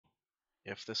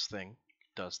if this thing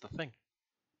does the thing.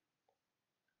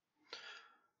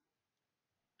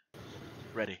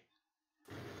 Ready.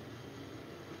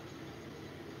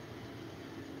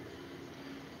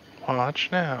 Watch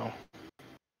now.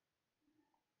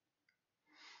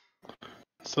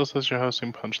 It still says you're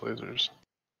hosting punch lasers.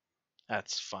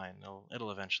 That's fine.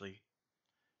 It'll eventually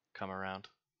come around.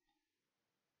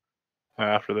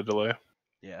 After the delay.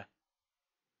 Yeah.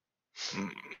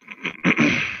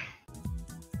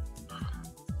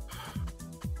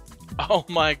 Oh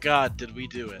my god, did we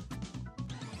do it?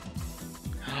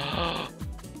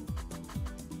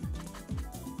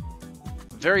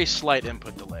 Very slight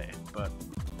input delay, but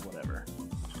whatever.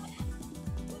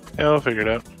 Yeah, I'll figure it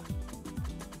out.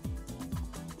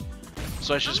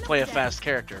 So I should just play a fast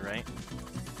character, right?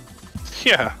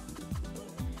 Yeah.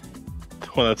 The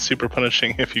one that's super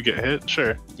punishing if you get hit?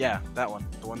 Sure. Yeah, that one.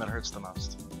 The one that hurts the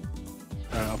most.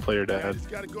 I'll play your dad. Daddy's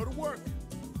gotta go to work.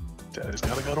 Daddy's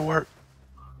gotta go to work.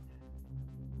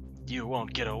 You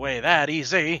won't get away that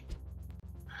easy.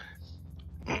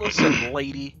 Listen,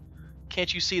 lady.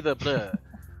 Can't you see the blur?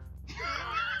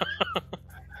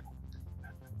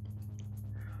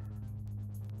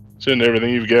 Send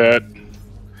everything you've got. We're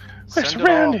Send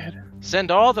surrounded.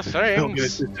 Send all the Don't get it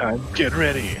things. this time. Get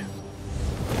ready.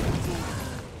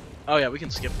 Oh yeah, we can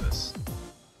skip this.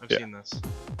 I've Yeah. seen this.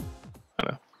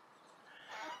 I know.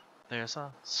 There's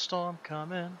a storm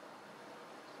coming.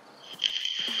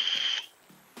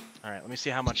 Alright, let me see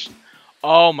how much...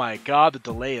 Oh my god, the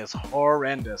delay is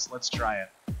horrendous. Let's try it.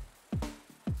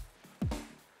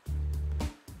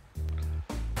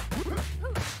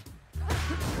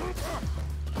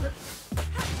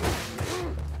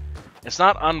 It's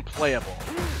not unplayable.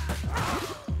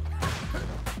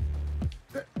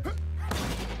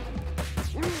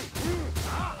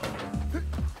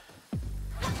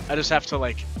 I just have to,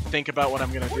 like, think about what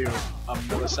I'm gonna do a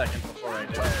millisecond before I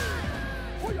do it.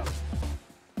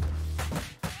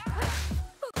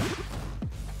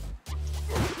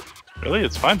 Really?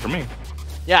 It's fine for me.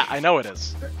 Yeah, I know it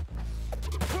is.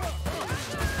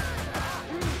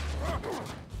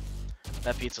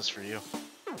 That pizza's for you.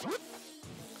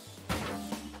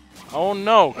 Oh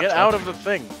no, get out of the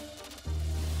thing.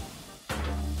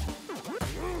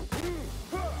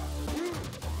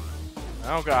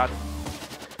 Oh god.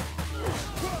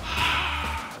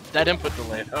 That input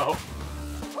delay though.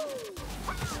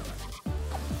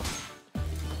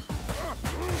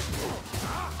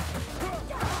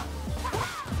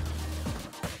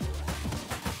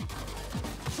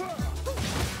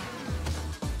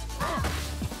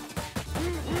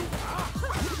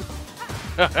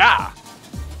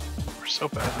 We're so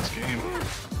bad at this game.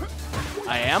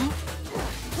 I am?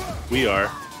 We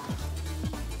are.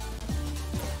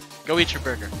 Go eat your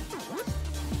burger.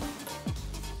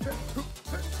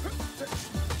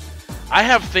 I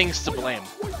have things to blame.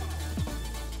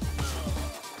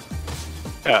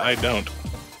 Yeah, I don't.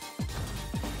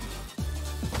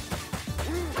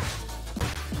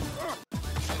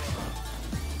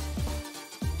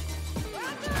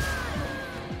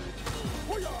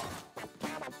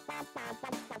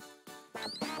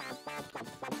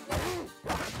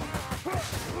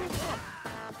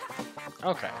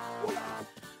 Okay.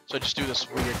 So I just do this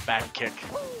weird back kick.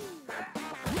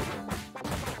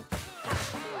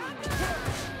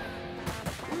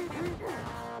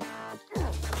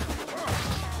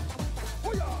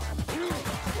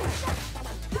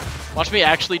 Watch me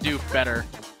actually do better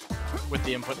with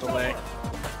the input delay.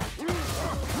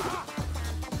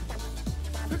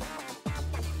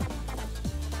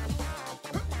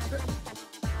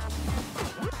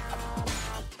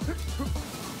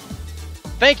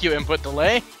 Thank you, input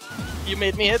delay. You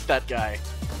made me hit that guy.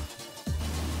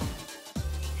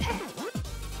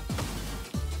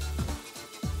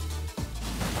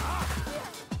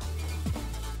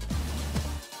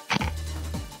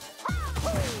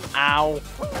 Ow.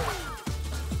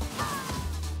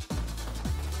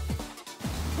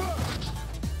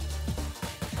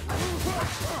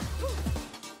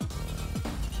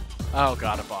 Oh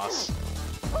god, a boss.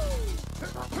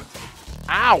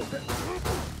 Ow!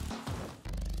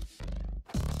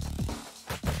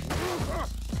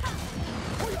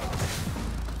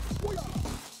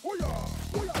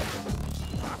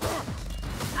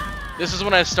 This is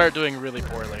when I start doing really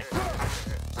poorly.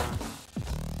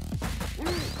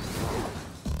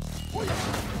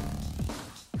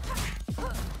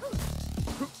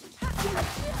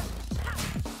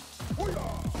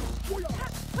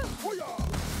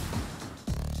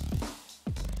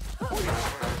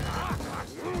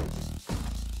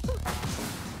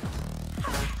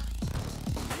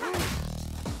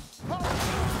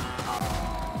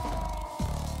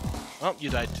 Oh,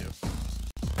 you died too.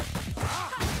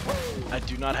 I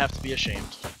do not have to be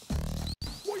ashamed.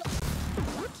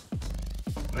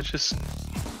 I just...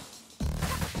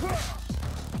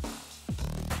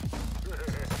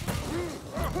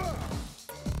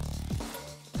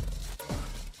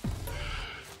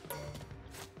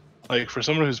 Like, for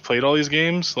someone who's played all these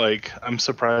games, like, I'm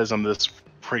surprised I'm this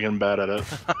friggin' bad at it.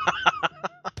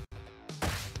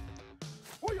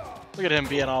 Look at him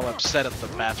being all upset at the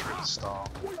bathroom stall.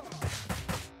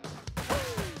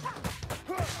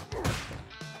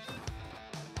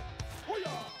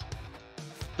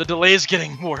 The delay's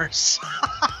getting worse.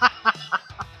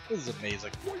 This is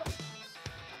amazing.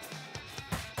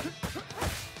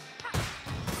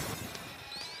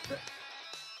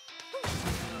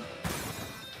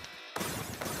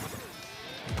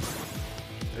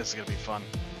 This is gonna be fun.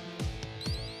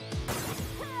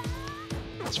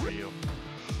 That's for you.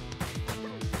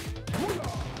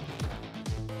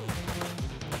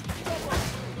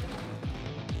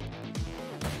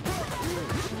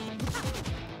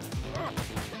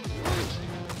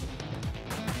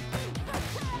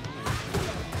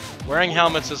 Wearing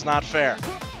helmets is not fair.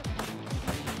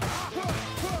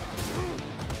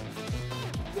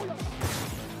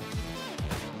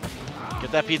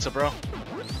 Get that pizza, bro.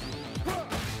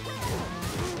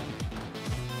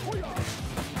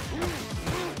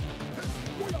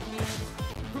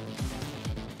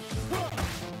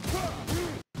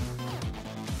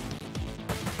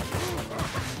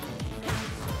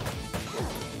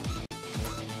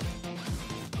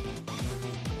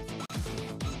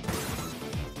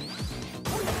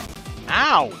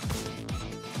 Ow!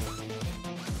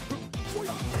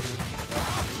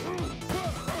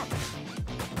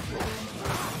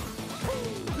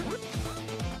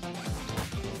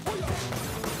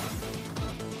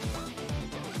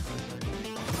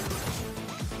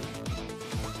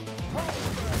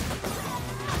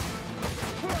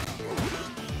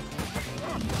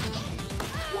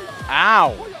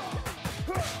 Ow!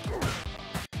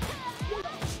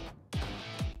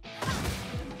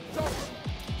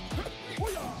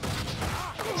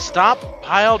 Stop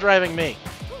pile driving me.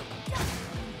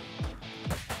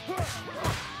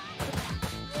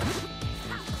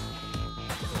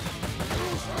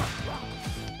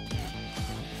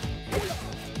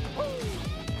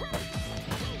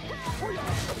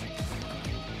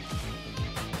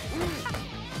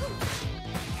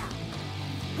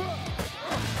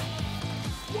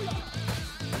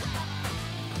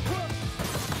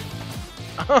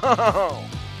 Oh.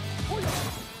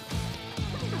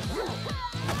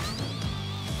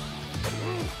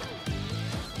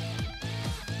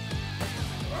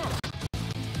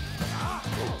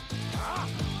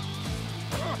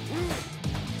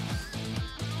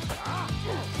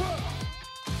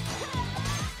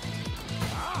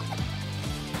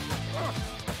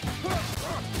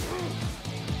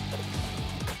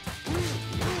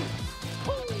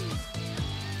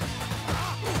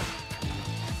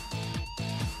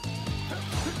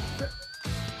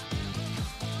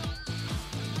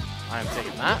 I'm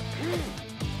taking that.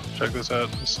 Check this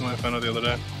out. This is what I found out the other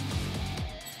day.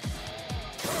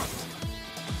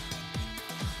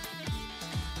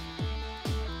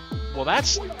 Well,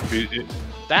 that's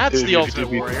If the Ultimate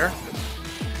Warrior.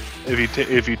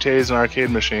 If you tase an arcade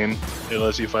machine, it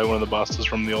lets you fight one of the bosses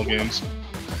from the old games.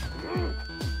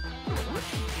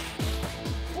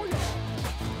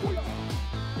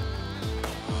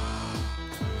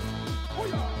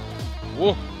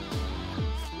 Whoa.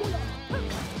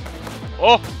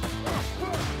 Oh!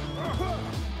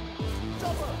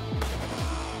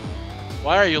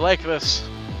 Why are you like this?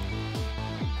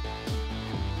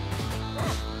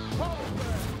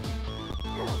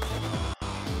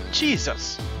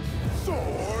 Jesus! You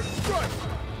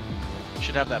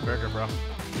should have that burger, bro.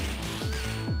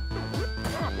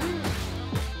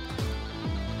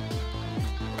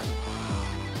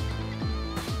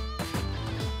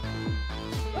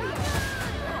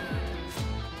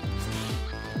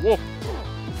 Whoa!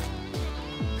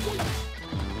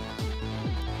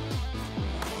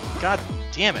 God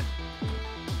damn it.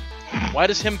 Why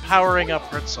does him powering up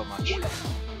hurt so much?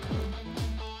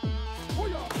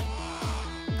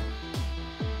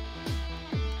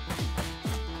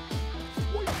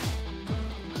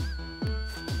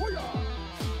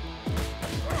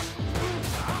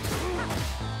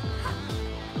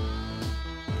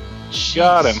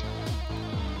 Got him.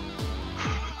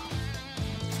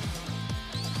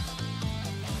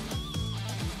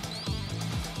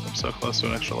 I'm so close to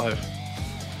an extra life.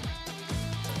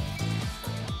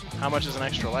 How much is an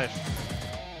extra life?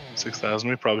 6,000.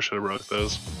 We probably should have broke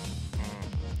those.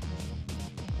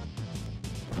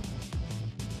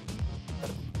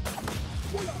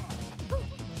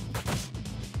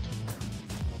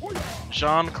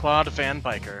 Jean-Claude Van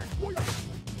Biker.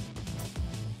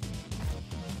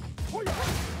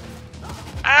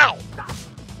 Ow!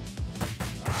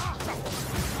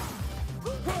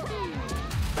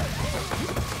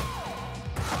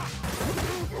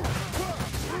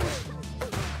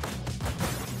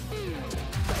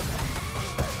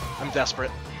 I'm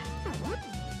desperate.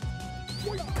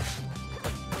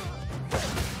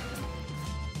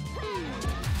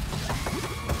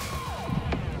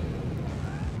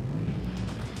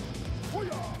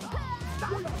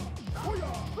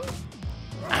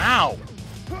 Ow!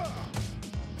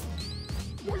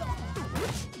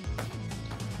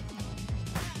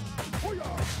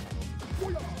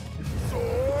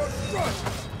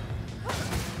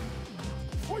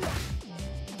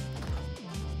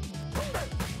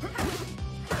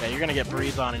 Yeah, you're gonna get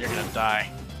breathed on and you're gonna die.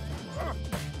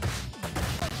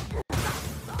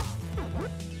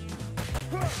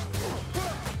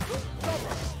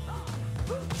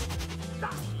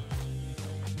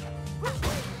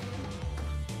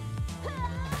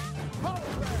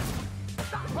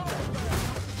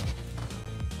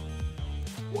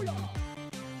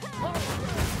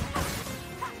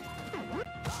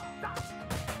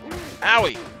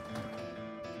 Owie!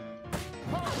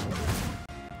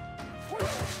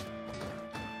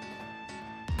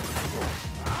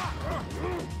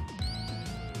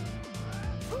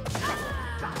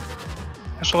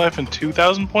 Extra life and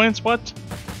 2,000 points? What?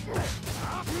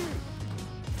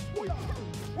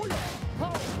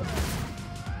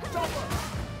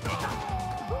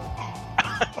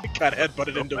 I got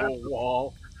headbutted into a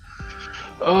wall.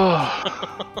 Oh.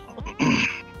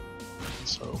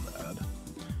 So bad.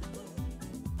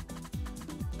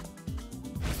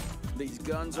 These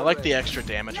guns I like the extra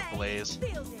damage of Blaze.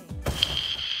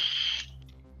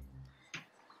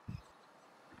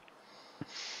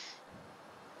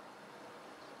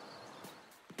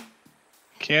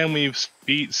 Can we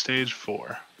beat stage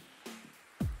 4?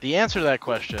 The answer to that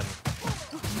question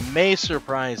may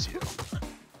surprise you.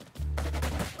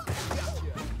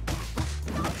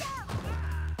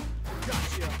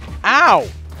 Ow!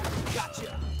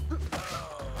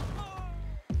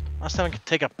 Last time I could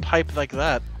take a pipe like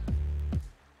that.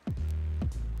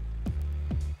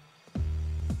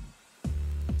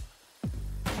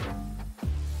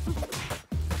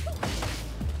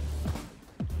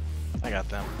 I got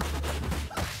them.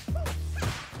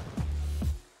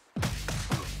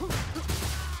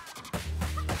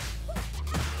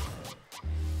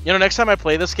 You know, next time I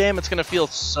play this game, it's gonna feel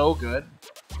so good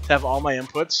to have all my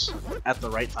inputs at the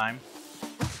right time.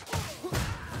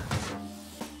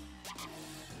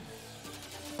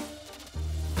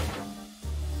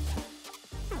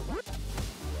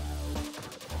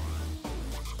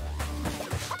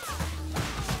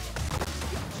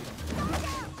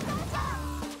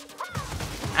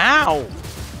 Ow!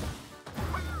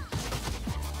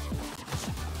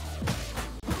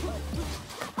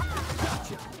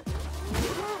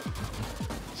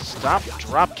 Stop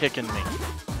drop kicking me.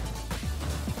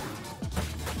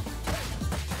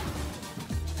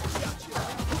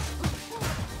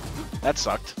 That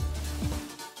sucked.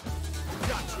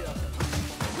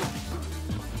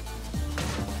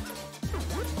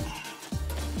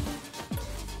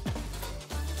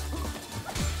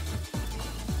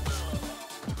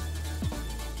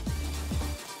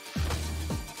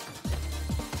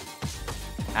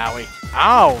 Owie.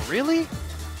 Ow, really?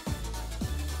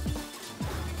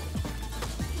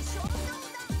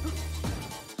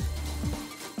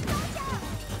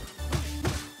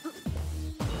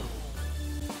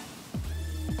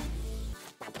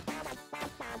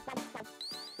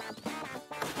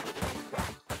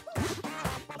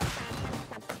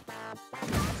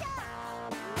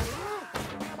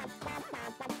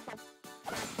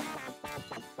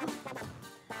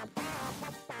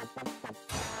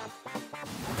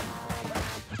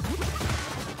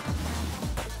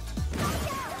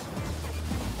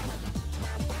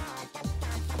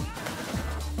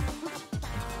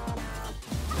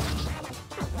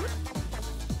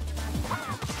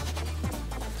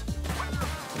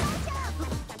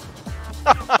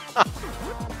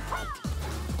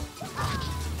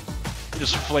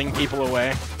 Just fling people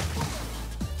away.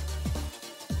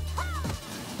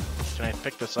 Can I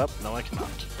pick this up? No, I cannot.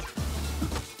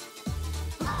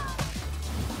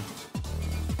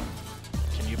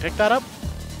 Can you pick that up?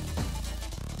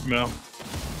 No.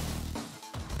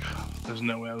 There's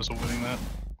no way I was avoiding that.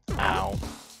 Ow.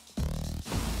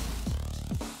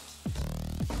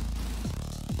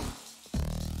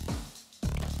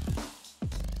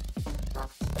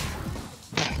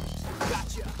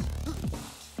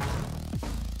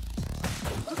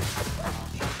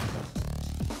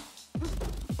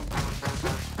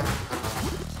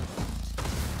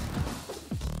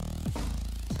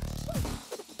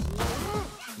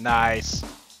 Nice.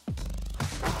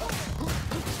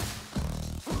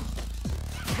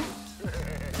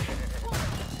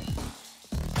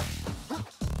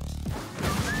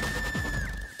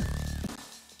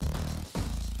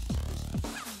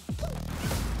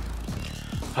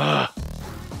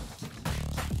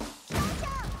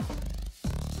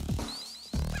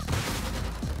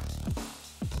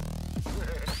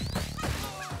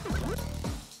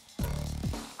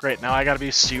 Great, now I gotta be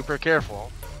super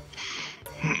careful.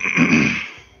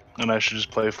 And I should just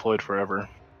play Floyd forever.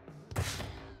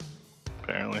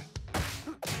 Apparently.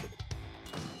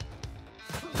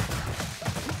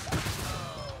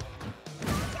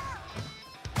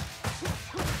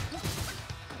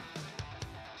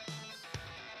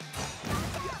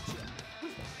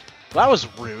 That was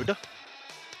rude.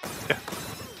 Yeah.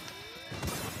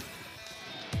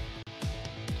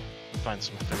 Find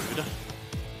some food.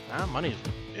 Ah, money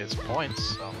is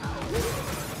points, so.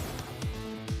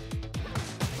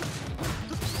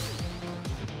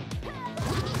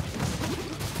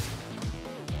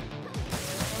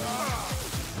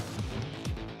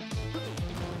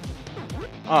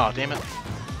 Oh, damn it.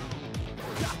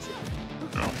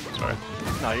 Oh, sorry.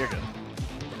 No, you're good.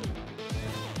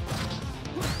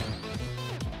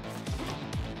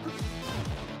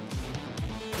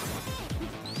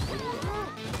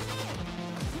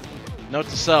 Note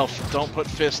to self, don't put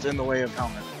fist in the way of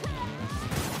helmet.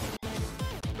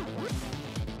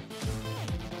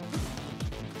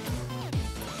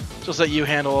 Just let you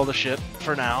handle all the shit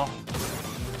for now.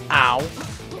 Ow.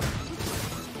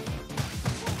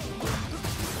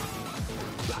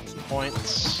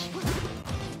 Points.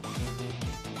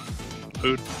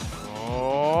 Food.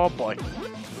 Oh boy.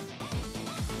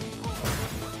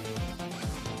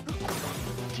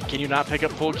 Can you not pick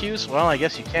up full cues? Well, I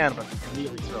guess you can, but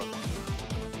immediately throw it.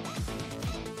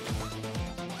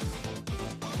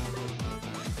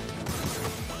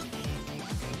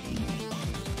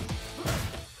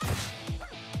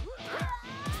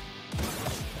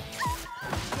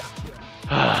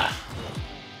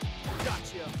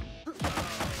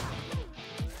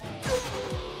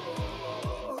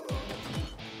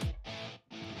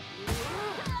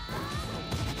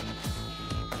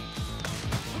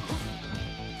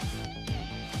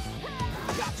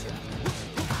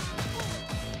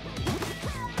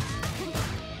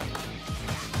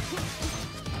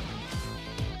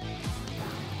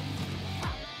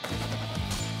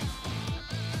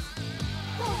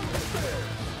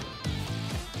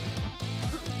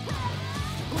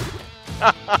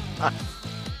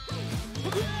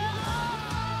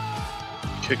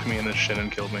 Kicked me in the shin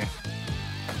and killed me.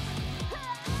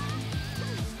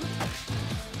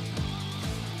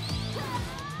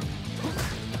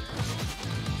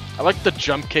 I like the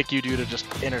jump kick you do to just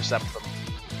intercept them.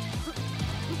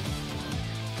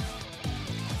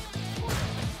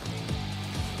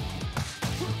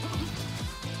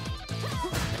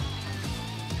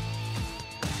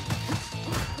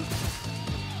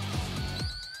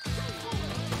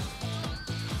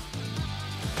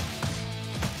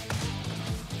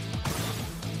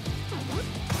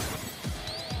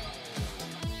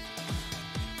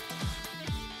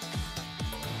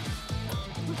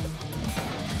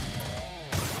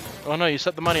 Oh no, you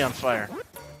set the money on fire.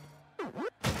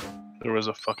 There was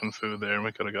a fucking food there and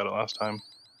we could have got it last time.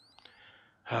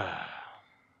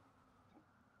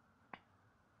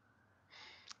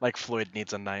 Like Floyd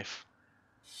needs a knife.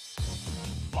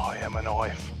 Oh yeah, my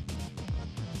knife.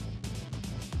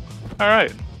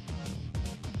 Alright.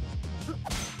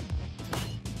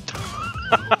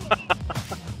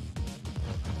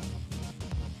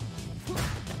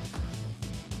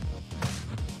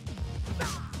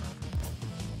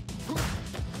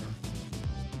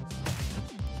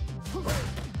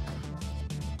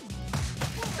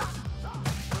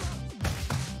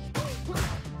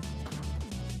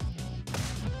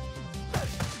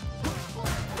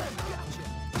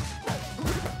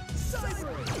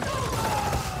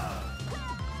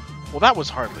 Well, that was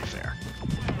hardly fair.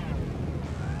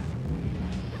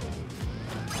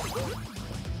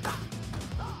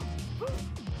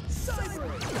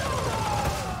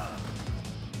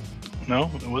 No,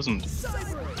 it wasn't.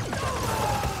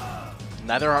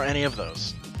 Neither are any of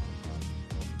those.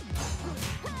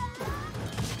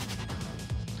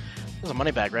 There's a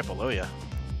money bag right below you.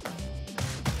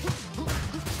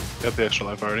 Got the extra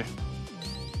life already.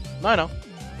 No, I know.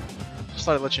 Just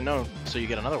thought I'd let you know so you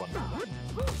get another one.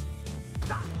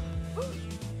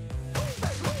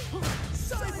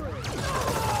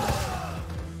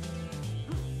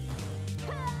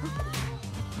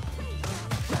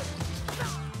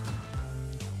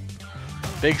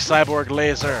 Big cyborg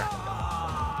laser.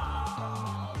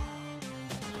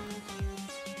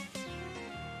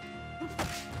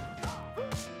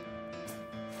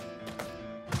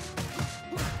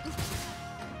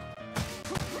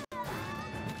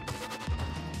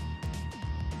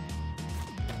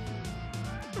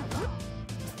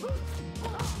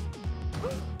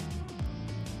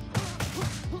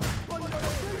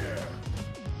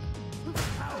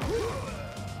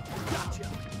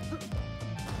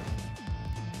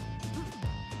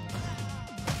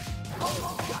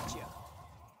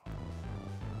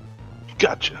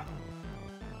 Gotcha.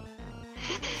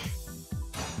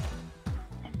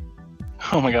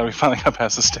 Oh my god, we finally got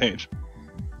past the stage.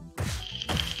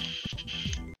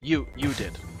 You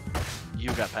did.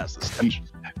 You got past the stage.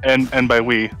 And by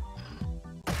we, I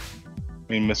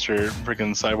mean Mr.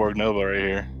 freaking Cyborg Nova right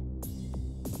here.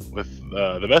 With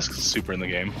the best super in the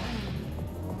game.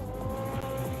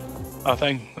 Oh,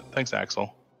 thanks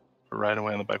Axel, for riding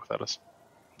away on the bike without us.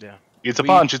 Yeah. It's a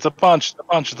punch, it's a punch, the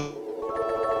punch, the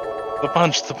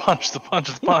punch, the punch, the punch,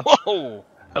 the punch. Whoa!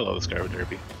 Hello, Scarlet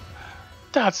Derby.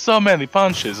 That's so many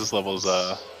punches. This level's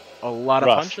a lot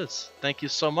rough. of punches. Thank you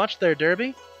so much there,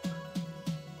 Derby.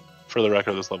 For the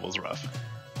record, this level's rough.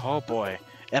 Oh boy.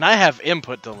 And I have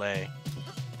input delay.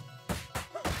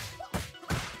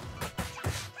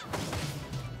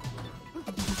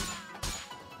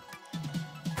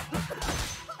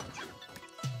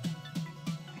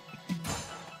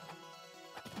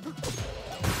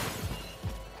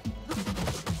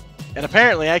 And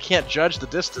apparently I can't judge the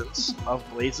distance of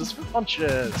Blaze's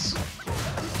punches.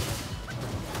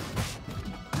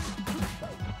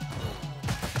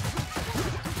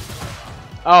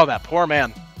 Oh, that poor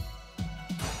man.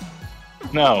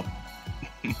 No.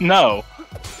 No.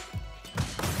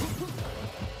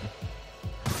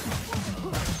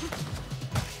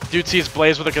 Dude sees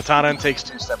Blaze with a katana and takes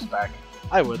 2 steps back.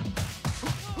 I would.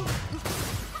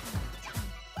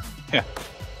 Yeah.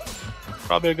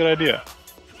 Probably a good idea.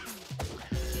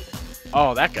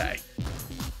 Oh, that guy.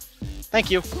 Thank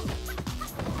you.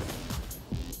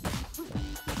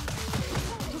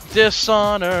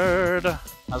 Dishonored.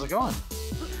 How's it going?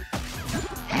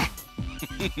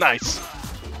 Nice.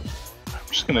 I'm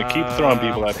just gonna keep throwing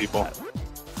people at people.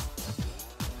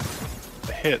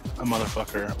 Hit a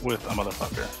motherfucker with a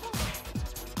motherfucker.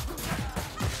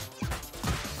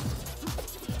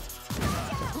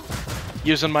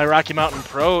 Using my Rocky Mountain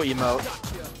Pro emote.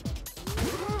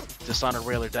 Dishonored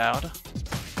Whaler Dowd.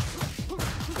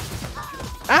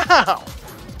 Ow!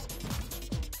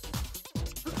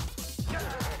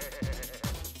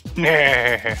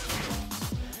 Nah.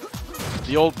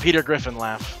 The old Peter Griffin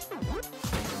laugh.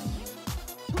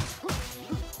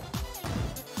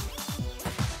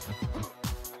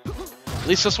 At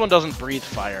least this one doesn't breathe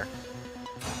fire.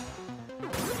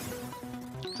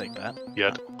 Take that.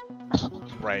 Yet.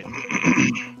 Right.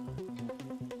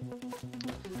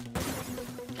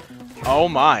 Oh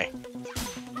my.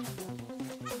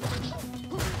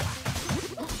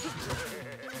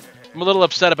 I'm a little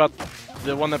upset about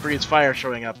the one that breathes fire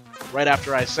showing up right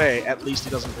after I say, at least he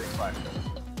doesn't breathe fire.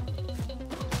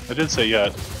 I did say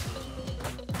yet.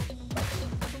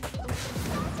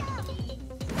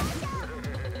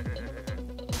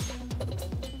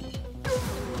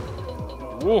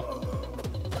 Woo.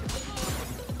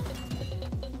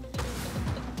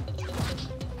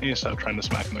 You need to stop trying to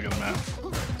smack him against the map.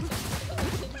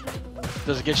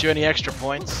 Does it get you any extra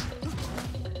points?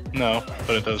 No,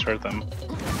 but it does hurt them.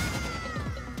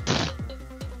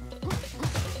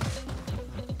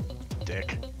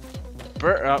 Dick.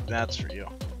 Oh, that's for you.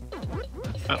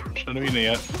 Oh, shouldn't have eaten it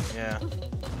yet. Yeah.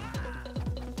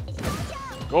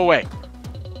 Go away.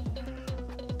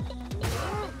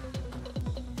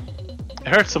 It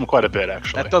hurts them quite a bit,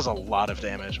 actually. That does a lot of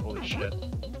damage. Holy shit.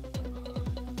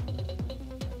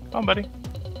 Come on, buddy.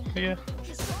 Yeah.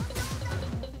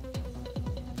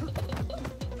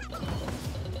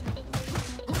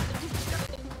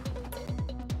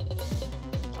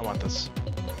 I want this.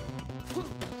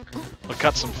 We'll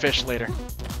cut some fish later.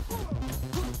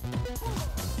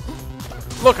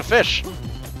 Look, a fish!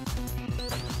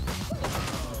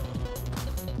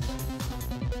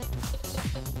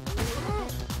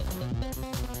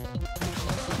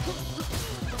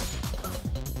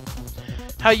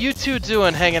 How you two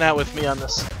doing hanging out with me on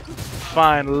this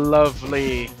fine,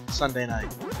 lovely Sunday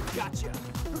night? Gotcha.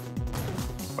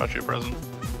 Brought you a present.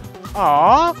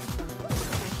 Aww!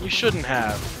 You shouldn't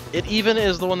have. It even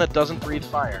is the one that doesn't breathe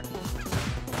fire.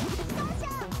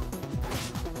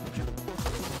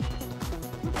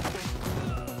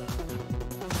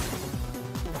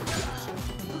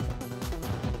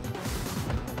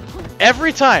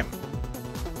 Every time!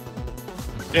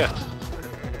 Yeah.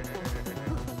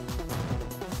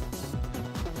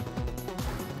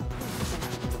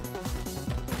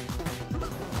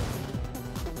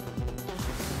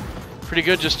 Pretty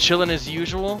good, just chilling as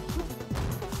usual.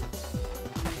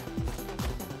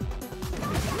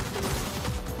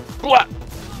 What?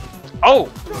 Oh!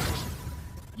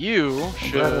 You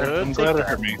should. I'm glad it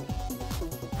hurt me.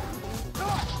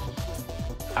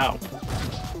 Ow.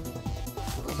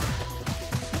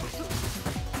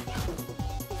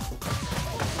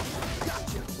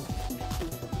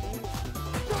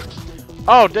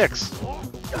 Oh, dicks.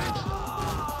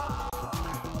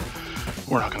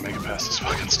 We're not gonna make it past this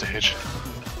fucking stage.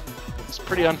 It's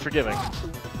pretty unforgiving.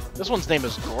 This one's name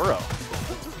is Goro.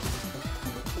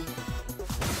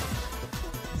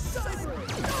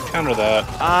 Counter that.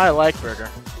 I like Burger.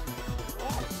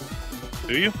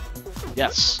 Do you?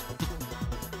 Yes.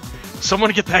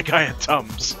 Someone get that guy a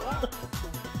Tums.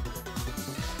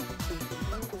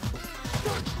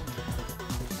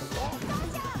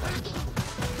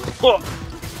 Oh.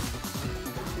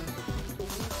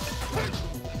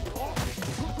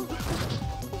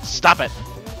 Stop it.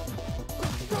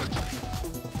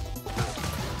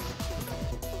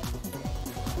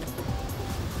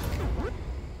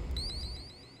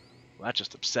 Well, that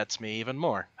just upsets me even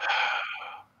more.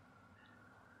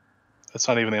 That's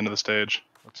not even the end of the stage.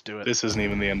 Let's do it. This isn't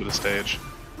even the end of the stage.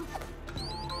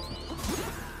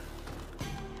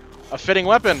 A fitting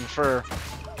weapon for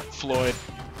Floyd.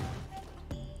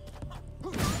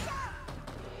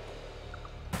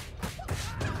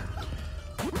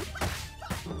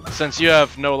 Since you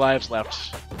have no lives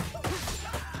left,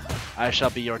 I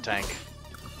shall be your tank.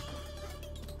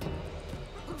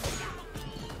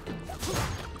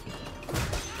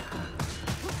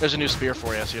 There's a new spear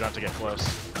for you, so you don't have to get close.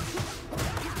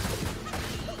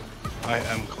 I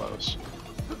am close.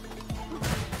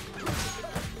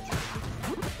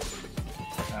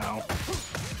 Ow.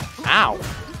 Ow!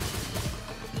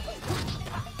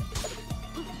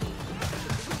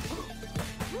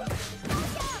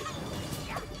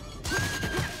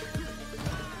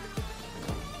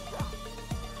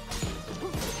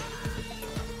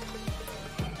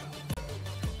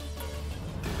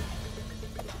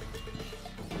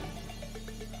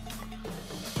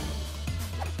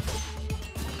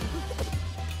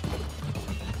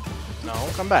 No,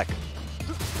 come back.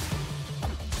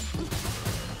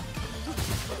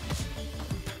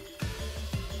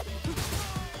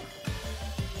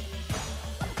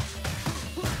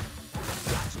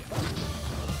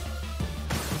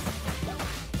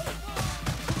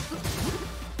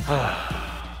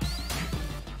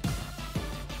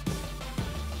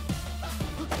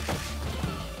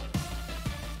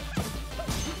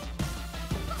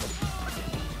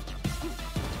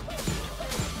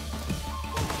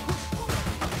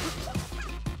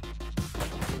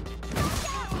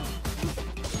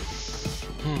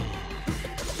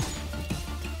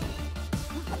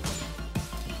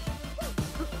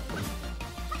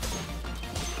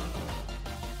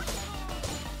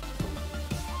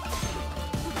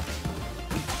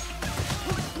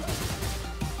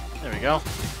 There we go.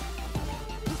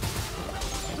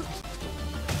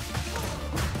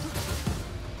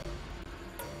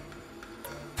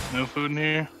 No food in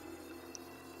here?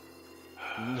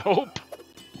 Nope.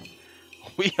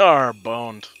 We are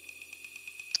boned.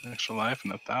 Extra life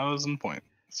and 1,000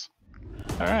 points.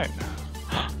 Alright.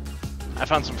 I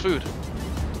found some food.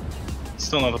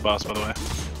 Still not the boss, by the way.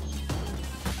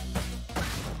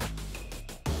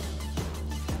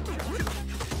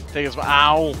 Take his.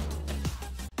 Ow!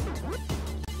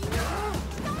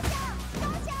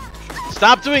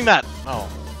 Stop doing that! Oh.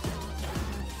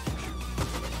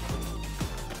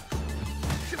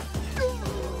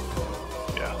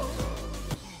 Yeah.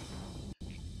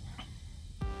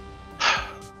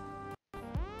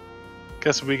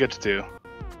 Guess what we get to do?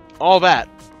 All that.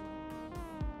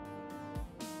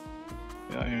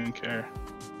 Yeah, I don't even care.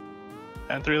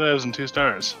 Add 3 lives and 2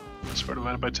 stars. Score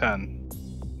divided by 10.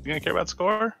 You gonna care about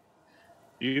score?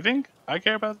 You think? I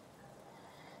care about...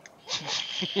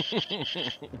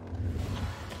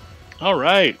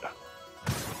 Alright.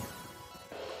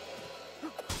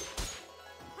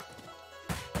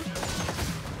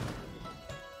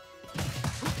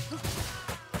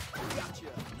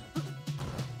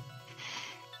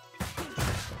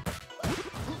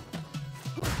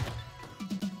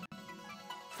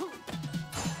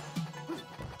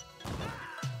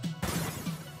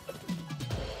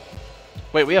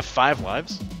 Wait, we have 5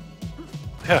 lives?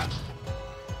 Yeah.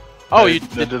 Oh, I you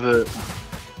did the...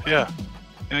 Yeah.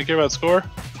 You gonna care about score?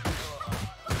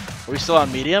 Are we still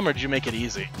on medium, or did you make it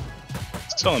easy?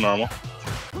 Still on normal.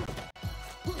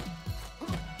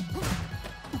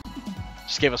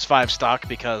 Just gave us 5 stock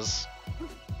because...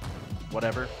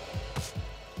 whatever.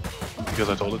 Because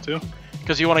I told it to.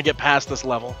 Because you want to get past this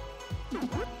level. I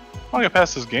wanna get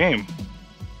past this game.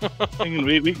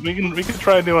 we can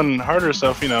try doing harder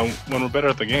stuff, you know, when we're better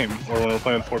at the game, or when we're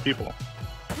playing with 4 people.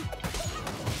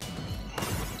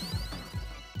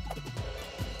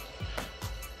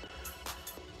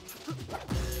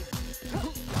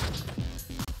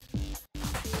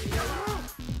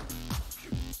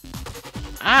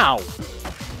 Ow!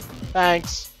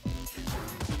 Thanks.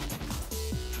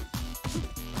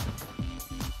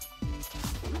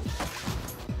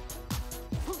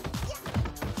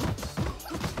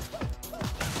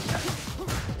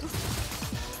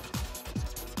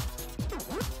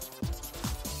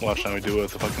 Watch how we do it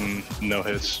with the fucking no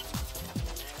hits.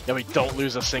 Yeah, we don't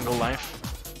lose a single life.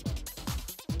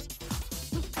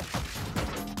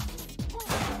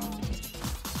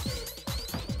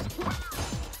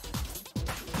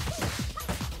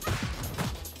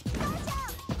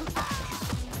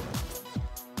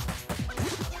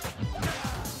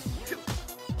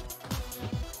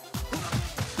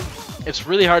 It's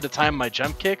really hard to time my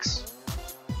jump kicks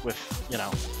with, you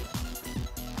know,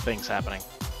 things happening.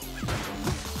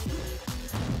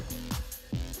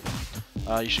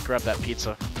 You should grab that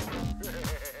pizza.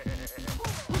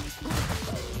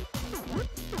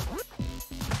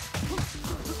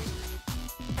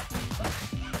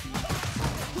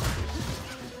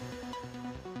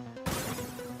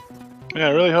 Yeah, I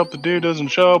really hope the dude doesn't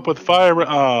show up with fire.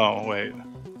 Oh, wait.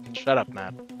 Shut up,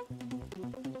 Matt.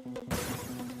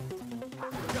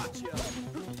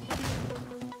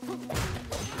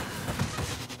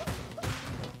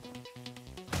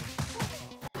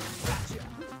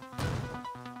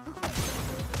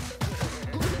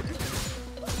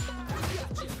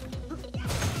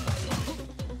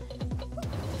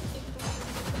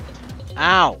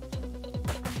 Ow!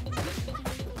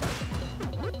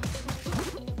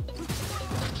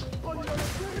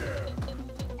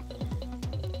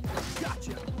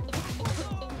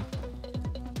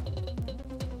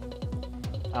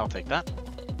 I'll take that.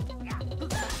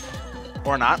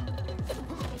 Or not.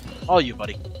 All you,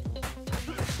 buddy.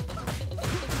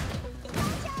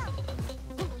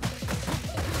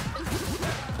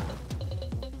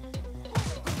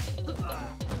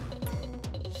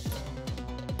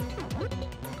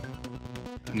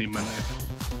 I need my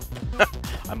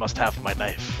knife. I must have my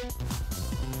knife.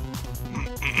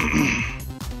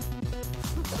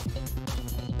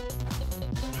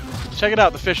 Check it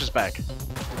out, the fish is back.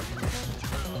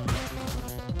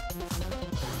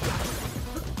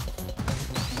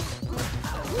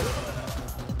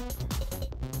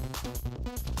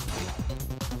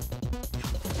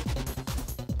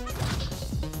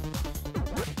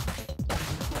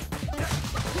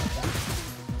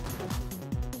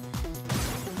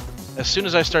 As soon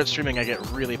as I start streaming, I get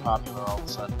really popular all of a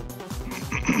sudden.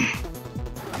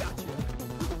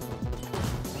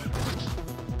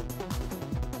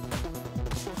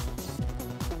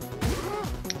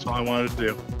 That's all I wanted to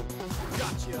do.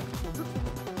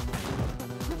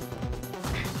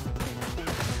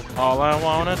 All I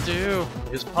wanna do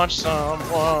is punch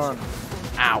someone.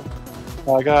 Ow.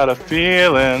 I got a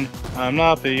feeling I'm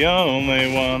not the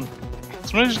only one.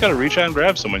 Somebody just gotta reach out and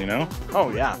grab someone, you know?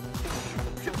 Oh, yeah.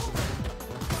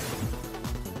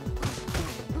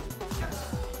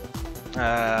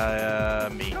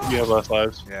 Me. You have less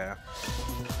lives. Yeah.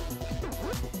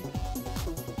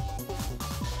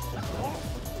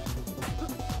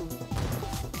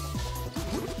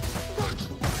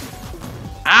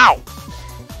 Ow!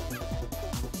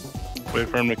 Wait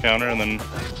for him to counter and then...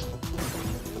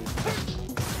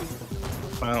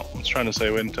 Well, I was trying to say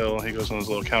wait until he goes on his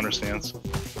little counter stance.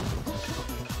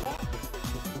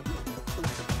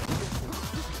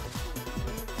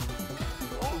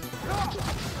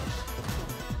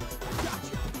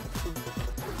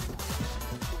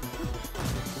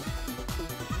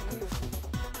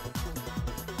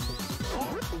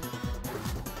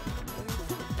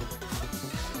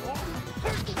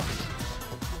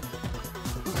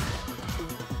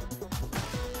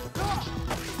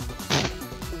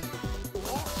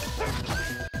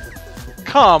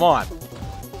 Come on!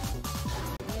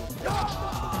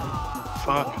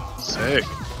 Fuck sake.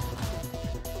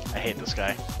 I hate this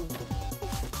guy.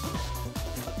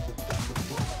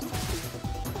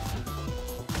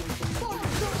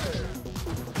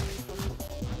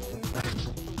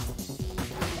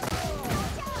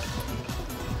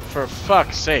 For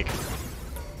fuck's sake.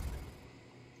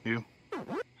 You.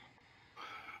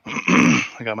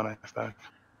 I got my knife back.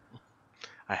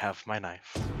 I have my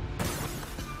knife.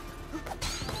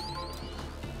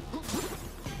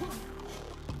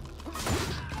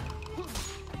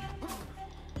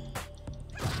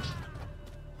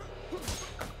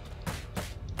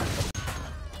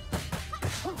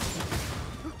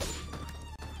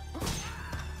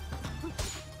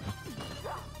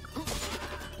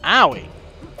 Owie!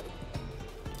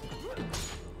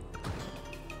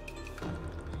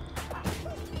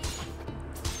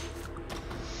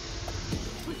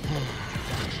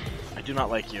 I do not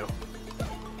like you.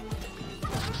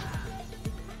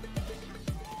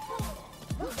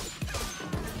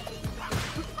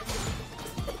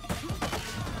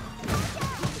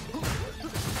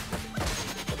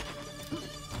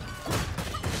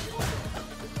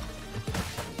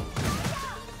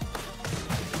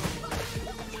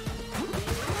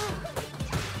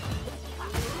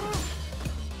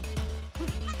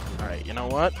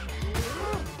 what?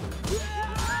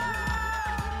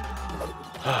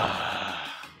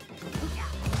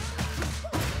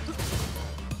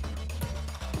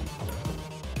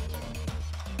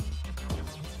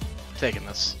 Taking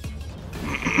this.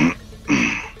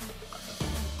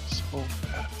 So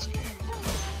bad at this game.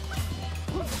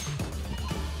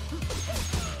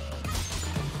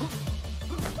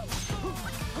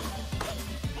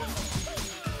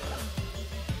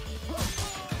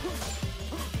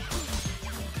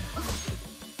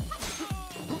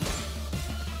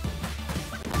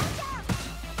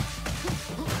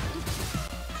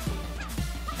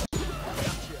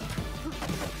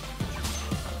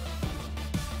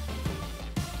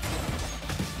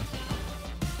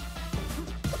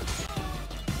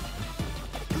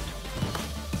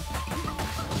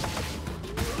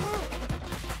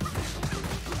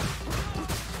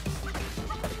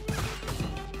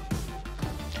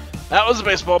 That was a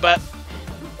baseball bat.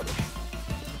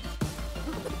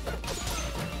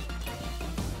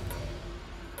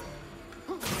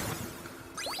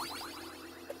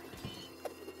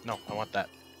 No, I want that.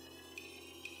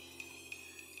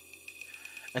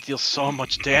 That deals so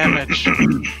much damage.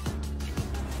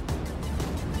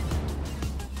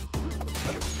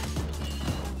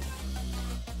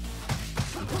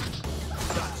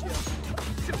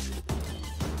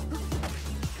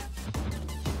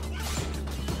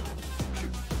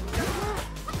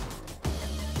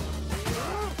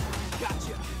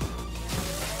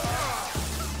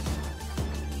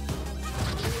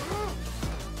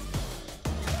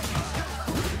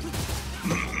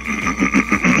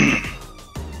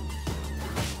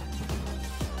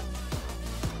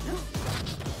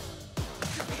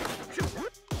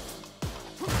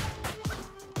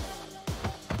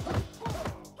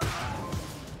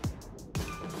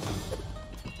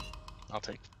 I'll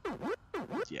take.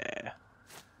 Yeah.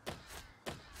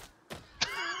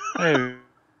 Hey,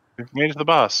 we've made it to the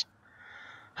boss.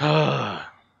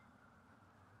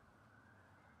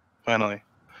 Finally.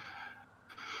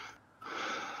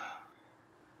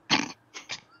 I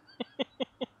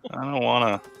don't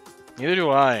wanna. Neither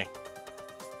do I.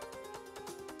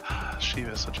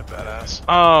 Shiva's such a badass.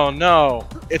 Oh no!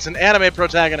 It's an anime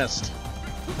protagonist.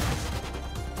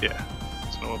 Yeah,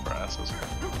 it's no brasses.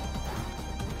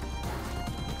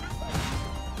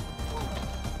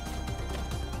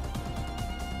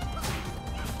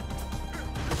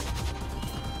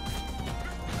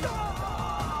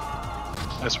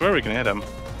 I swear we can hit him.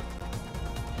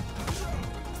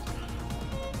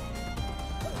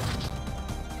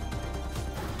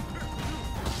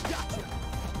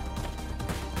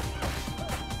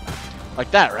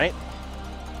 Like that, right?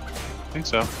 I think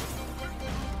so.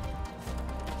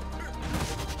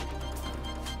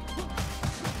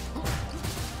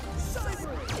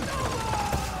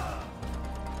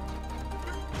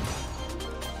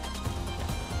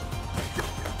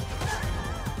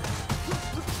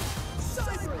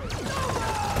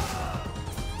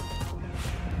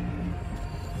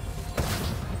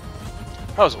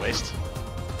 That was a waste.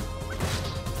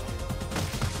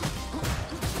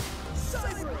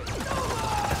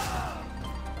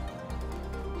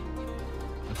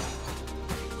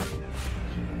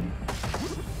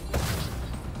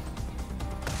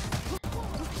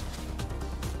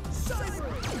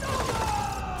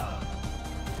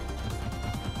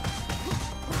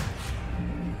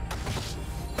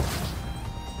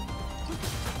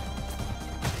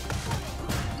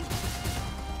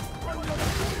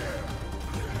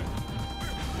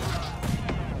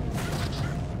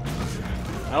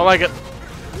 I don't like it.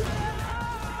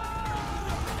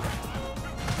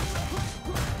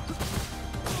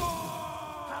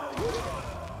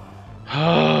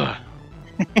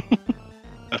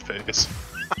 That face.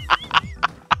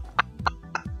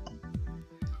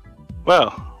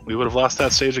 Well, we would have lost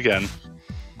that stage again.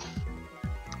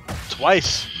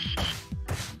 Twice.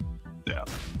 Yeah.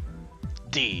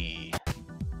 D.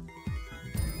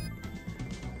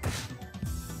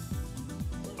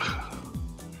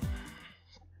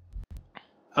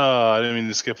 Oh, I didn't mean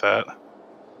to skip that.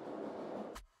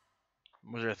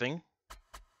 Was there a thing?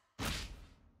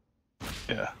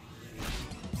 Yeah.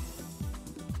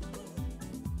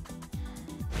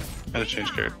 I had to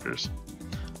change characters.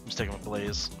 I'm sticking with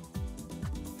Blaze.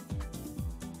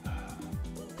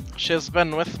 She's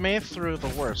been with me through the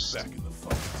worst. Back in the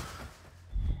phone.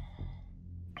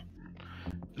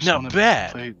 Not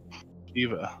bad. Play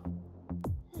Shiva.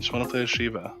 Just want to play as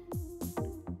Shiva.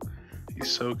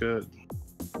 He's so good.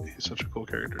 He's such a cool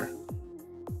character.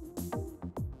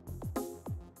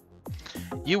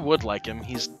 You would like him.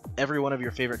 He's every one of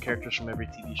your favorite characters from every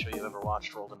TV show you've ever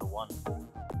watched rolled into one.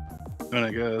 I mean,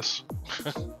 I guess.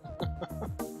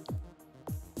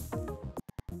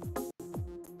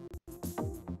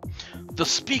 The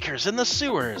speakers in the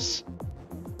sewers.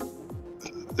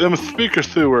 Them speakers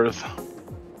through Earth.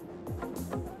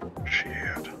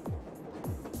 Shit.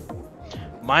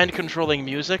 Mind-controlling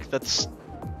music? That's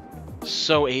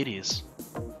so 80s.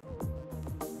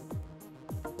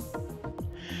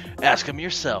 Ask them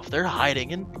yourself. They're hiding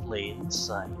in plain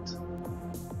sight.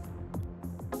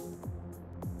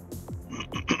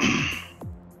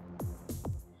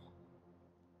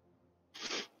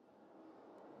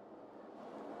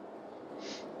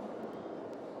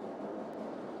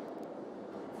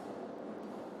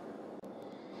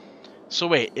 So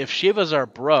wait, if Shiva's our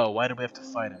bro, why do we have to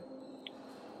fight him?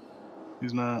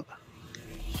 He's not.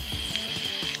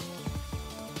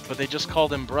 But they just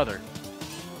called him brother.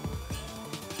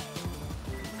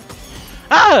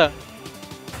 Ah!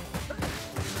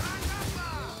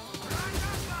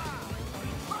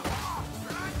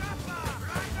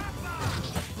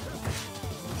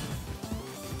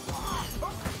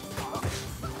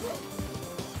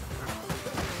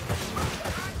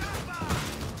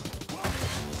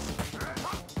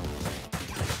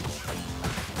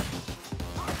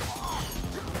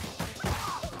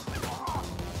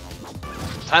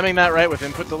 Timing that right with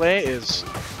input delay is,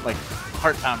 like,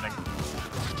 heart-pounding.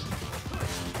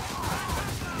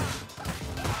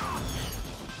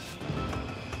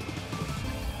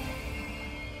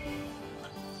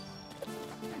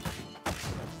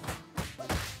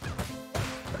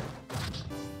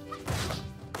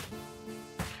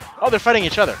 Oh, they're fighting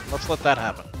each other. Let's let that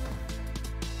happen.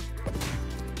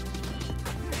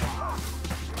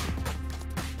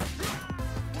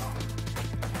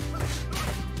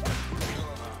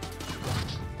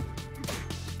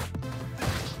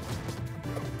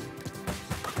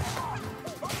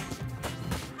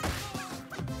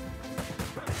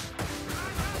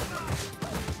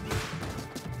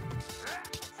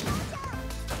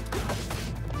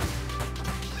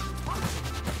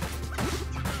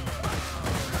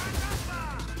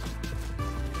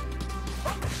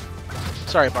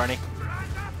 Sorry, Barney.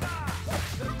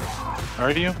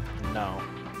 Are you? No.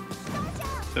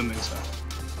 Didn't think so.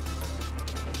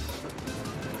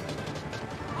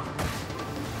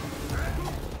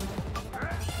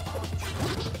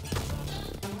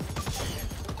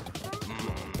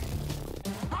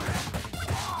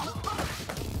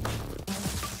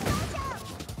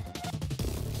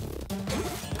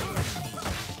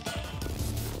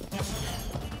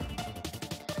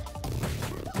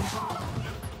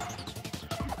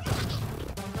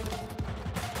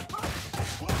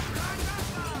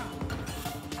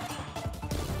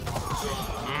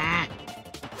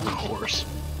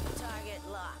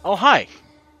 Oh, hi.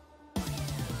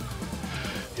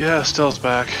 Yeah, Stell's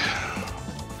back.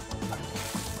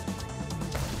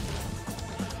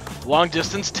 Long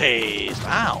distance tase.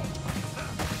 Ow.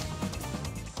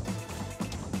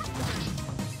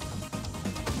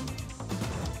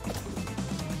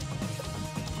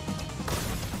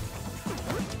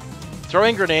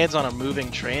 Throwing grenades on a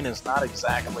moving train is not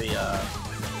exactly a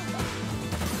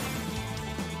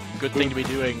good thing to be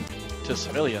doing to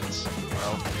civilians,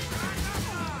 bro.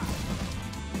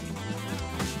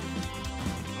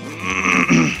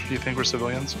 Do you think we're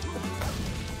civilians?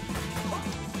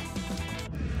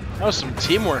 That was some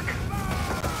teamwork.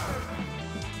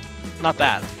 Not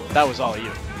that. That was all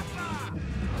you.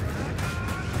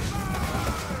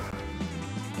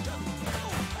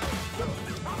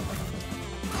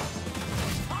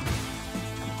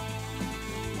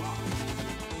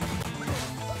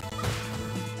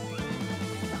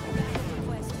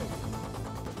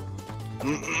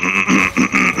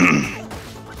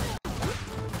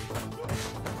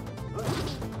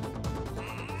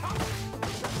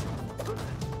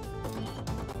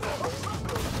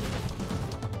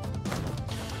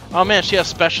 Oh man, she has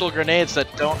special grenades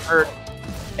that don't hurt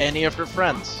any of her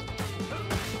friends.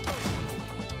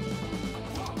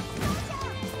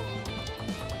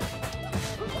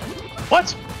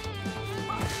 What?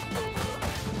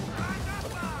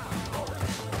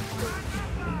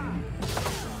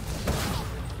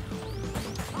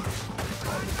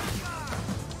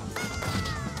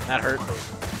 That hurt.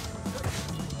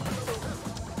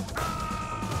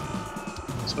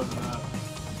 So that.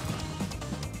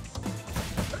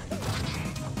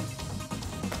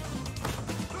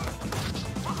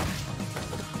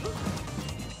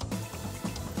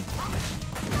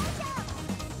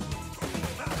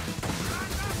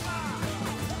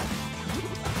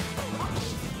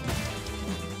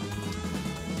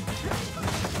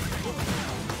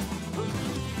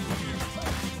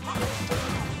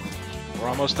 We're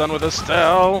almost done with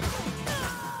Estelle. That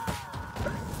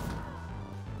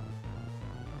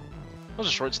was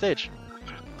a short stage.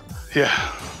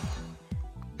 Yeah.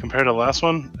 Compared to the last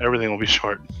one, everything will be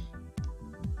short.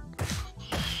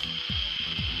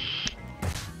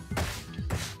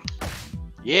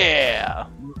 Yeah.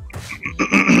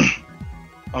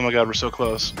 Oh my god, we're so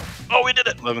close. Oh, we did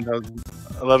it.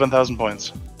 11,000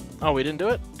 points. Oh, we didn't do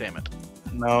it? Damn it.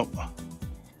 No.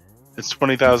 It's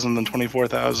 20,000 and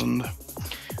 24,000.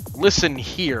 Listen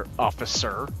here,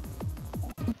 officer.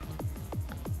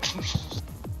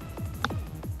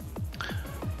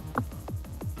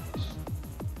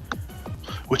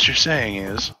 What you're saying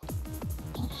is...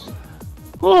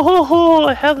 Oh,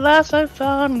 at last I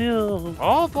found you.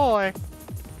 Oh boy.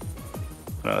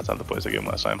 No, that's not the voice I gave him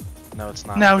last time. No, it's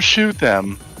not. Now shoot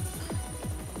them!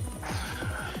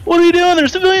 What are you doing?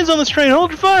 There's civilians on this train!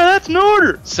 Hold your fire! That's an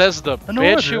order! Says the An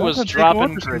bitch order. who I'm was gonna take dropping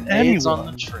orders from grenades on the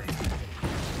anyone. train.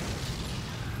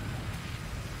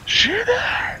 Shoot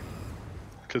her!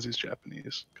 Because he's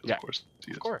Japanese. 'Cause Yeah, of course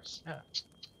he is. Of course, yeah.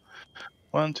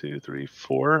 1, 2, 3,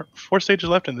 4. 4 stages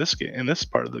left in this game. In this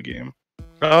part of the game.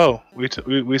 Oh,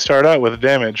 we start out with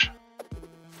damage.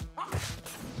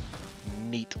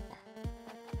 Neat.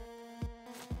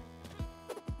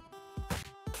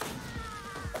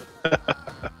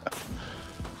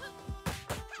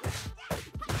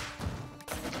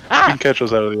 You can catch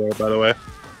those out of the air, by the way.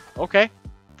 Okay.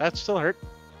 That still hurt.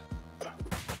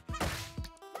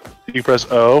 You press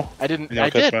O, I didn't. and you'll I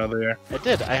catch did. them out of the air. I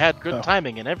did. I had good Oh.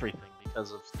 timing and everything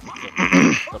because of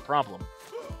the problem.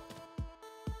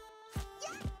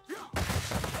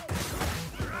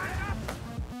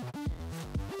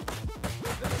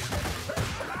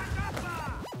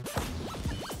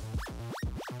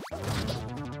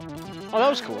 Oh, that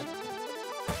was cool.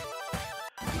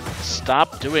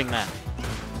 Stop doing that.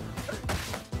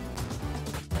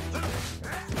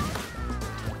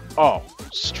 Oh,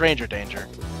 stranger danger.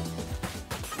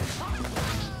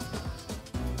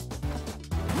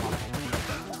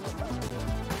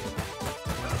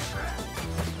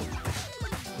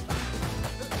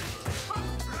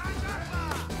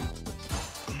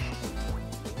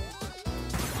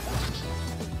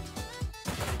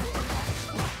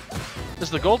 Is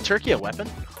the gold turkey a weapon?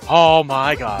 Oh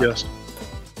my god. Yes.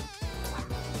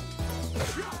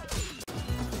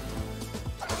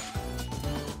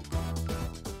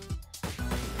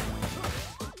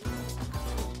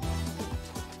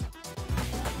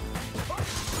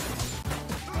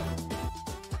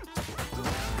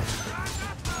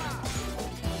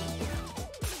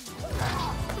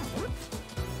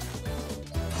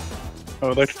 I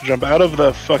would like to jump out of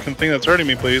the fucking thing that's hurting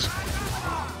me, please.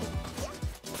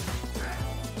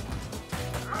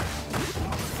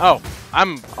 Oh,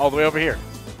 I'm all the way over here.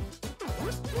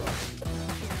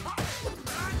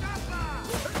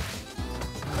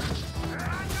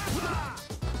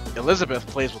 Elizabeth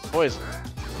plays with poison.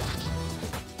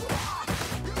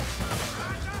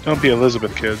 Don't be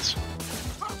Elizabeth, kids.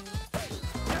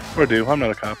 Or do. I'm not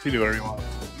a cop. You do whatever you want.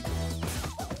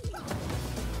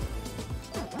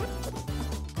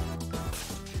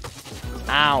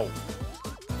 Ow.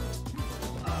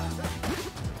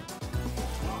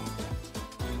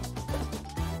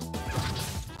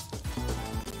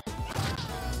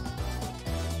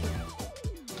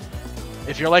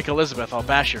 If you're like Elizabeth, I'll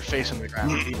bash your face in the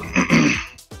ground.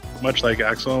 Much like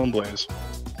Axel and Blaze.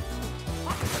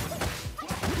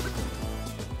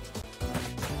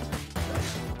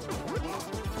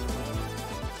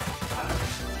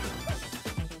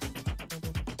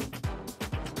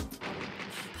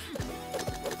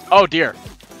 Oh dear.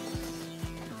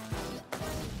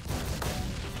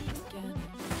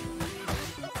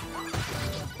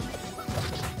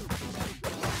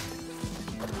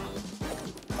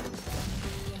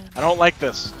 I don't like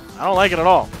this. I don't like it at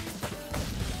all.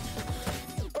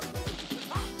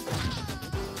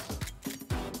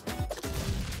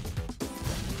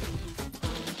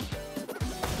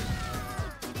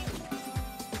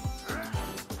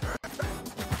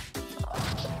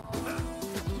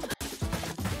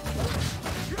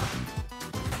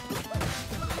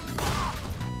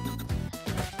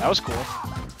 That was cool.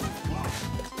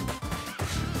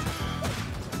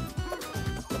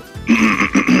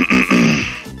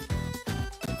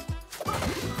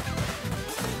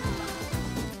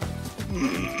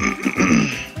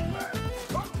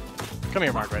 Come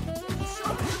here, Margaret.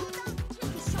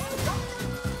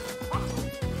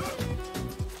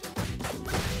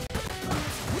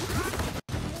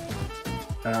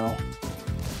 Ow.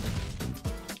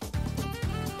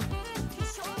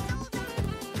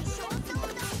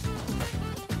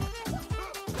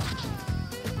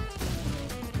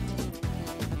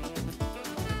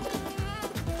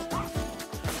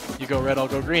 You go red, I'll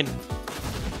go green.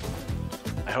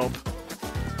 I hope.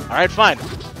 Alright, fine.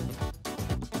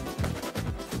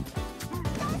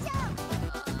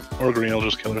 Or Green will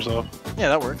just kill herself. Yeah,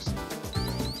 that works.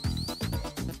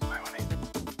 Bye, honey.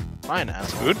 Fine,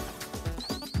 asshole. Food?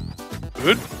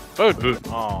 Food? Food. Food.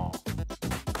 Oh.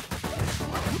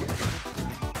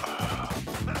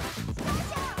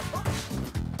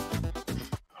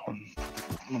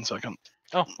 One second.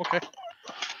 Oh, okay.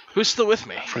 Who's still with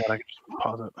me? I forgot I could just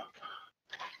pause it.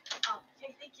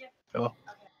 Okay, thank you. Hello? Okay.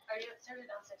 Are you upstairs or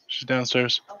downstairs? She's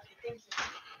downstairs. Okay, thank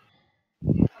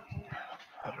you.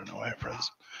 I don't know why her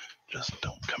friends just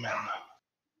don't come in.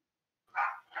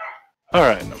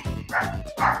 Alright.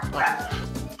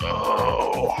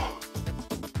 Oh.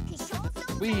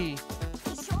 Wee.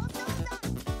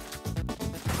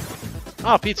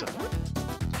 Ah, pizza.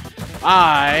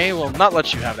 I will not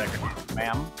let you have that grenade,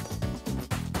 ma'am.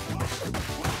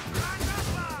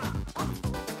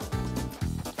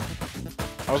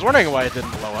 I was wondering why it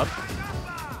didn't blow up.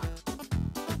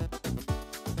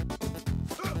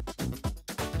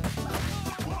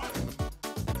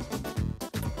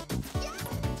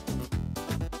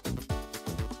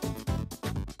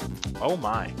 Oh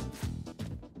my.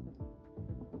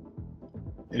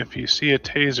 If you see a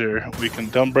taser, we can...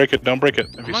 Don't break it, don't break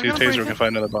it. If you see a taser, we can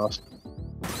find another boss.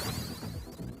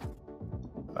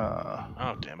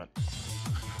 Oh, damn it.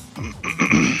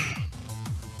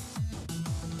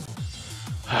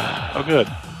 Oh, good.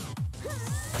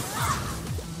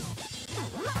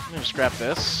 I'm gonna scrap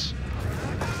this.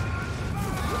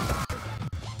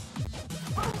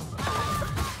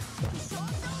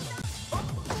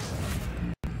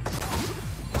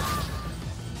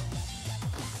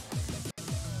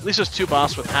 At least there's two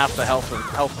boss with half the health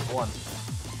of one.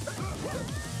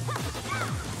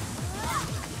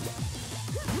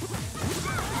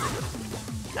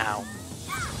 Ow.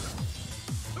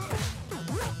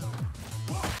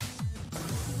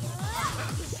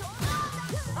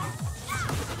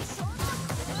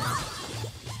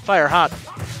 Fire hot.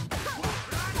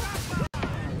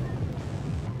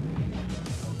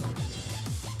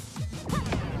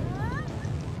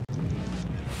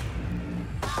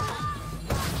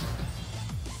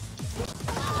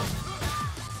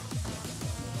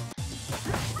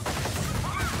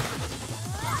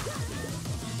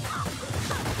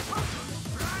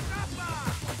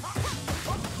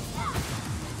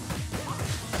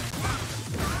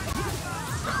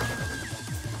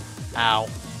 Ow.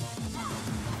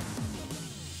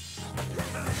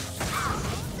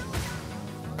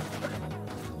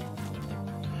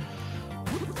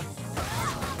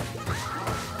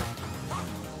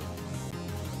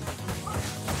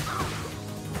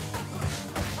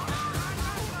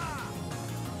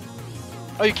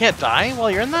 Oh, you can't die while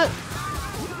you're in that?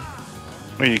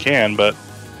 I mean, you can, but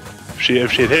if she had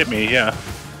hit me, yeah.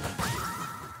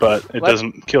 But it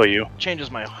doesn't kill you. Changes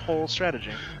my whole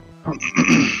strategy.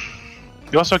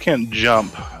 You also can't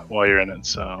jump while you're in it,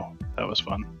 so that was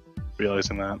fun,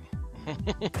 realizing that.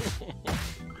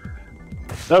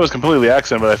 That was completely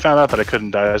accident, but I found out that I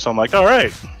couldn't die, so I'm like,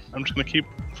 alright, I'm just gonna keep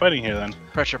fighting here then.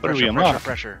 Pressure, What do we pressure,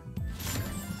 pressure,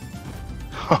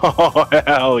 unlock? pressure. Oh,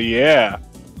 hell yeah!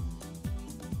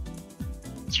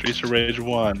 Streets of Rage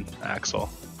 1, Axel.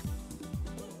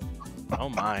 Oh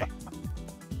my.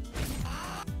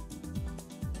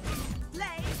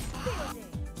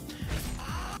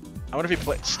 I wonder if he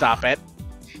played. Stop it.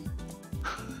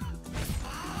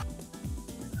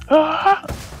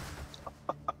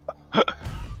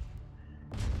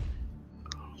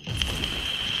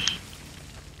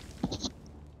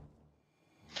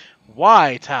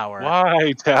 Why, tower?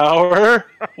 Why, tower?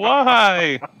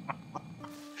 Why?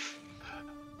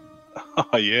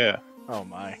 Oh, yeah. Oh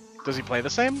my. Does he play the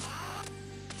same?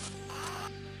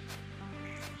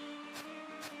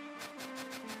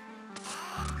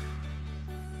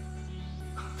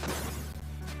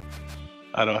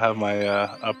 I don't have my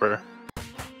upper.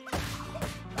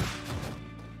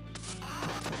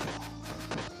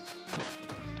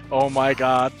 Oh my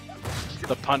god.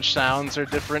 The punch sounds are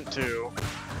different too.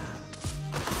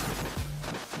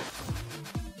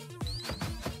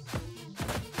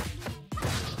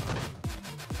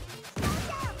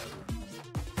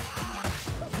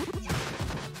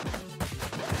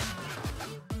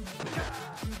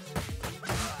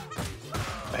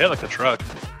 I hit like a truck.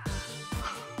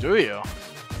 Do you?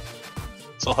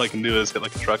 That's all I can do is hit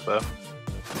like a truck, though.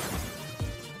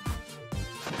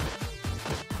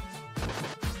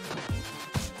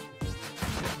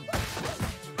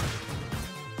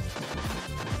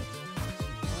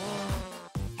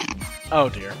 Oh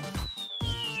dear.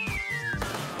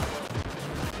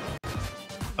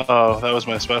 Oh, that was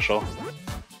my special.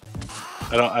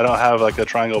 I don't have like a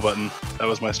triangle button. That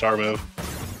was my star move.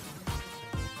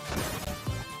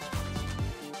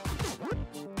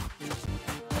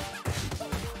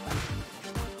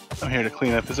 I'm here to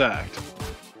clean up his act.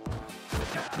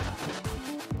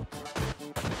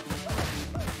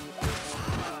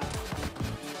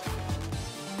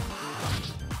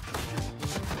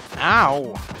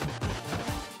 Ow!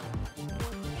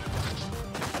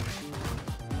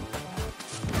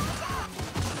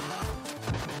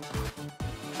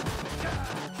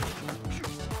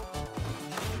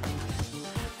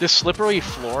 This slippery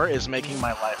floor is making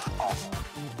my life awful.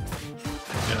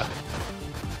 Yeah.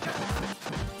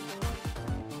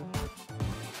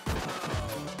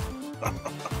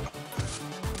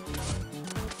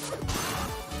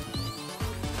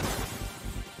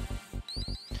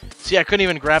 See, I couldn't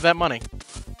even grab that money.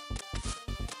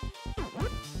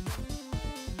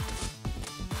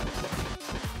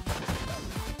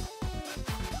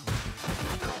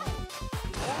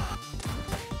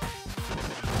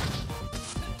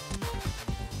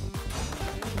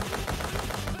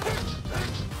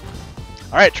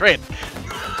 Alright, trade.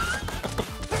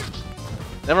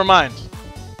 Never mind.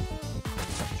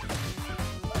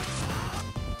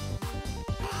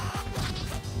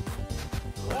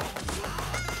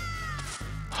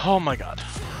 Oh my god.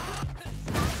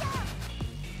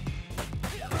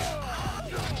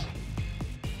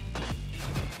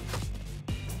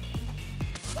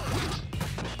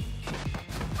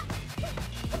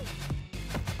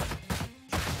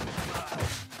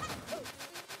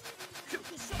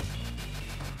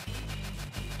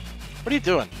 What are you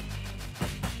doing?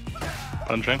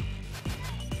 Punching.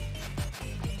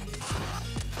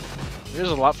 Yours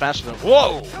is a lot faster than—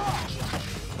 Whoa!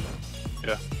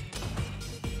 Yeah.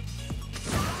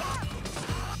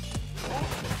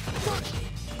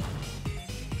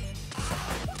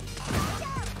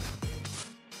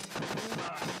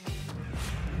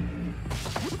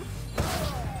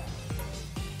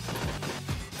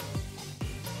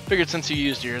 Figured since you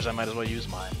used yours, I might as well use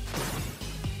mine.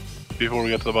 Before we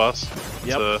get to the boss.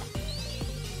 Yep.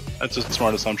 That's a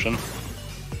smart assumption.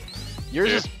 Yours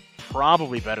Yeah. is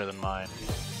probably better than mine.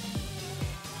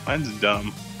 Mine's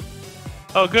dumb.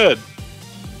 Oh, good.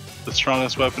 The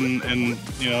strongest weapon in,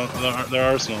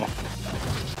 their arsenal.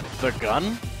 The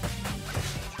gun?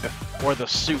 Yeah. Or the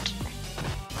suit?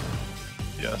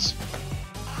 Yes.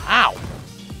 Ow!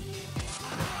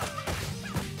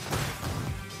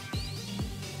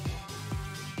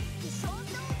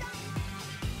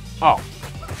 Oh.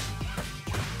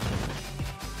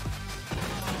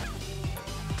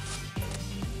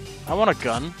 I want a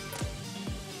gun.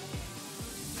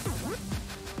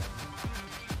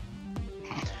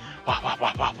 Wah, wah,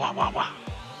 wah, wah, wah, wah, wah.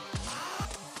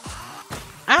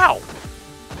 Ow!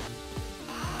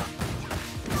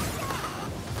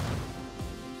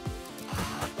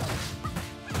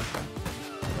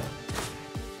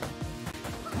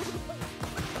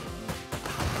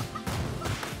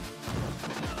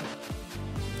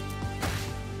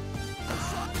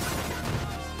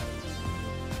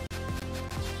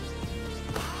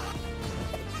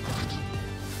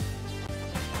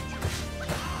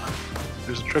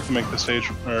 There's a trick to make the stage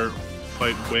or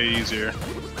fight way easier.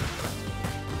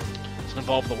 Does it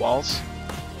involve the walls?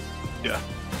 Yeah.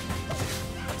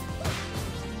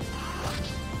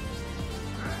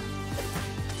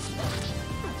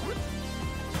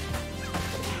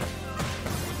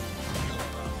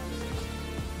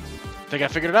 Think I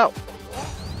figured it out.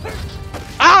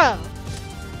 Ah!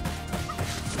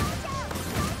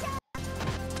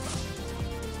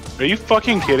 Are you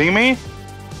fucking kidding me?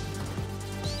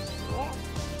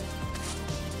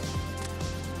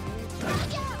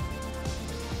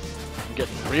 I'm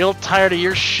getting real tired of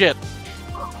your shit.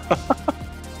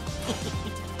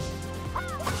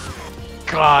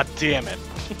 God damn it.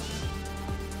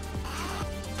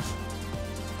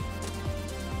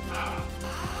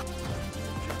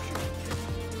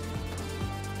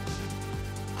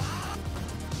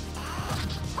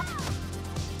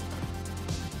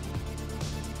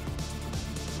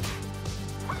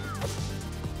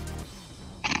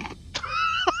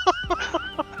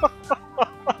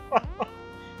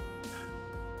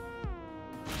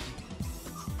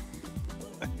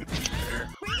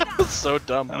 So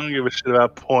dumb. I don't give a shit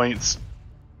about points.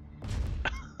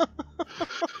 That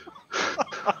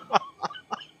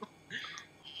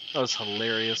was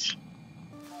hilarious.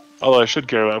 Although I should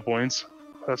care about points.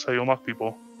 That's how you unlock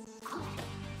people.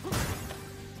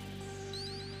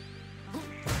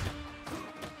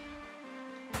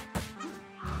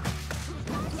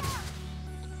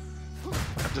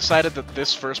 I've decided that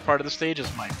this first part of the stage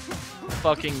is my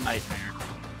fucking nightmare.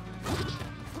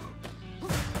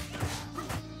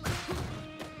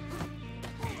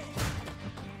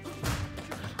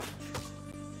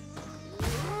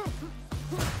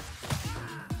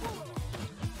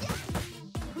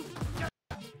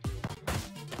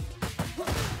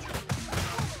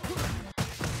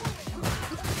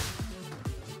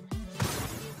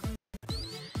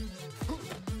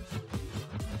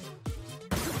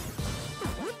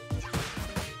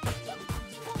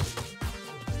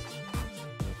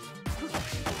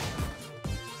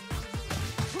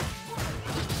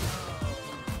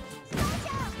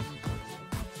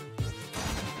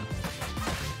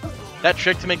 That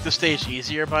trick to make the stage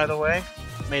easier, by the way,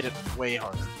 made it way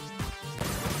harder.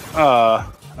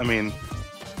 I mean,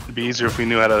 it'd be easier if we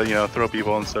knew how to, you know, throw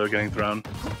people instead of getting thrown.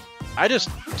 I just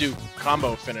do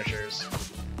combo finishers.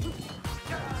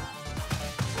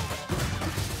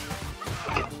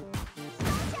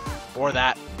 Or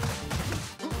that.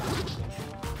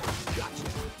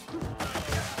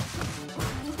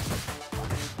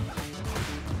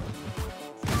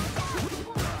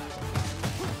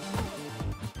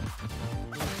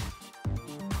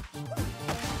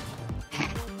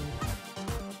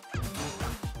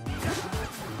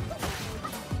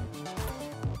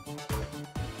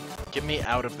 Get me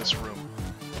out of this room.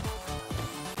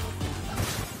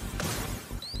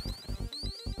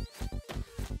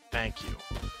 Thank you.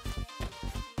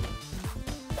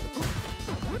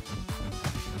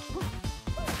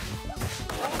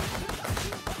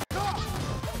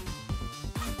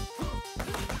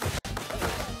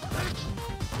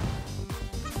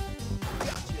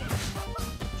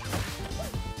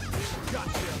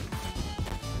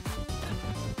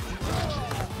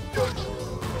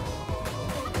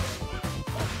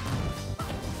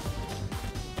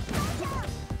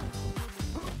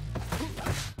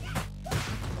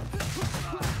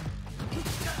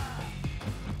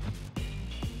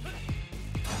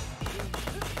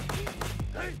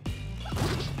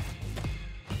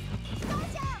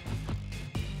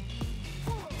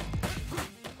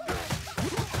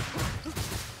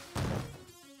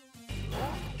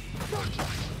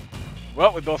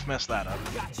 Well, we both messed that up.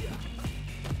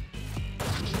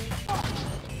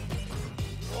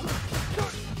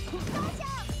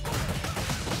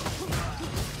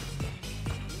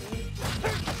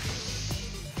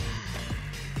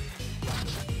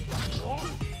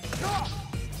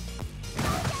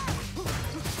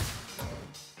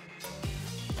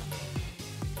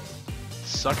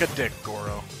 Suck a dick,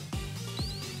 Goro.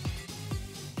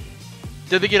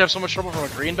 Did the kid have so much trouble from a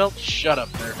green belt? Shut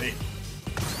up, Derby.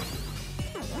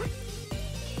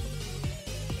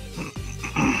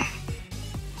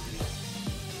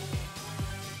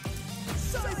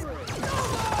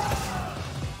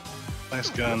 Nice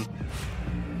gun.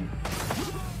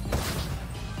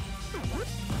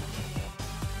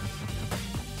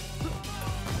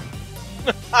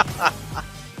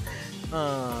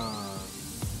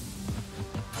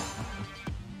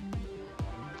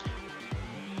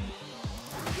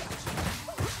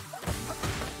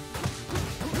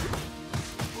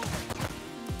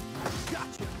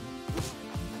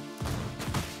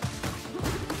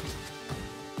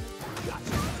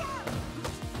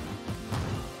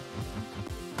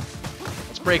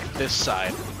 Let's break this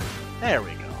side. There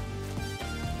we go.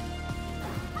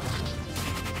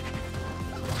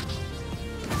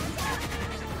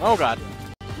 Oh god.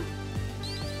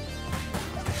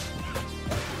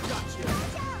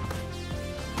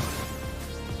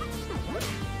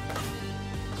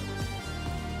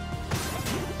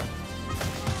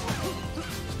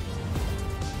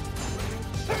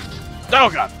 Oh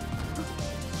god.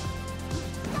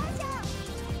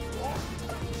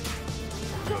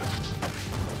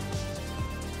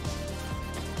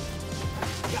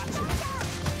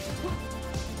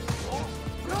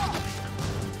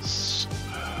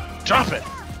 Drop it!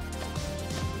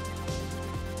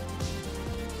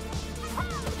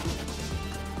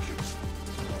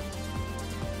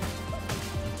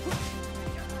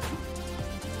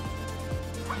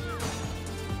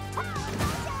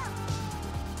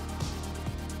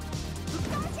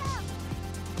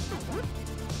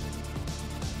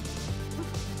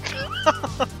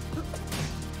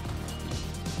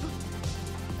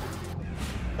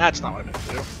 That's not what I meant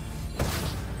to do.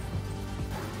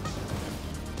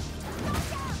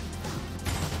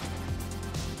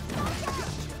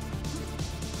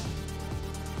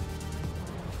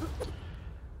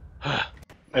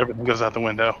 Everything goes out the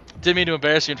window. Didn't mean to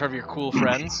embarrass you in front of your cool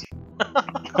friends.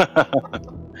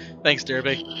 Thanks,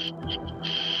 Derby.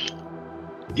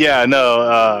 Yeah,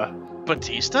 no,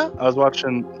 Batista? I was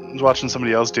watching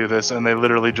somebody else do this, and they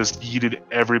literally just yeeted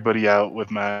everybody out with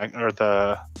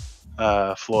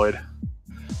Floyd.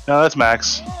 No, that's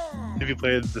Max. If you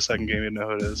played the second game, you'd know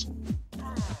who it is.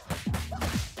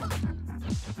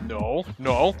 No,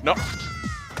 no, no.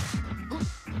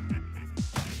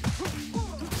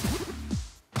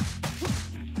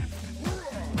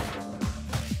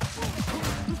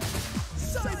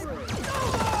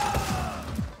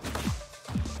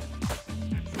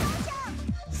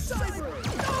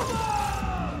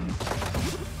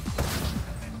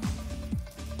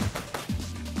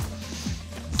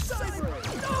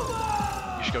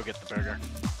 You should go get the burger.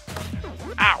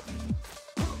 Ow!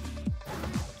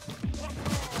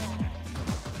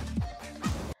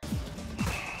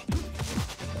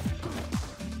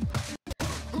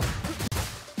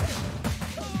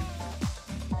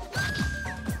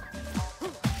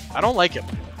 I don't like him.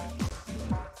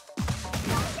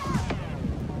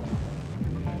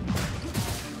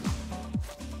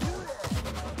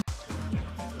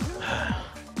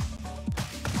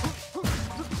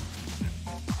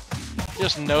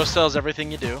 Just no-sells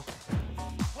everything you do.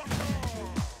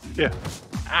 Yeah.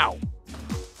 Ow.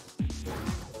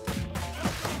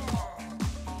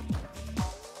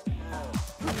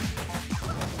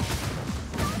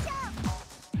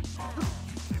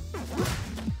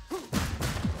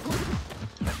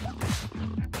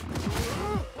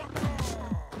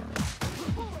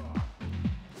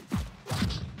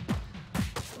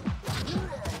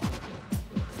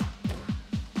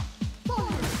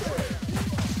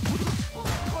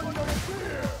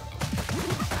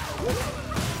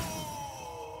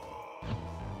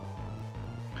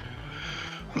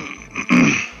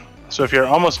 So if you're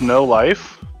almost no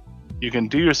life, you can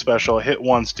do your special, hit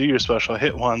once, do your special,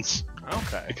 hit once,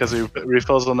 Okay. because it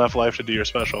refills enough life to do your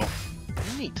special.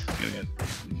 Neat. I'm gonna get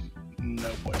no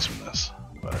points from this.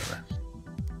 Whatever.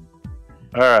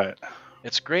 Alright.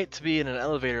 It's great to be in an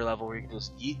elevator level where you can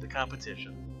just eat the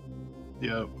competition.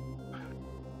 Yep.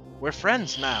 We're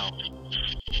friends now.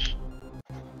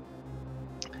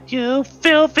 You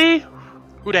filthy!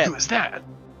 Who dat? Who is that?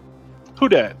 Who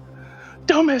dat?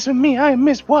 Don't mess with me, I am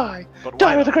Miss Y, But why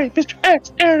daughter of the though? great Mr.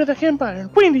 X, heir to the Empire,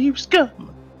 and queen of you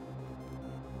scum!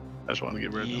 I just want to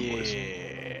get rid of them voice.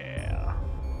 Yeah.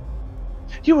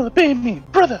 You will obey me,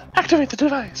 brother! Activate the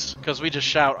device! Because we just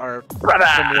shout our Brother!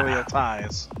 familial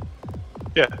ties.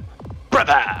 Yeah.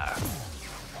 Brother!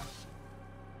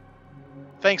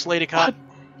 Thanks, Lady Cop.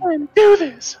 What? Do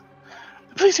this!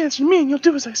 Please answer me and you'll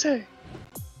do as I say.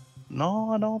 No,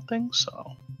 I don't think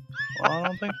so. I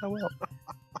don't think I will.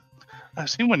 I've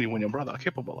seen what you and your brother are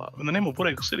capable of. In the name of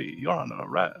Woodacre City, you're under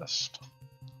arrest.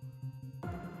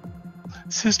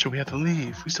 Sister, we have to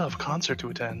leave. We still have a concert to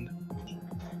attend.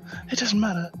 It doesn't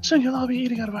matter. Soon you'll all be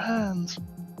eating out of our hands.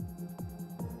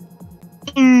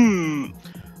 Mmm.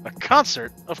 A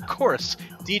concert? Of course.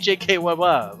 DJ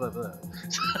K-Wawa.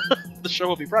 The show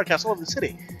will be broadcast all over the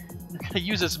city. We're gonna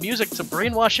use its music to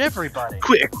brainwash everybody.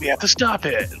 Quick, we have to stop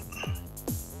it.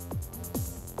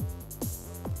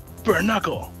 Burn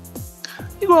Knuckle.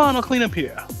 You go on, I'll clean up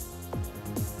here.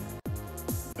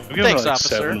 We've given Thanks, like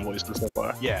officer. 7 voices so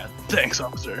far. Yeah. Thanks,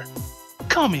 officer.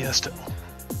 Call me Estelle.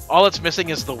 All it's missing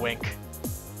is the wink.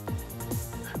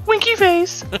 Winky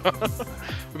face. We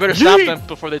better stop Yeet. them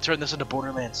before they turn this into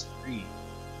Borderlands 3.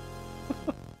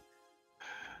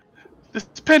 This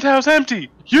penthouse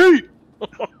empty. Yeet.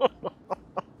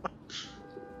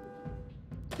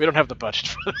 We don't have the budget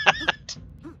for that.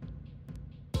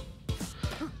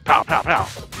 Pow, pow, pow.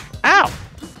 Ow!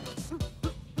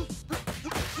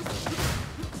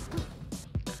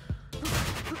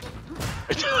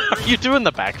 Are you doing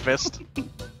the back fist?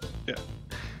 Yeah.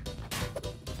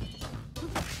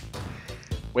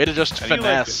 Way to just How do you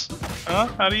like finesse. Huh?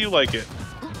 How do you like it?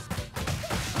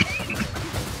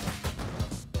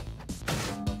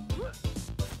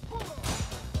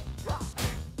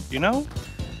 You know?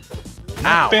 Ow.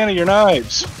 Not a fan of your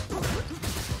knives.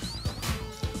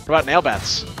 What about nail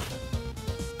bats?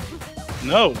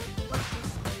 No.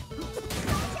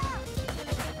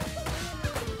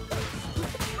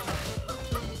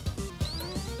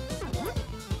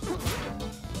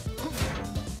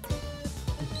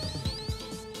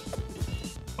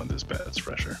 When this bat's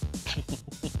fresher.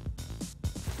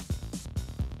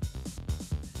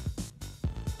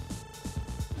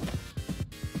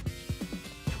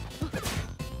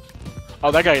 Oh,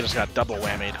 that guy just got double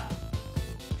whammied.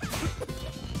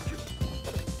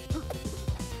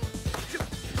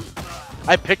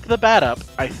 I picked the bat up,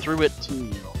 I threw it to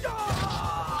you.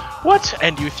 What?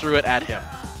 And you threw it at him.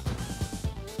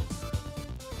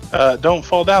 Don't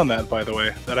fall down that, by the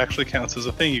way. That actually counts as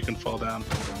a thing you can fall down.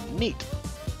 Neat.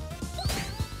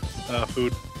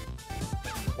 Food.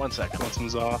 1 second. Want some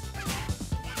Zaw.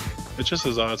 It's just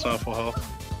a Zaw, it's not full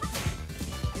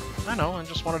health. I know, I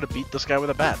just wanted to beat this guy with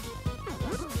a bat.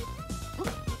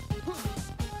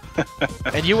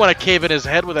 And you want to cave in his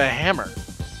head with a hammer.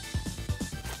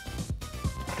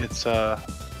 It's,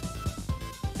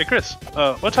 Hey, Chris,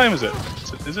 what time is it?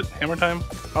 Is it hammer time?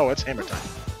 Oh, it's hammer time.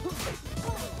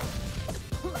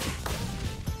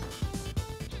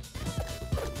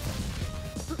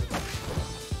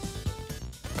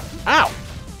 Ow!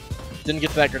 Didn't get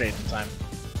to that grenade in time.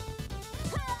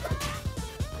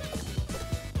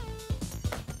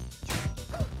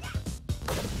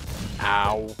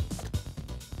 Ow.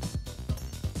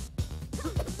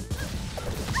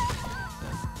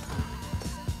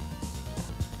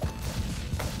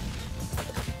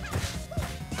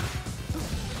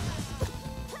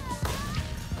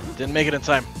 Didn't make it in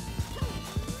time.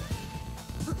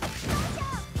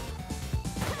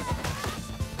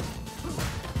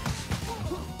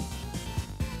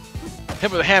 Hit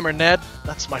with a hammer, Ned.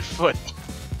 That's my foot.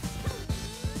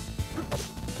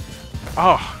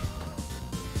 Oh.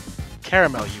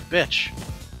 Caramel, you bitch.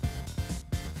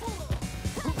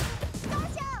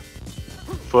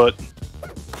 Foot.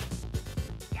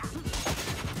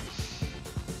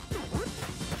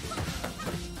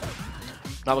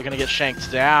 Not looking to get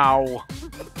shanked. Ow.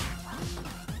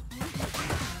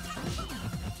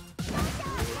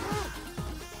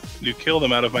 You killed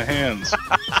him out of my hands.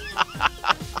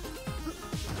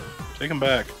 Take him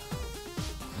back.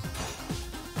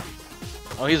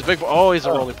 Oh, he's a big. Oh, he's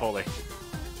a roly-poly.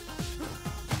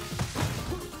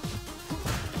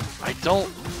 I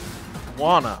don't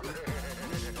wanna.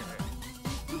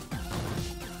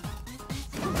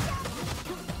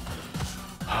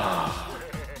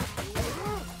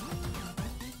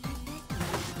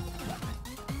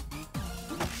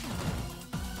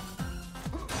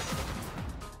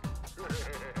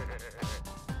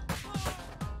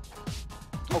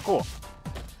 Oh, cool.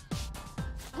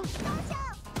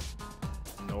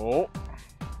 No.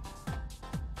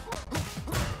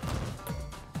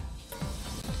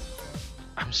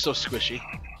 I'm so squishy.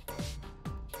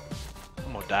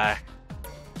 I'm gonna die.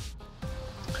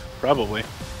 Probably.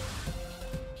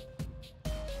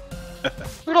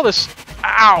 Look at all this.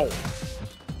 Ow!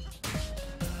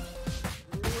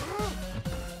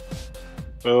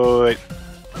 Oh, wait.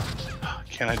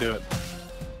 Can I do it?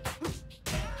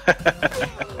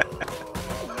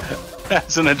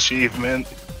 That's an achievement.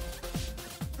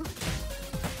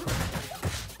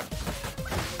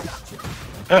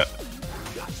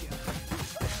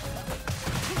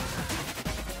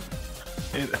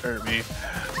 It hurt me.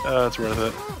 It's worth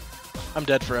it. I'm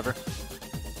dead forever.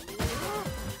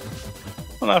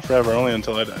 Well, not forever, only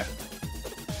until I die.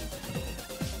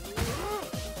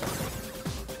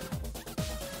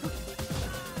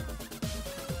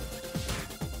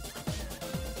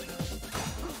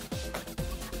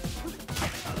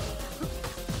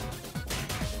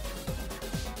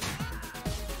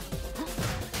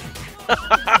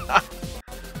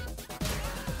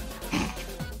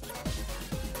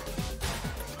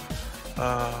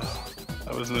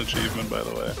 That was an achievement, by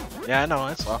the way. Yeah, I know.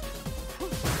 I saw.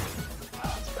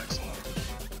 That's excellent.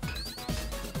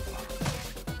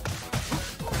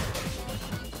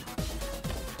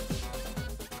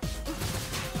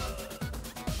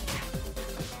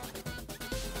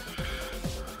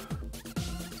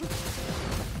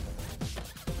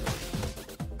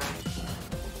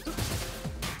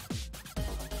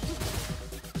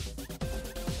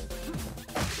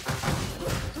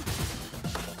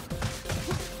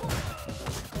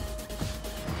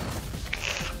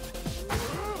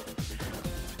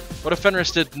 What if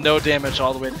Fenris did no damage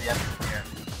all the way to the end of the year?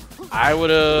 I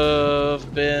would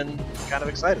have been kind of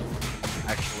excited,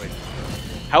 actually.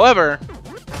 However,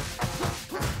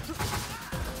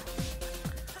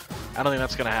 I don't think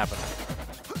that's going to happen.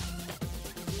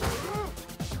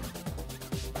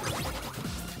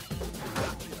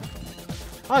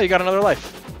 Oh, you got another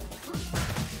life.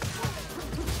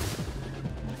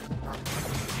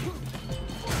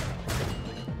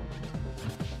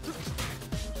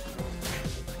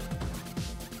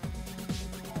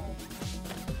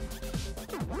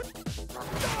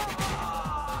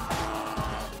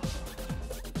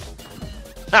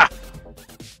 Ha!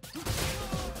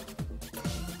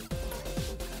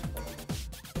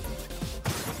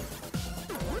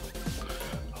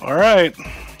 All right.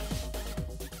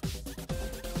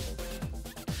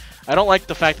 I don't like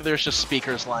the fact that there's just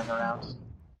speakers lying around.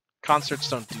 Concerts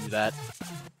don't do that.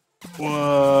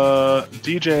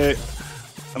 DJ,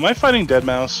 am I fighting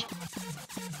Deadmau5?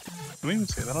 Can we even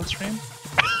say that on stream?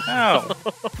 Ow.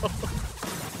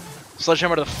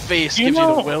 Sledgehammer to the face You gives you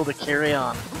know- the will to carry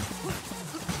on.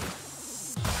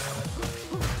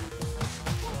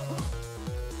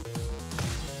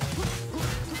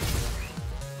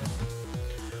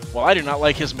 Well, I do not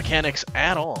like his mechanics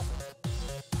at all.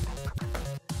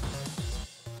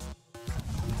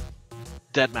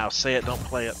 Deadmau5, say it, don't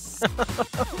play it.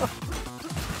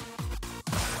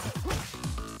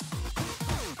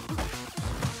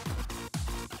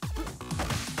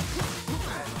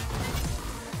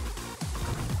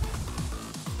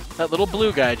 That little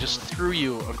blue guy just threw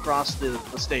you across the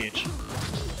stage.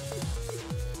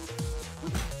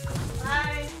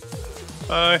 Bye.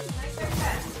 Bye. Nice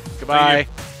haircut. Goodbye.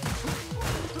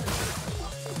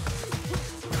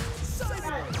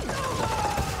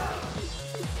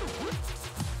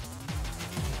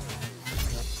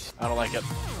 I don't like it.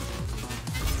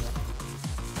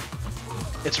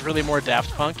 It's really more Daft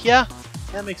Punk, yeah?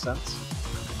 That makes sense.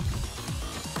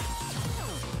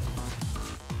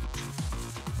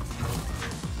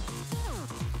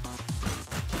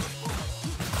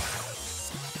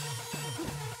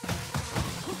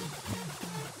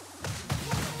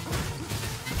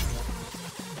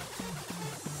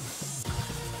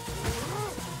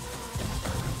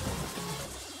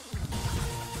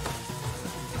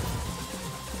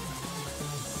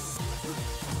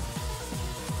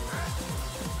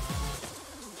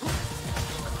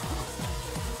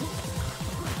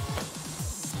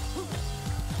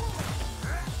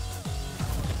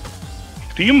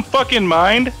 Do you fucking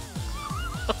mind? I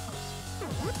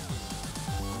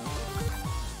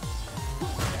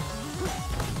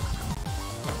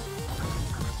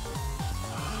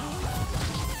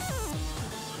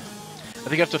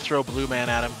think I have to throw Blue Man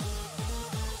at him.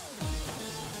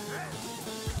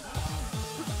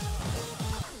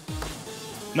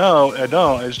 No, I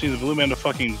don't. I just need the blue man to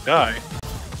fucking die.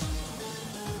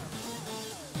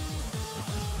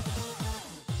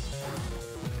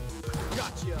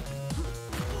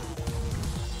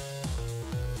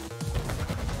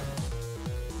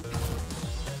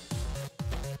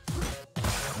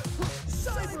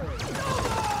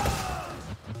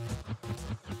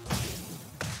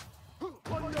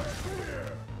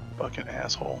 Fucking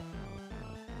asshole.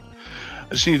 I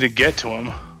just need to get to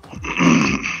him.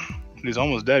 He's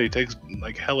almost dead. He takes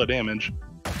like hella damage.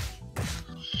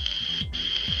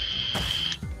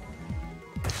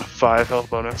 5 health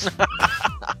bonus.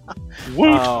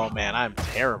 Woot! Oh man, I'm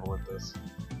terrible at this.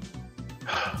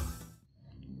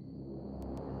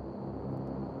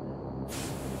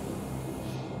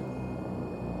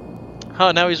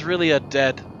 Oh, now he's really a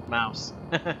dead mouse.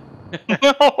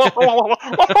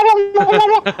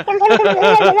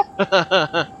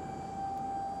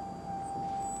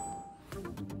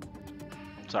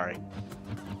 Sorry.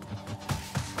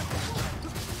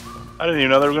 I didn't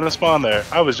even know they were gonna spawn there.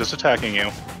 I was just attacking you.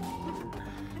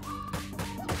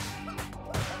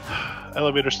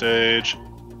 Elevator stage.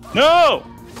 No!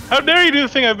 How dare you do the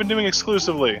thing I've been doing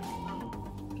exclusively?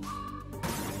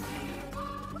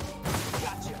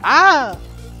 Ah!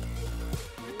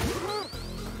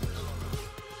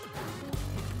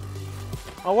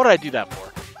 Oh, what did I do that for?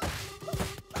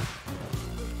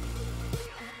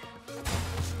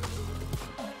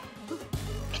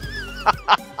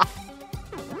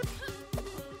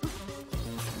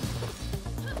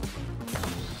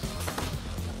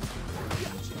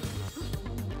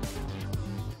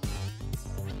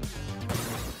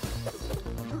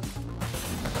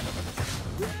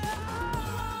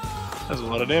 That's a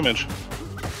lot of damage.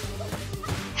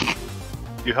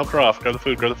 You helped her off. Grab the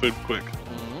food quick.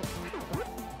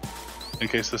 In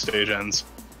case the stage ends.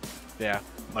 Yeah,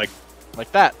 Like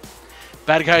that.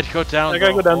 Bad guy to go down. I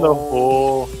gotta go down the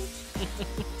hole.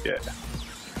 Yeah.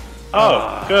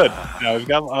 Oh, good. Now we've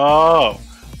got. Oh,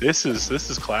 this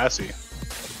is classy.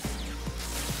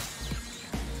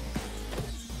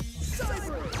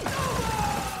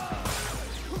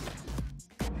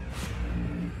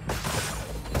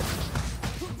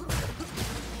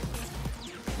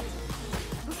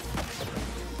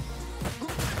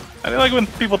 I don't like when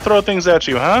people throw things at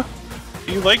you, huh?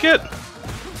 Do you like it?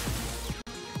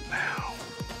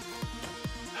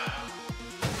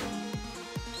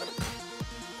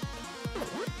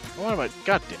 What am I?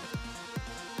 God damn it.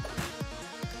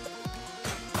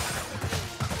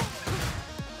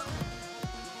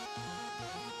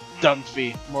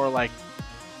 Dunphy. More like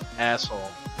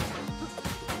asshole.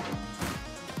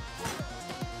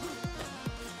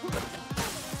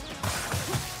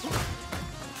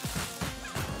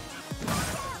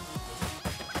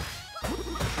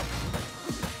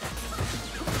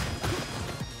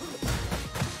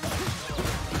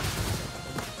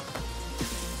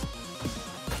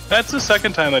 That's the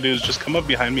second time that dude's just come up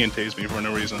behind me and tase me for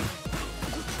no reason.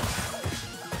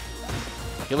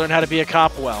 You learn how to be a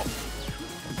cop well.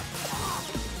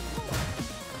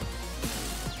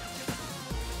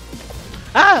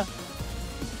 Ah!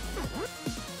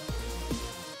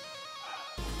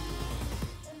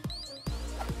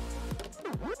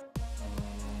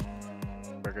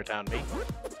 Burger Town B.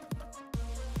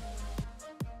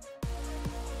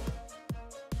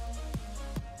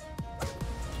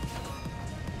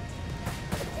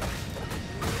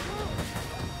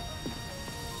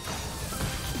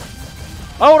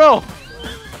 Oh no!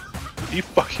 Are you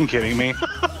fucking kidding me?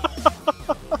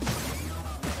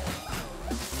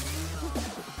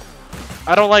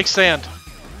 I don't like sand.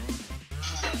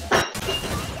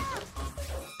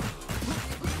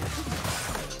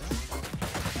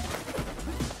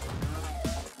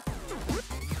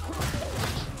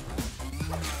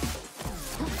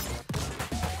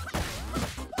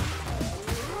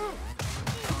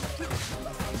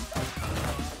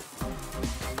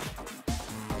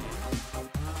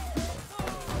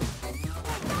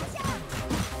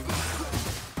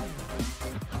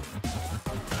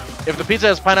 If the pizza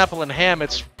has pineapple and ham,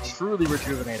 it's truly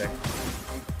rejuvenating.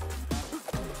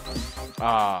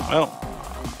 Well,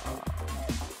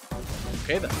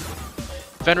 Okay then.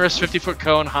 Fenris 50-foot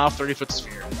cone, half 30-foot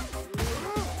sphere.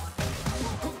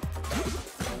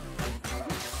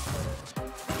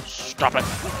 Stop it.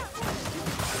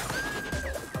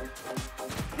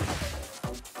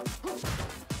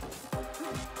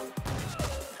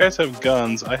 guys have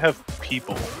guns. I have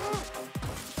people.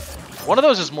 One of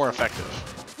those is more effective.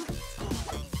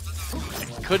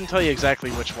 I couldn't tell you exactly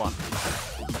which one.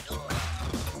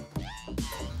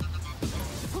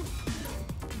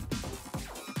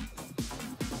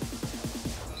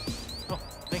 Oh,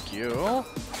 thank you.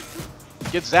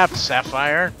 Get zapped,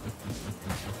 Sapphire.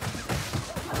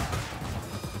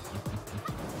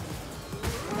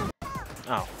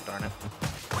 Oh, darn it.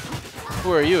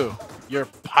 Who are you? You're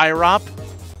Pyrop?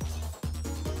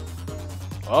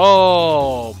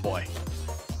 Oh, boy.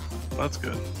 That's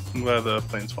good. I'm glad the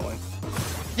plane's falling.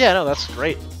 Yeah, no, that's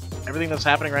great. Everything that's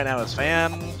happening right now is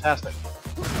fantastic.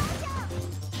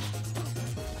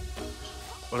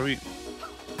 What are we...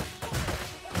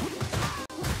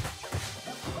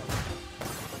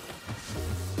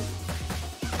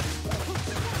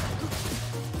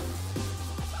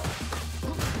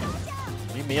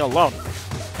 Leave me alone.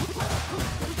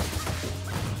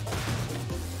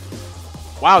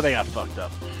 Wow, they got fucked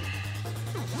up.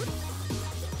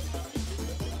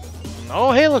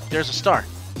 Oh, hey, look, there's a star.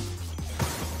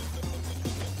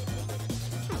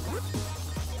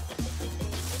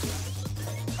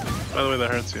 By the way, that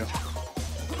hurts you.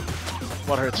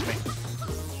 What hurts me?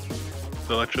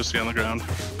 The electricity on the ground.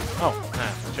 Oh, I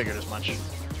figured as much.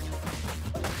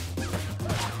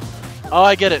 Oh,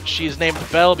 I get it. She's named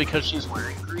Belle because she's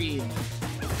wearing green.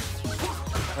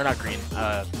 Or not green,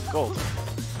 gold.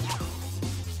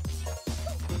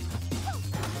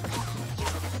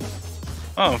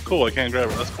 Oh, cool. I can't grab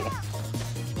her. That's cool.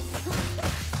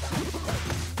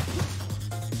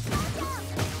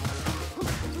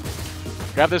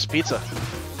 Grab this pizza.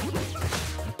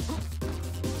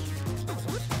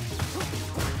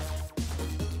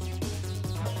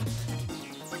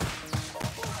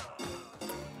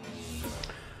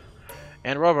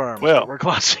 And rubber arms. Well. We're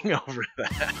glossing over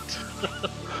that.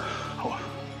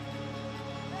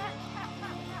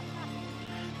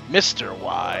 Mr.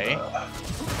 Y.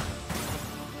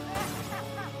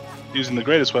 Using the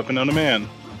greatest weapon known to man.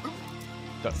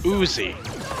 The Uzi.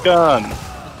 Gun.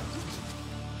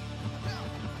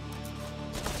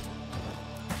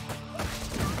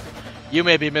 You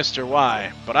may be Mr.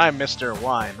 Y, but I'm Mr.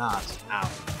 Y not. Ow.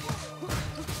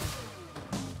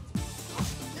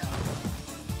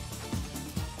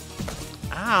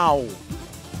 Ow.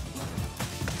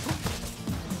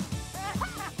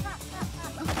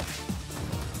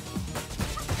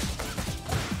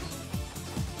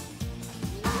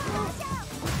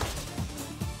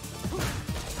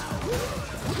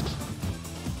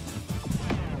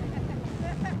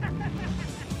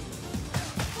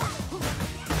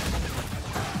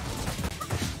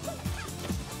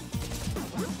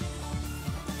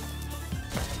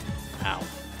 Ow.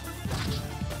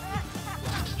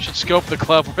 Should scope the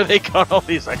club where they got all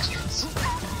these extras.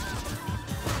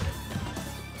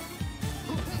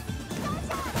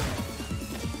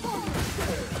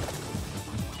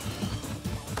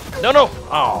 No, no!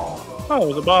 Oh. Oh,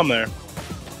 there's a bomb there.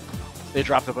 They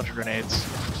dropped a bunch of grenades.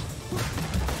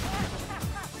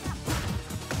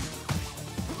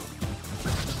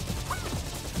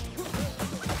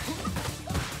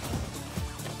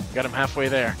 Got him halfway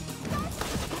there.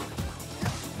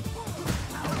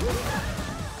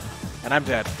 And I'm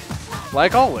dead.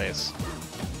 Like always.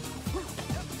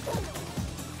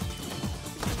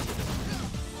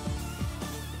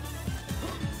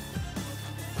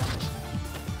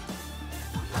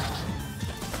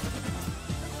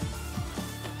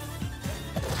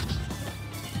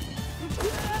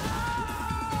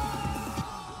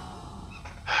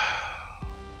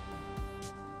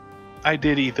 I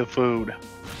did eat the food.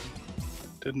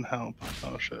 Didn't help.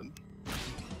 Oh shit.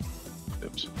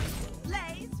 Oops.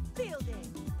 Blaze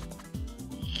building.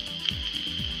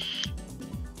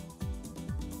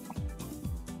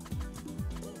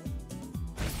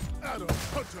 Adam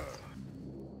Hunter.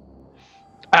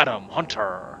 Adam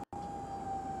Hunter.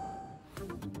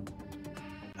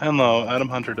 Hello, Adam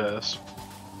Hunter does.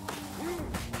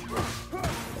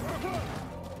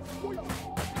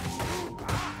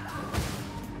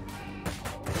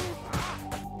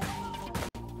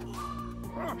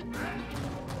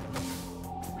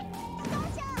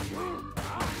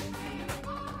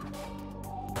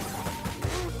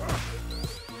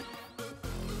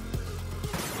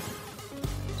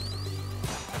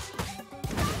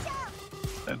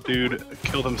 That dude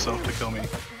killed himself to kill me.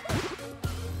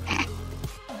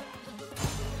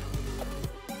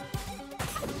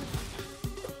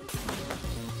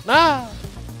 Ah!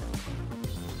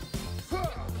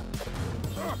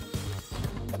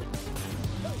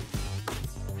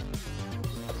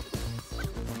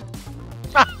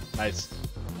 Ah! Nice.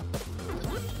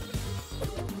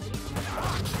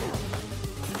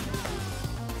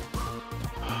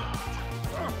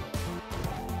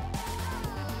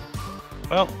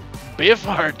 Well,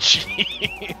 Beefheart,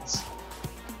 jeez.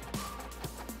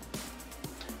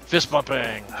 Fist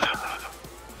bumping.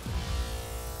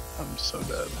 I'm so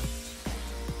dead.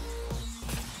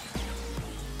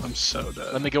 I'm so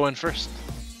dead. Let me go in first.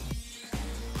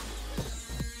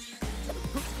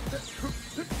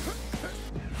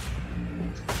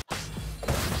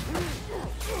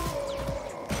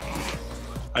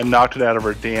 I knocked it out of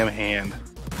her damn hand.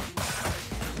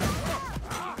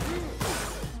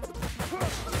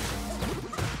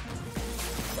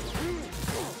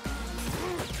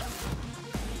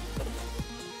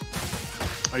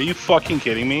 Are you fucking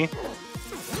kidding me?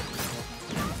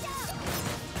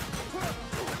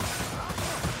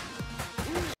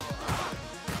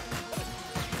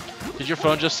 Did your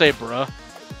phone just say bruh?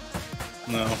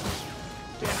 No.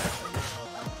 Damn it.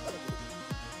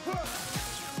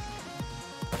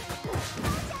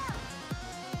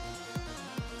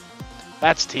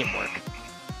 That's teamwork.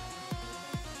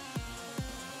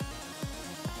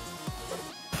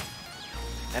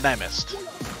 And I missed.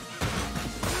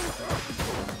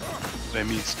 I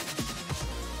missed.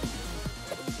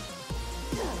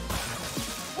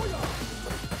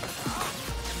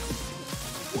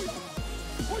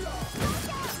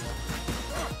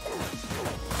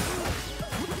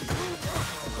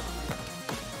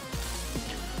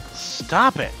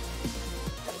 Stop it.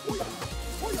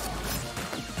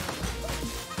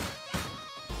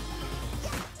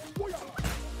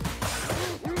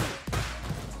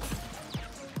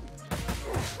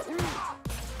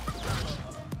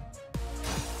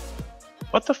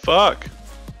 What the fuck?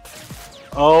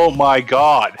 Oh my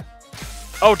god.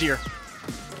 Oh dear.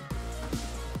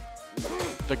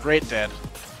 The Great Dead.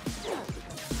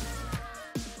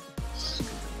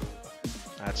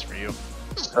 That's for you.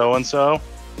 So and so.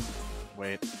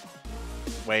 Wait.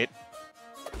 Wait.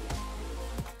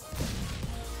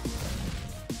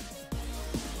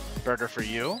 Burger for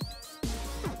you.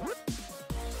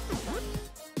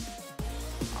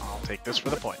 I'll take this for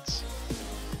the points.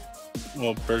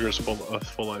 Well, Burger's full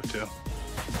life too.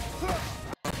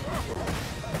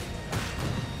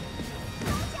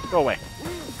 Go away.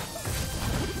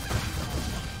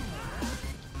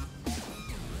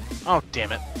 Oh,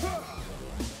 damn it.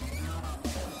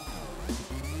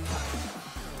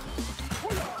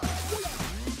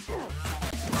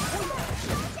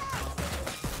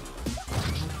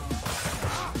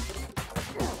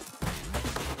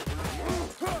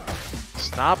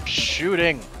 Stop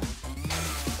shooting.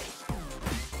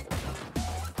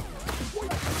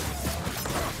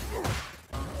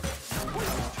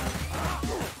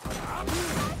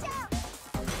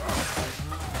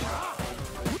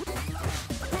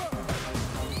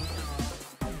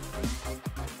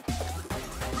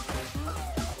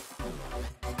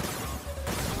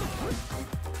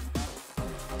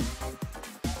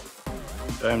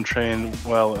 I am trained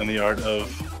well in the art of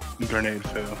grenade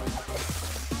foo.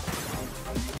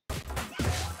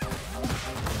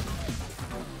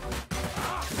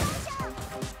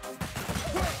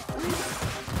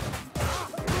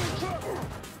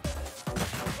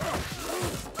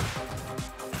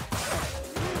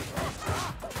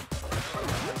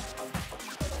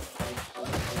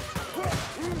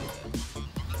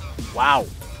 Wow.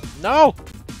 No!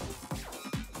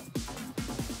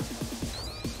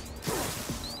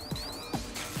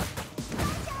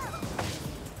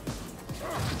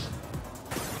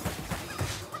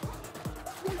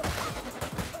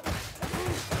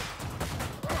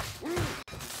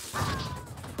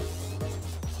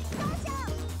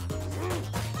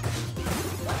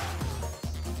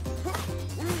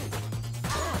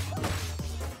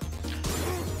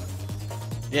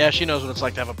 Yeah, she knows what it's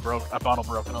like to have a bottle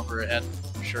broken over her head,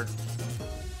 for sure.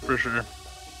 For sure.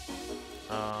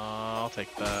 I'll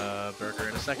take the burger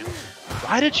in a second.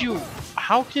 How did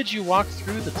you walk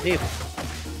through the table?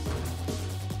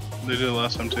 They did it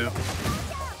last time too.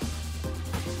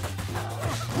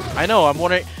 I know, I'm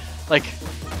wondering, like,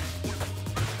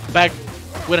 back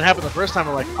when it happened the first time,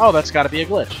 I'm like, oh, that's gotta be a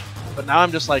glitch. But now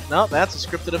I'm just like, no, that's a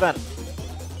scripted event.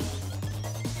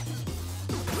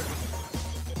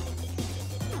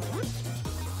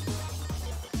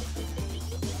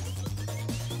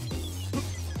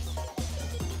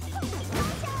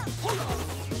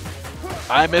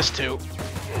 I missed two.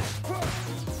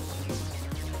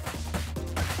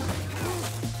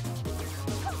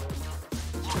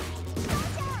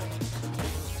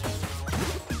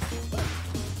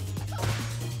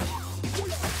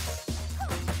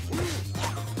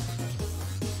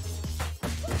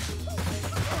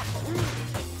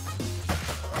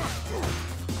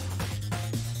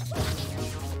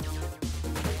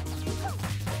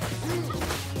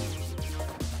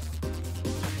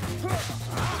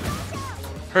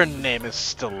 Her name is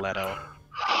Stiletto.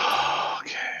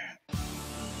 Okay.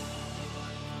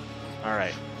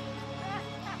 Alright.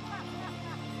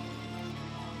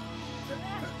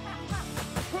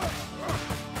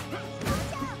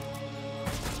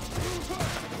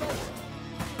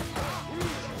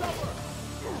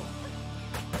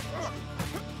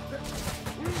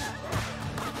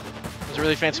 There's a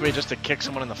really fancy way just to kick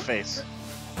someone in the face.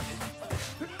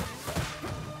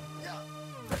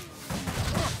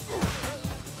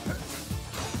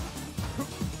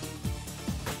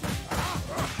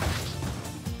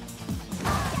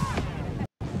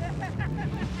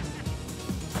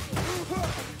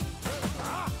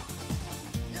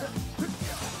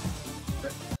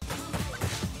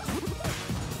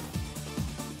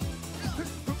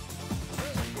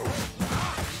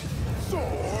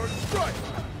 Sword strike.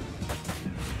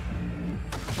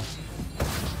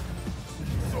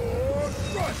 Sword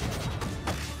strike.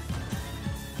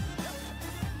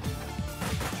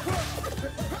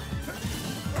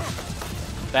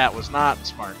 That was not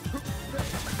smart.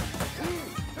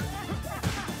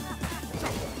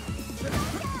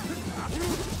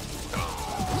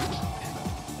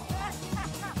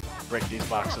 Break these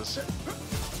boxes.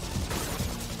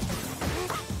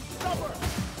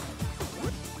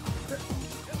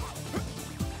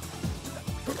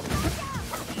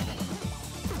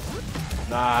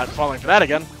 Not falling for that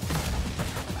again.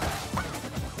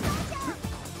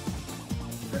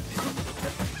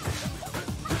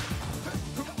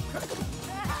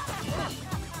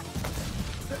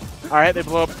 Alright, they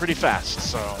blow up pretty fast,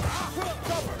 so...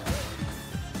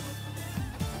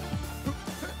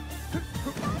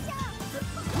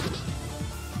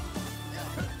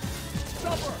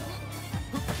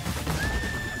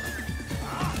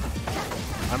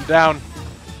 I'm down.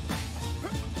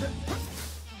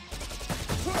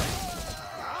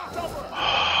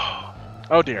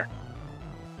 Oh dear.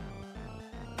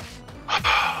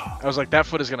 I was like, that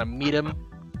foot is gonna meet him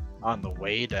on the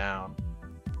way down.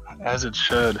 As it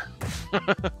should.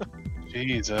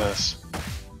 Jesus.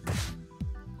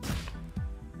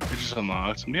 We just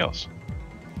unlocked somebody else.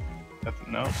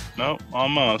 No, no,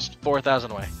 almost.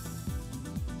 4,000 away.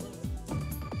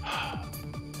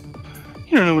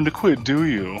 You don't know when to quit, do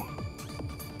you?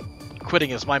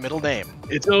 Quitting is my middle name.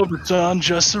 It's over, son.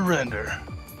 Just surrender.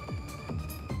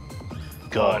 Oh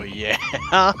God. yeah.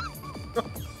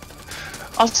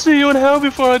 I'll see you in hell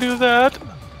before I do that.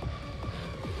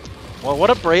 Well,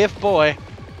 what a brave boy.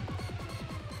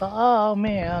 Oh,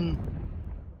 man.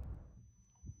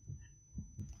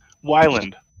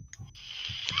 Wyland.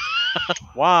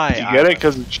 Why? You get it?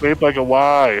 Because it's shaped like a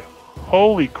Y.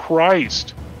 Holy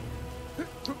Christ.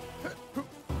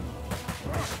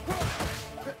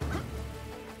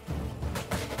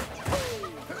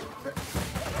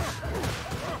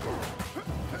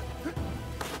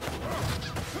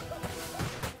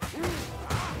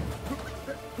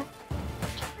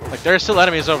 Like, there are still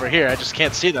enemies over here, I just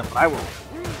can't see them, but I will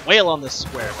wail on this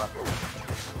square weapon.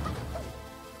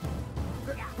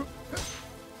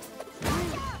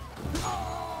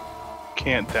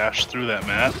 Can't dash through that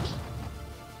map.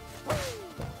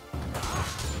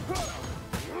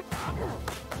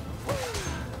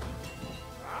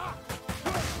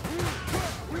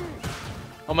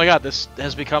 Oh my god, this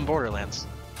has become Borderlands.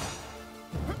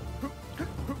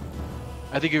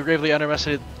 I think you gravely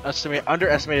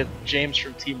underestimated James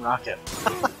from Team Rocket.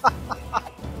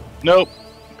 Nope.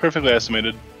 Perfectly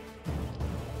estimated.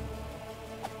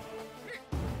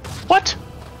 What?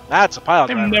 That's a pile I've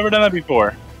driver. never done that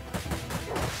before.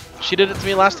 She did it to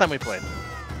me last time we played.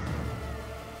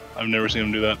 I've never seen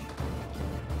him do that.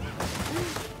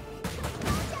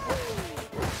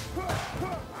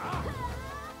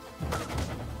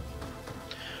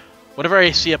 Whenever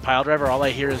I see a pile driver, all I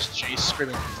hear is Jace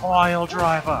screaming, "Pile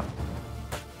driver!"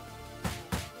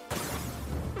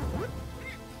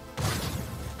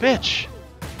 Bitch!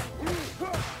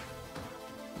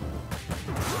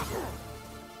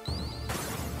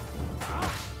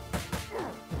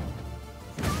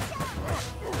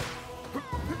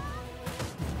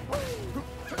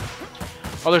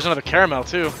 Oh, there's another caramel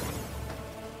too.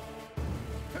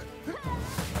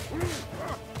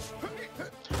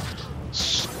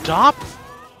 Stop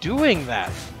doing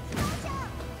that.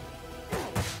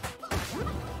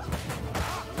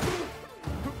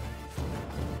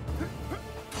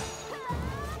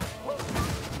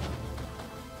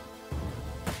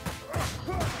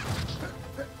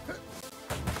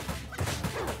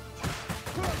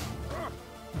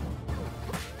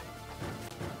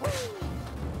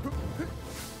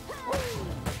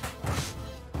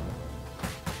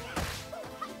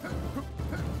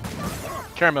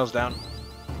 Caramel's down.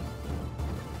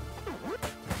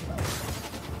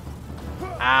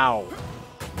 Ow.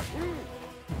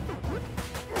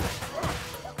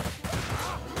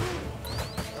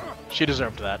 She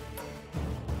deserved that.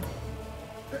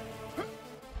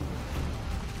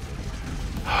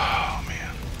 Oh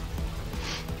man.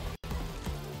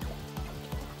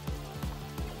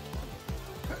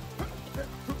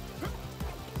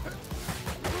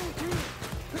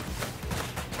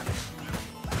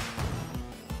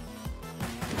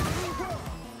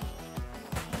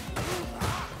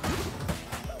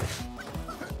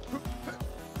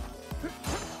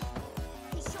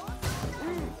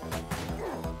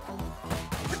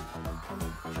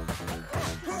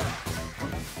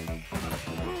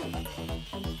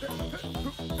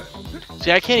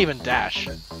 See, I can't even dash.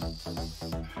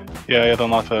 Yeah, you have to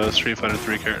unlock the Street Fighter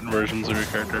 3 versions of your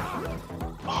character.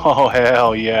 Oh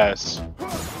hell yes.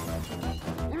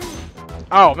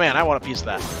 Oh man, I want a piece of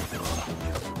that.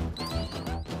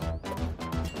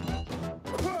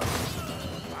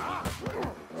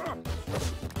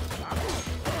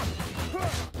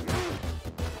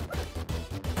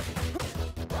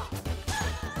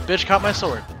 Bitch caught my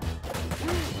sword.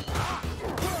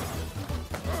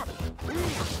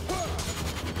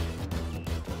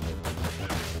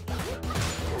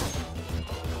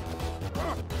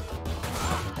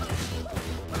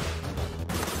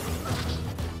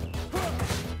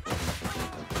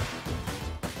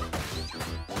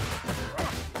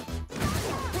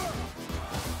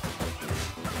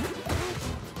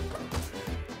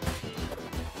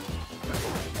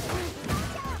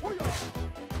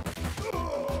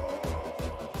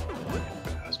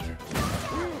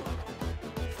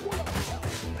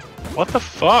 What the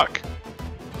fuck?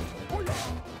 I'm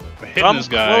hitting Come this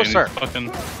guy and closer. he's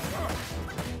fucking...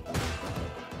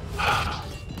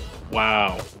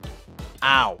 Wow.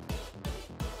 Ow.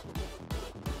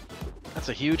 That's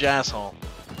a huge asshole.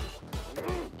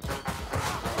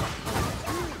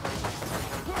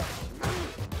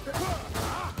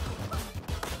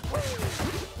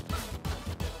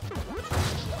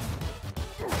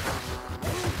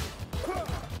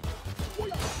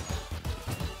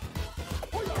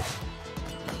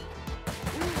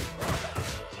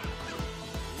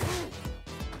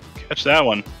 Catch that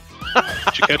one.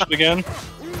 Did you catch it again?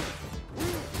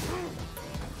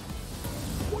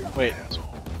 Wait,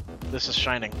 this is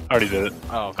shining. Already did it.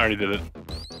 Oh, Already did it.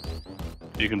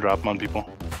 You can drop them on people.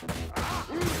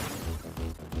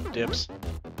 dibs.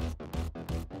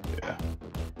 Yeah.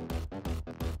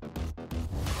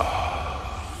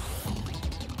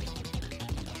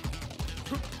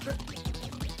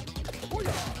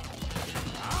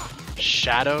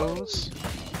 Shadows.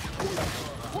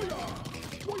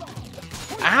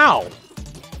 Ow!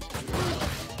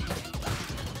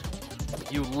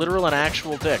 You literal and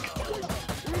actual dick.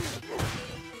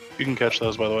 You can catch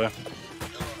those, by the way.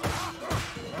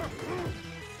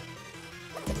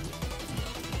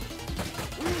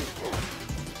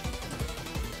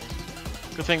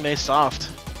 Good thing they soft.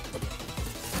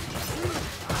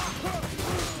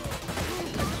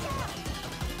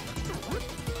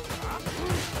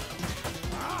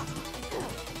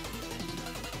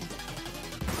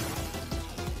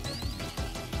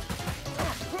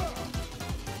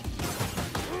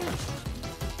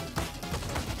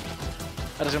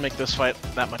 That is gonna make this fight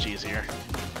that much easier.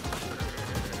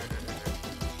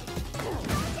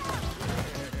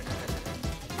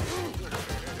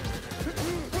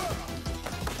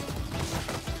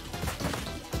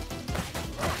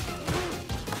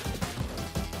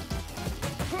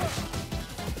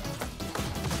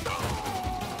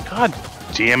 God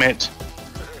damn it.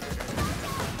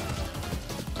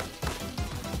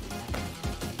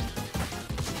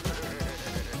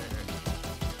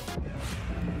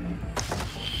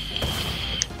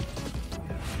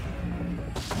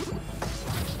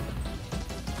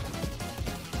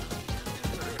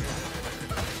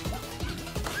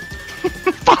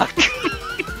 Fuck!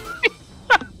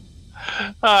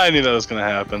 I knew that was gonna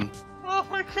happen. Oh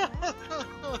my god!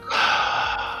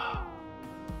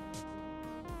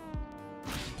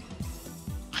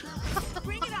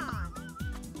 Bring it on.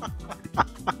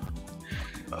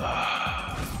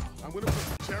 I'm gonna put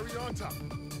the cherry on top.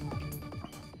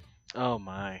 Oh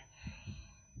my.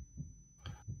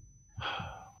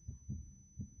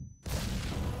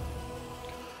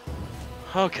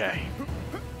 Okay.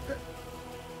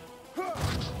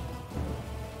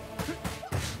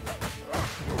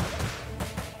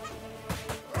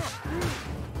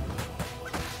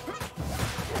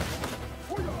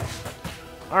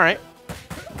 Alright.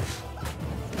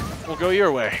 We'll go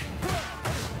your way.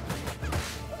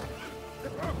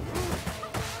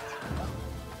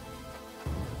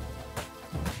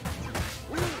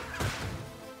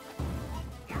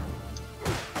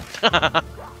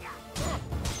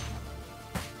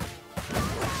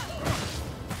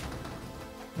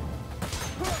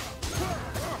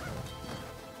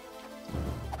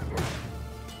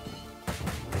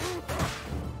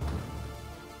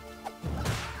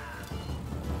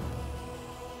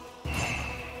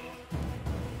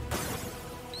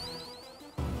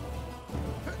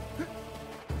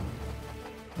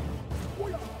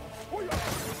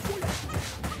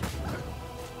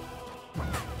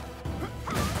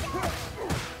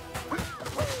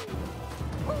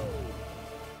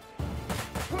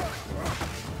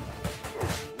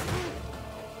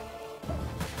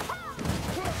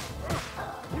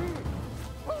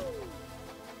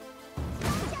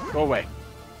 Go away.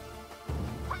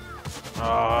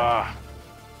 Ah.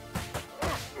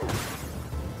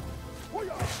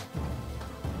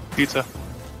 Pizza.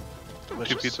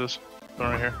 Delicious. 2 pizzas.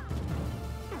 One right here.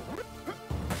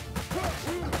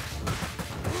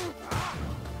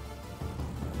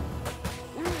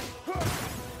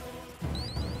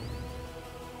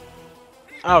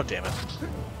 Oh, damn it.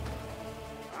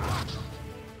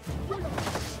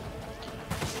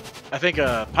 I think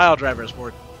a pile driver is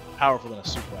more powerful than a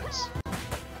suplex.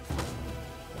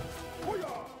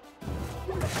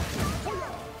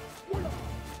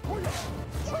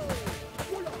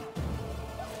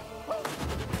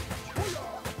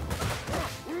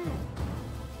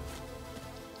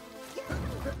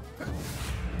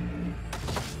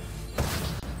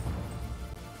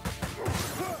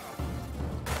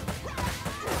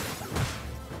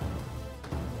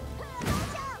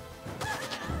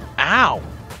 Ow!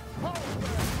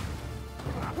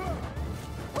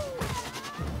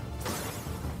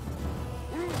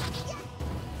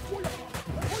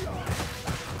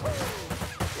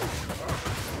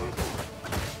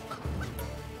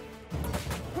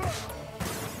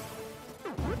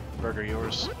 Burger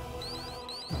yours.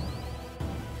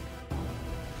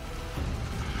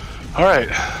 Alright.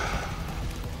 I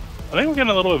think we're getting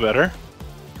a little bit better.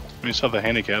 We still have the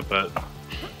handicap, but...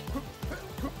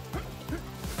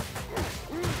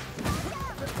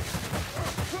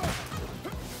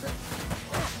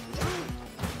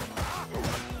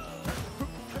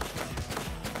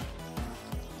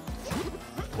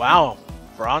 Wow,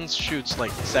 bronze shoots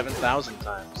like 7,000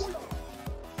 times.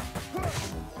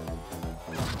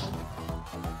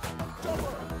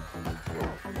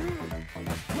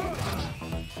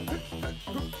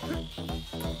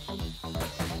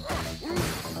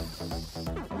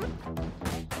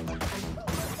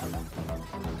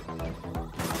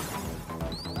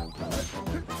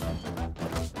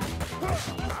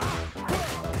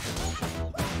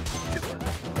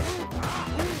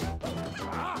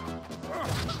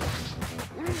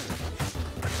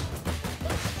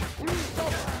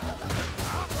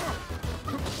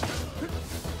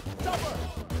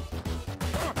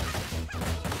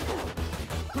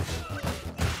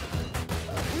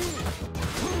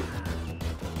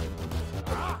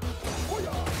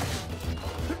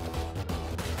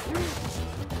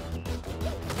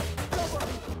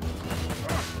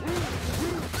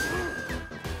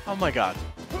 Oh my god.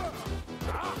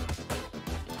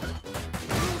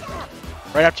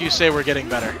 Right after you say we're getting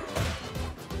better.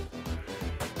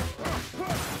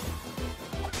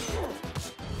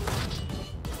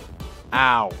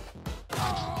 Ow.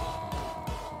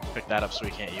 Pick that up so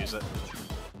we can't use it.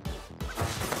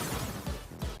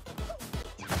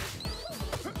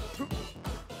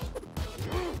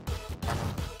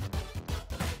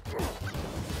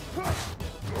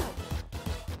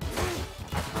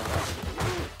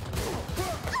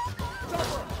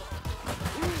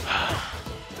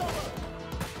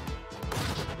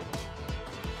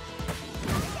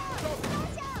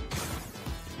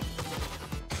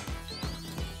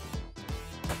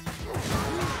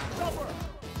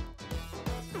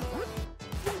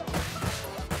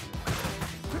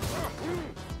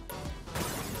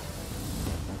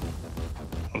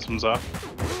 Comes off.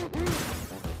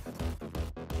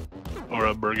 Or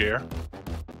a burger.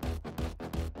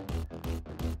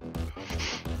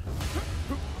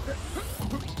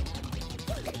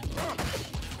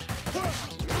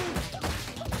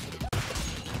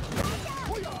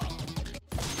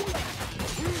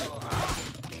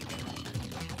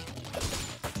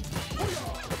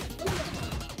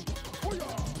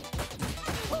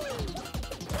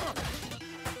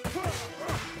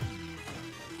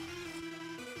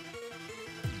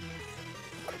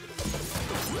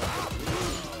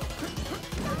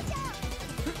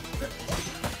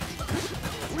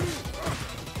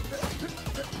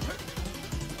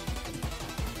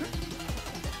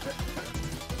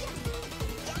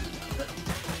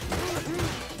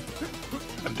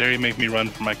 How dare you make me run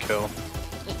for my kill?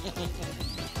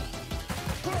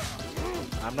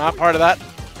 I'm not part of that.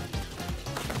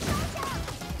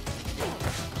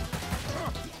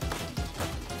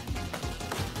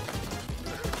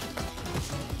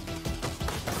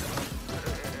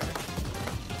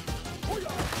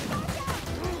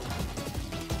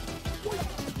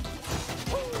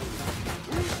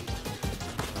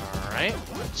 Alright,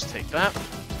 let's take that.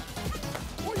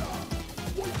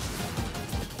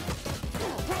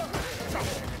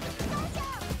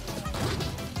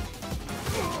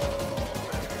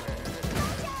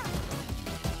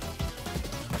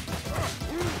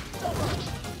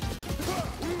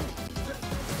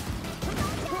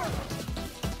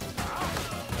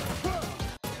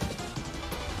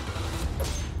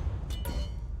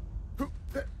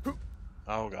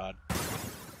 Oh god.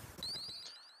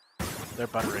 They're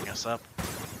buttering us up.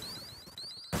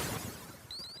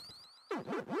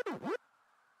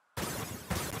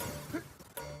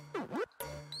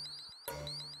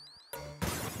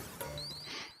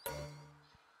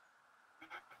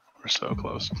 We're so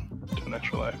close to an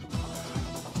extra life.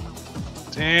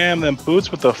 Damn, them boots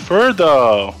with the fur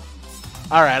though.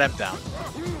 Alright, I'm down.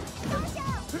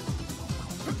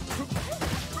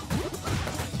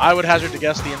 I would hazard to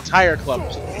guess the entire club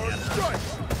was looking at it.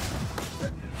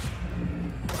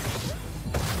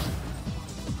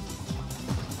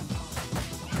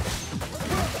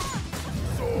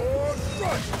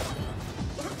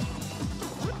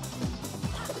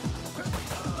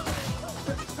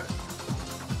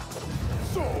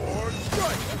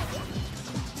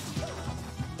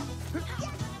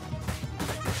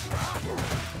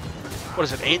 What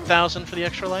is it, 8,000 for the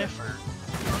extra life? Or?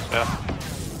 Yeah.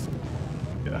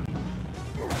 Yeah.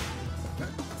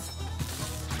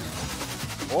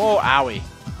 Oh, owie.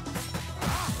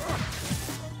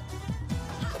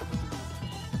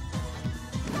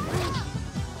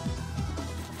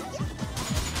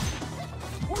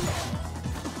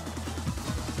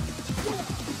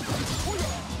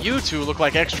 You two look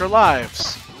like extra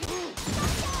lives.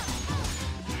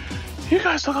 You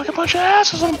guys look like a bunch of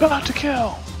asses I'm about to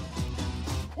kill.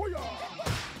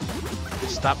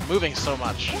 Stop moving so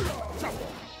much.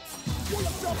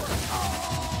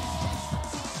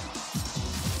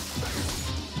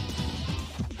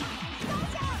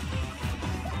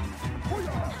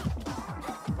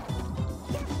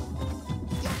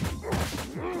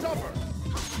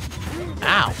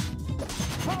 Ow.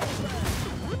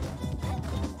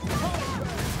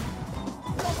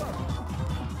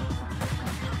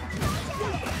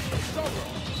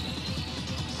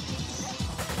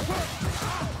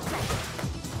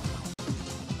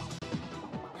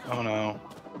 Oh no.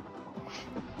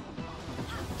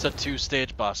 It's a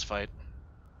 2-stage boss fight.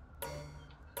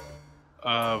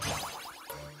 Of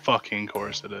fucking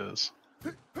course it is.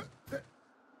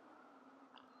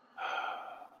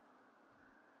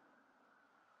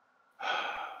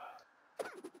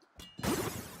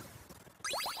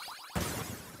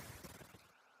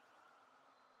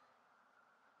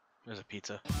 There's a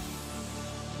pizza.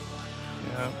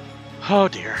 Yeah. Oh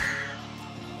dear.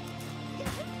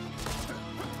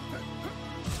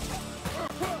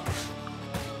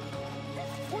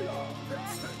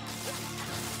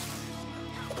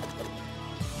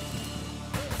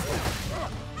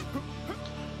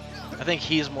 I think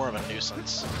he's more of a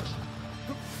nuisance.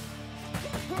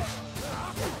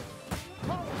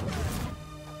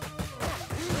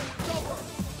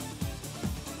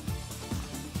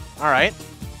 Alright.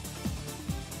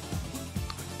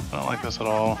 I don't like this at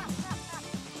all.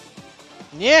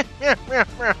 Yeah.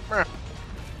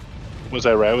 Was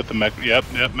I right with the mech? Yep,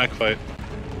 mech fight.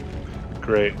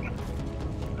 Great.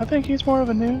 I think he's more of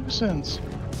a nuisance.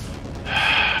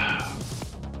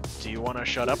 Do you want to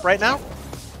shut up right now?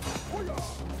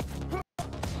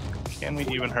 Can we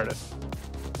even hurt it?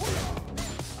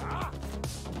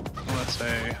 Let's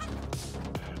say...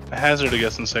 I hazard a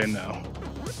guess and say no.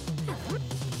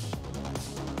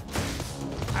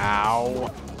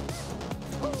 Ow.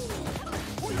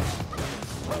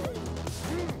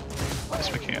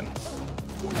 Yes, we can.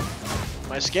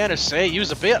 My scanners say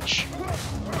use a bitch.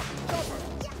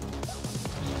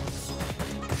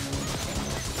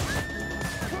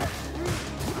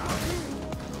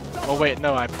 Oh wait,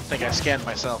 no, I think I scanned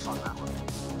myself on that one.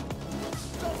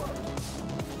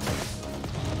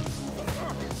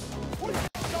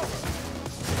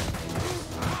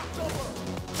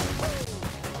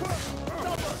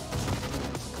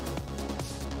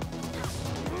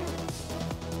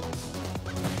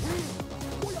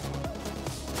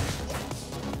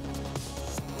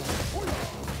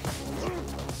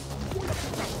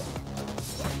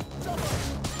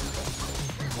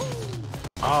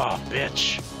 Oh,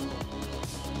 bitch.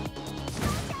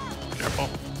 Careful.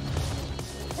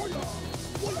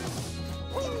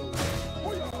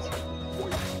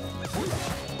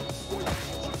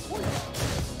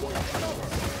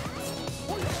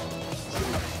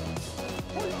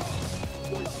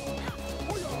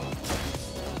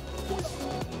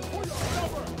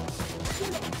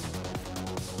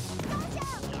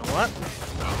 What?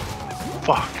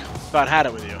 Fuck. About had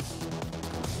it with you.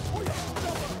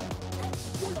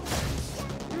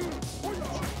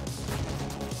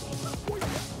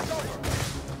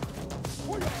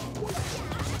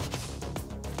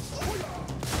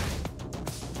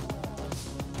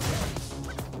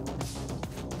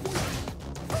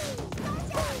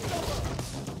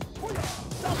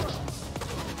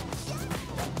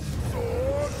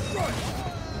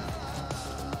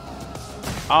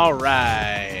 All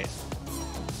right.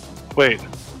 Wait.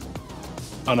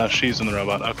 Oh no, she's in the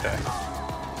robot. Okay.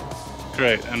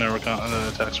 Great. And then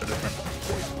the attacks are different.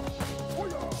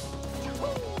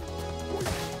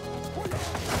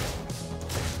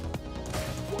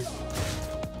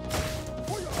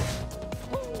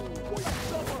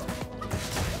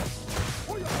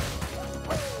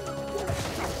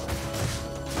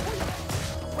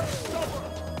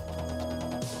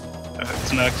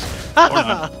 It's next. Or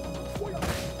not.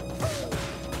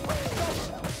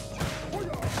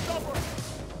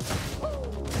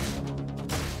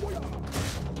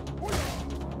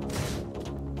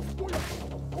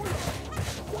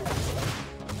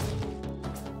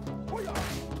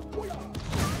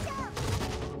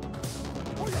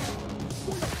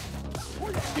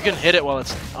 You can hit it while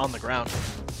it's on the ground.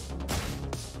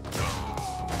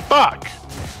 Fuck!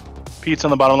 Pete's on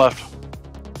the bottom left.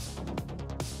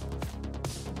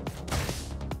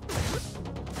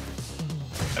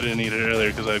 I didn't eat it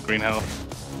earlier because I had green health.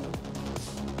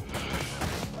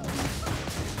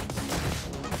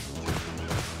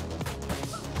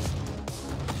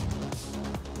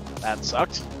 That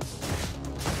sucked.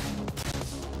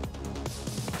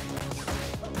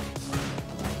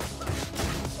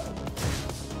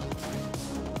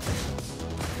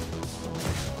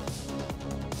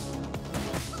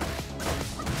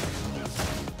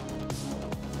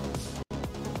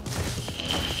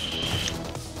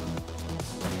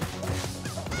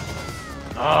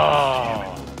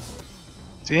 Oh,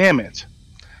 damn it.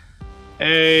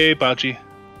 Hey, Bocce.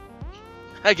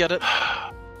 I get it.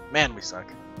 Man, we suck.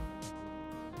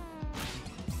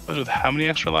 Those with how many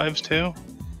extra lives, too?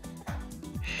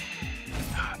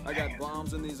 I got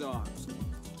bombs in these arms.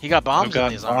 He got bombs I've got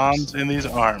in these arms. bombs in these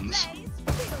arms.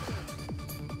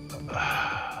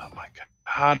 Oh my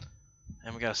god.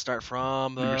 And we gotta start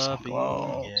from You're the so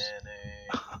close. beginning.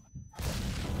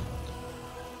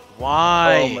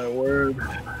 Why? Oh my word.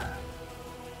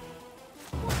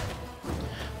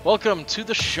 Welcome to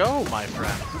the show, my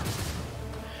friend.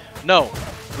 No,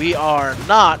 we are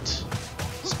not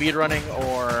speedrunning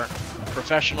or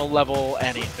professional level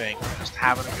anything. We're just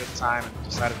having a good time and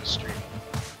decided to stream.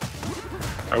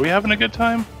 Are we having a good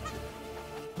time?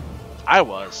 I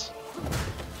was.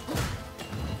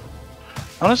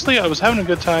 Honestly, I was having a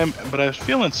good time, but I was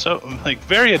feeling so, like,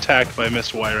 very attacked by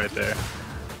Miss Y right there.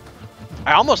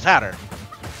 I almost had her.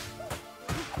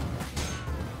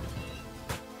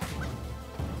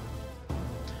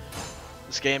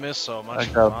 This game is so much I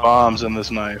got fun. bombs in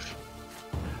this knife.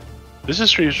 This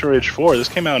is Street Rage 4. This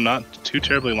came out not too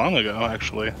terribly long ago,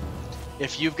 actually.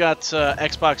 If you've got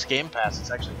Xbox Game Pass,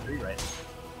 it's actually free right now.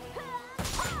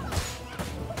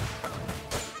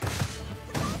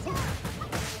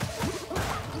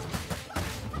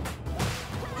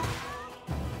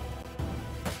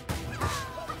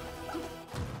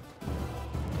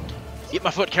 Eat my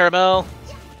foot, Caramel.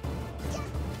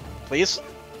 Please.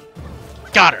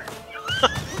 Got her.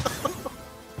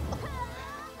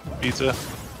 Pizza.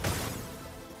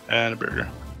 And a burger.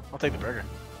 I'll take the burger.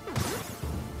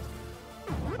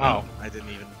 Oh. I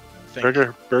didn't even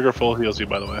think. Burger full heals you,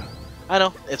 by the way. I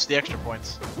know. It's the extra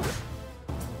points.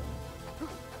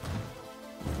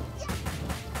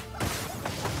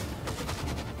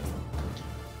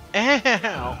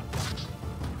 Ow.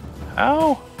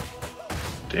 How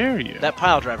dare you? That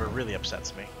pile driver really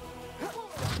upsets me.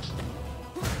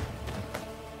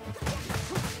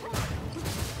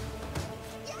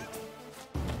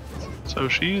 So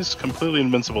she's completely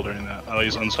invincible during that. Oh,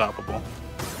 he's unstoppable.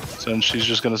 Since she's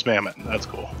just gonna spam it. That's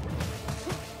cool.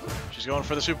 She's going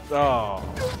for the super. Oh.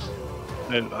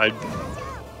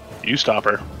 You stop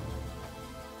her.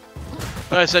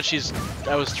 No, I said she's.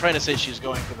 I was trying to say she's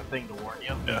going for the thing to warn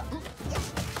you. Yeah.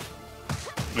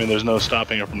 I mean, there's no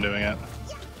stopping her from doing it.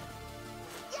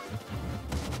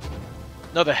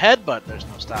 No, the headbutt, there's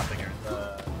no stopping her.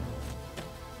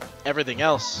 Everything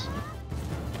else,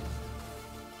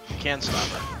 you can stop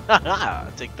her. Haha,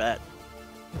 take that.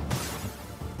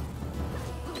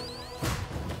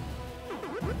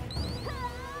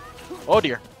 Oh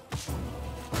dear.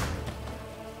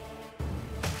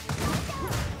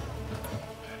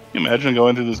 Can you imagine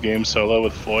going through this game solo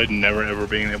with Floyd and never ever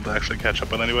being able to actually catch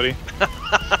up with anybody?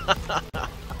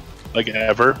 Like,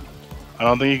 ever. I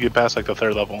don't think you get past, like, the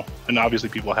 3rd level. And obviously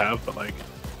people have, but, like...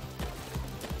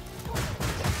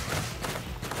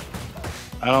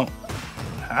 I don't...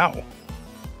 How?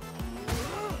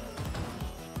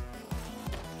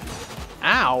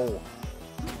 Ow!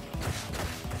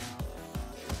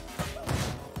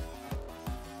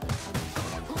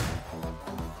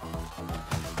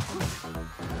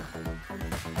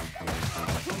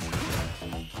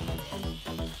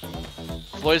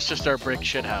 Floyd's just our brick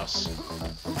shit house.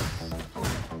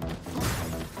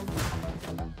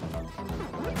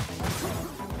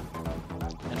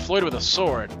 And Floyd with a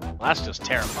sword. Well, that's just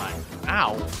terrifying.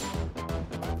 Ow!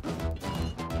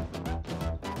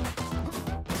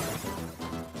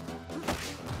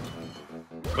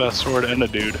 A sword and a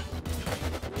dude.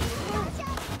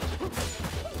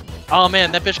 Oh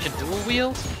man, that bitch can dual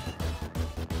wield?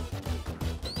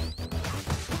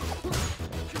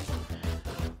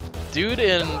 Dude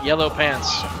in yellow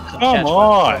pants. Come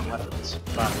on! Weapons.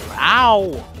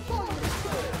 Ow!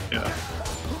 Yeah.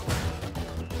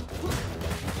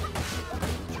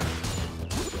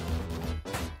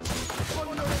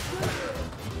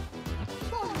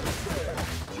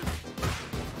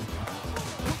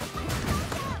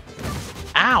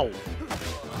 Ow!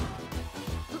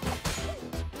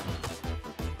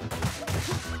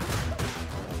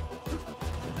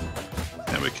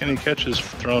 Yeah, but can he catch his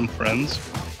thrown friends?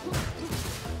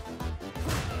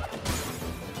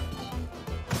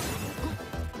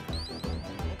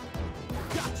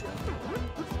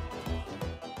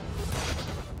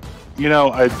 You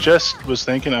know, I just was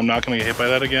thinking I'm not going to get hit by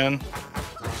that again.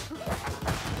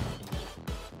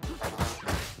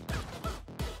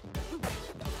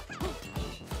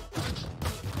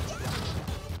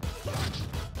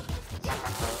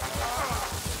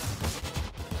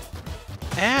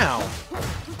 Ow!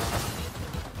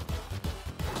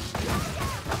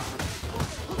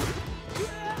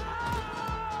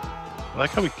 I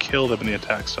like how we killed him and the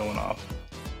attack still went off.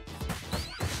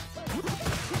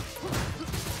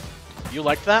 You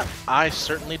like that? I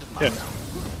certainly did not. Yeah.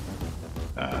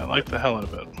 I like the hell out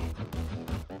of it.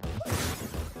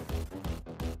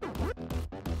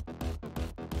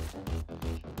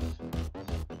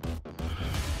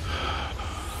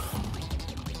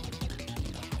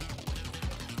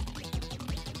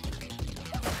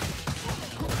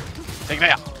 Take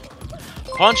that.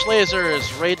 Punch Laser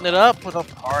is raiding it up with a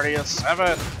party of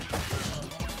 7.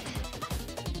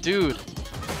 Dude,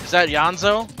 is that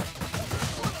Yanzo?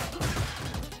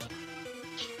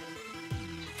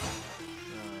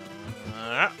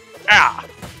 Ah!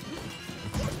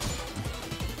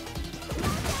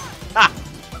 Ah!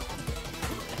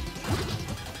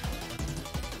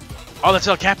 Oh, that's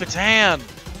El Capitan!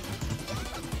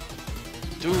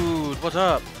 Dude, what's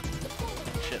up?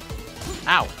 Shit.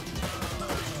 Ow.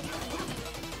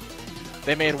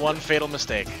 They made one fatal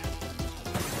mistake.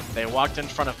 They walked in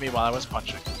front of me while I was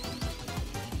punching.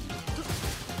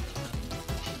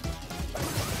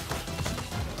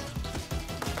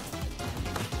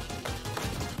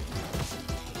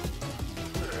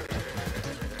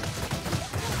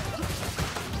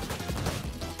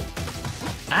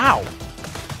 Ow!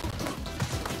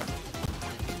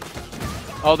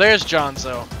 Oh, there's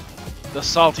Jonzo. The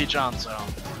salty Jonzo.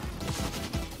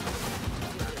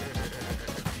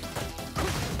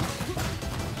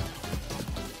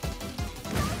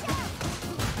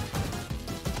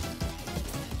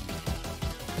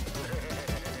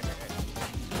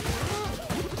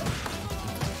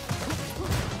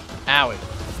 Owie.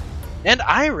 And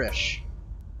Irish.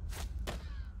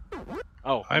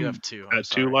 Oh, you have 2. I'm At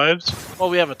sorry. 2 lives? Well,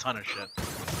 we have a ton of shit.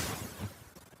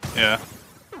 Yeah.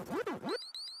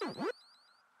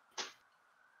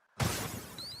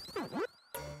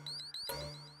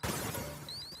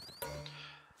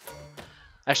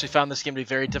 I actually found this game to be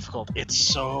very difficult. It's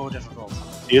so difficult.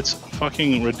 It's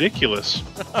fucking ridiculous.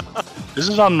 This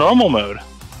is on normal mode.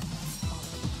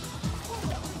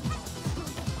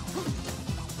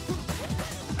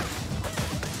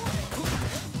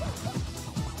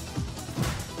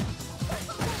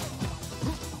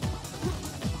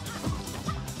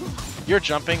 Your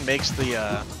jumping makes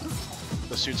the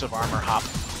suits of armor hop.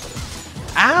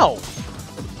 Ow!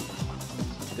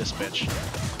 This bitch.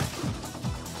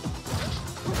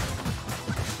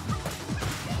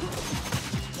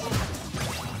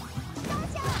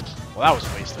 Well, that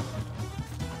was wasted.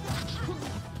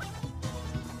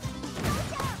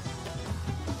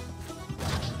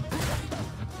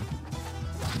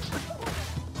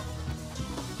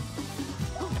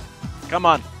 Come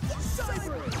on.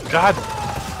 God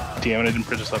damn it, I didn't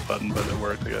press that button, but it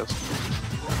worked, I guess.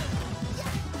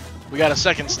 We got a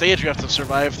second stage we have to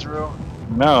survive through.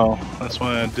 No, that's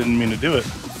why I didn't mean to do it.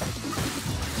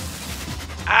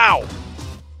 Ow!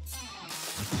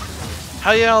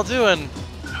 How y'all doing?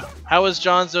 How was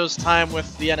Jonzo's time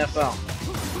with the NFL?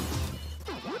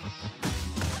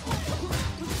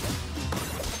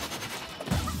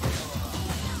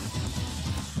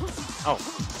 Oh.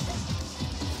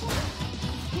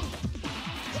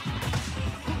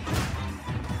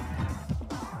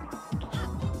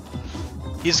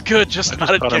 He's good, just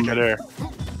not a Caught him kicker. midair.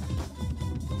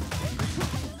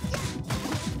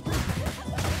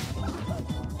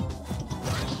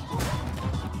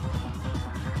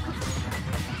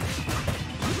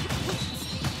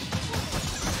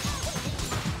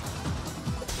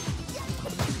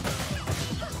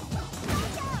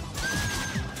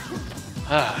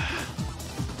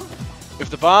 If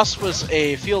the boss was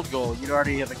a field goal, you'd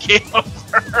already have a game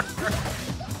over.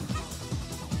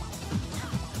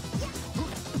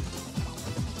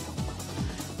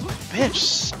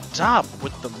 Bitch, stop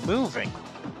with the moving.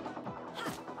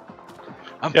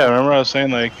 Yeah, remember I was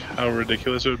saying like how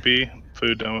ridiculous it would be?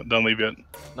 Food, don't leave yet.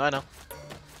 No, I know.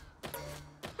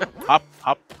 Hop,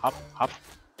 hop, hop, hop.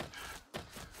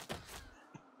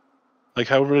 Like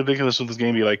how ridiculous would this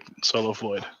game be? Like solo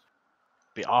Floyd.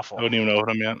 Be awful. I wouldn't even know what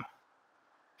I'm yet.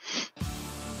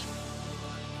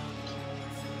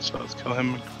 So let's kill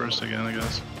him first again, I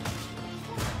guess.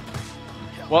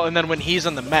 Well, and then when he's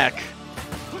in the mech,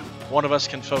 one of us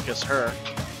can focus her,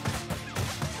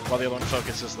 while the other one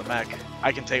focuses the mech.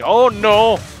 I can take. Oh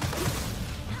no!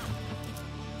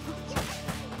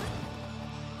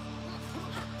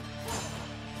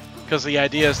 Because the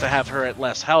idea is to have her at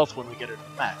less health when we get her to the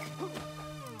mech.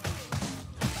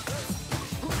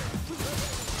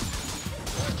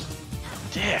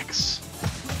 Dicks.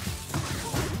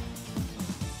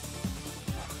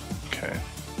 Okay.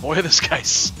 Boy, this guy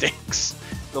stinks.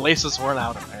 The laces weren't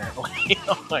out, apparently.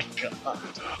 Oh my god.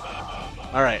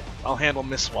 Alright, I'll handle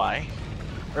Miss Y.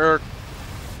 Or,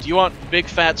 do you want Big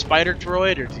Fat Spider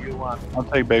Droid, or do you want... I'll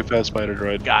take Big Fat Spider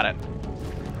Droid. Got it.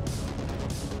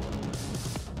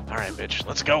 Alright, bitch,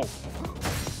 let's go.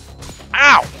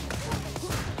 Ow!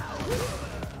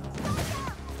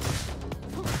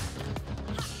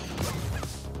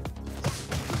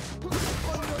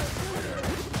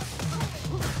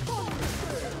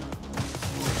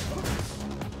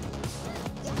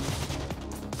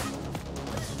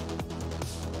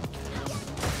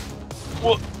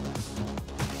 Whoa.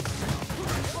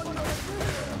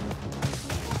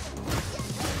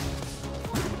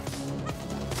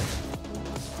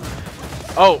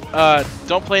 Oh,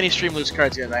 don't play any Stream Loose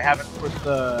cards yet. I haven't put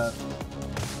the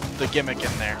gimmick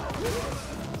in there.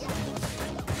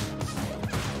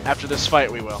 After this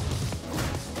fight, we will.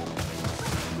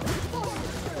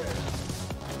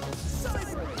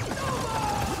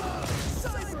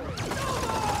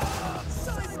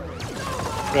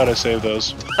 Gotta save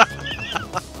those.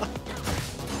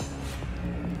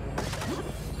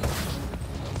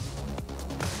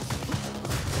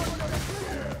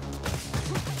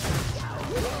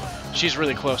 She's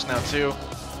really close now, too.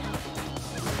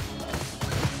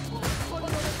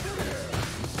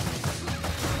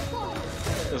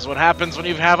 This is what happens when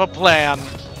you have a plan.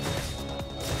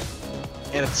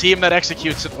 And a team that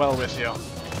executes it well with you.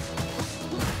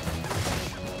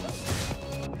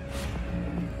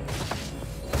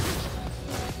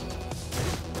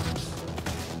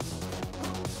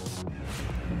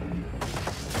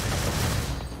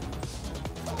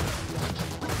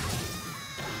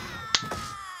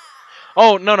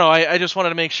 Oh, no, I just wanted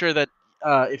to make sure that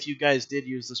if you guys did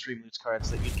use the Stream Loot cards,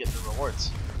 that you'd get the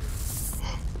rewards.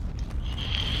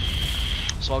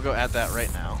 So I'll go add that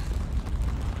right now.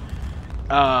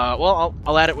 Well,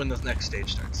 I'll add it when the next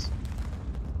stage starts.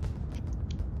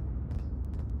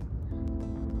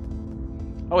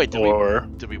 Oh wait, did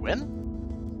we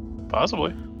win?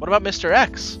 Possibly. What about Mr.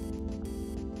 X?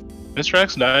 Mr.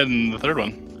 X died in the third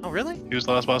one. Oh really? He was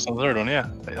the last boss in the third one, yeah.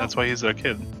 That's why he's their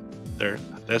kid.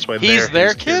 That's why he's they're their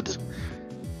his kid? kids.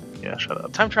 Yeah, shut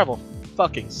up. Time travel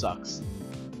fucking sucks.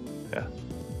 Yeah.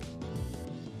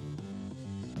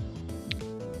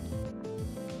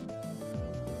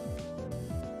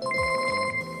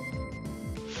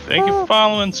 Thank you for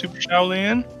following, Super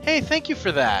Shaolin. Hey, thank you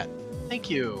for that.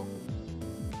 Thank you.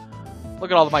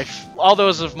 Look at all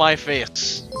those of my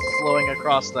face flowing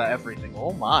across the everything.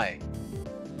 Oh my.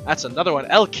 That's another one.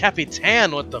 El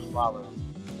Capitan with the follow.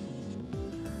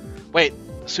 Wait,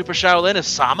 Super Shaolin is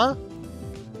Sama?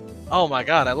 Oh my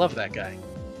god, I love that guy.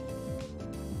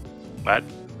 What?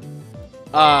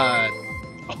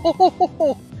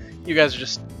 Oh, you guys are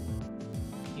just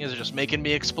making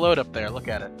me explode up there. Look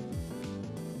at it.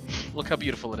 Look how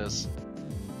beautiful it is.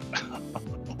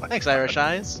 Thanks, Irish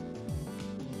Eyes.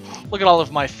 Look at all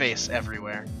of my face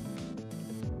everywhere.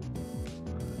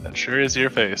 That sure is your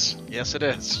face. Yes, it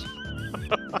is.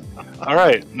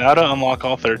 Alright, now to unlock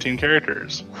all 13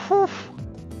 characters.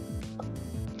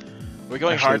 We're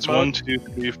going Actually, hard it's mode. 1, 2,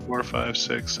 3, 4, 5,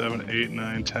 6, 7, 8,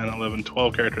 9, 10, 11,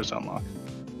 12 characters to unlock.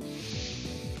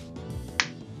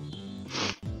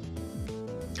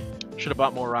 Should have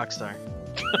bought more Rockstar.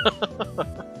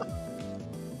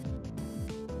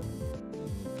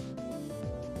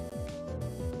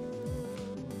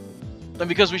 And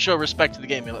because we show respect to the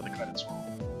game, we let the credits roll.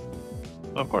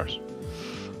 Of course.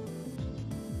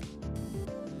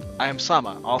 I am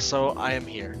Sama. Also, I am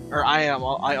here. Or I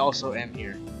also am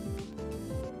here.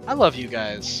 I love you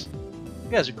guys.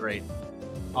 You guys are great.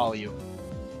 All of you.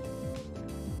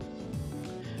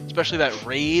 Especially that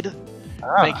raid.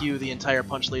 Thank you, the entire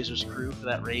Punch Lasers crew, for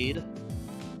that raid.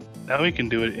 Now we can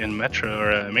do it in Metro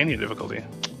or Mania difficulty.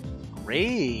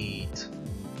 Great.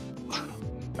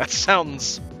 That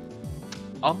sounds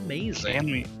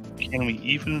amazing. Can we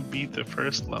even beat the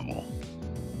first level?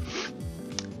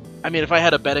 I mean, if I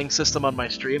had a betting system on my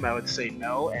stream, I would say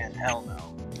no and hell no.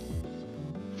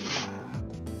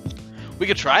 We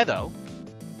could try, though.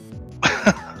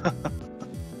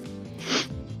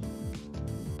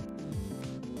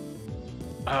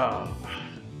 Oh.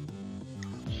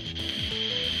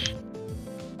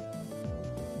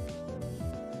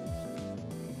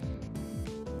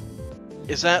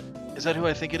 Is that who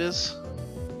I think it is?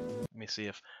 Let me see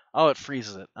if... Oh, it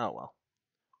freezes it. Oh, well.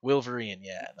 Wolverine,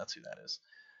 yeah, that's who that is.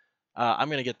 I'm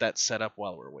gonna get that set up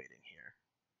while we're waiting here.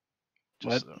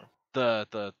 Just What?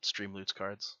 The stream loots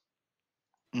cards.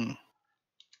 Mm.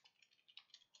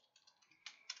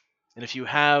 And if you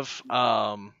have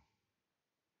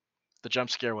the jump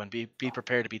scare one, be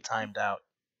prepared to be timed out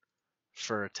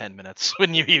for 10 minutes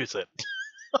when you use it.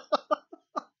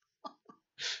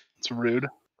 It's rude.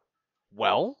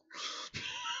 Well,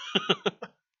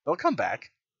 they'll come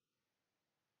back.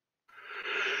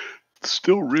 It's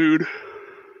still rude.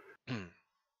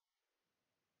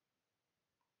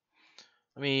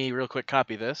 Let me real quick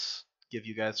copy this. Give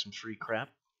you guys some free crap.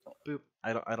 Boop.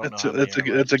 I don't know. That's how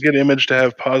many are a good image to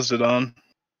have paused it on.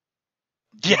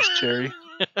 Yeah. Cherry.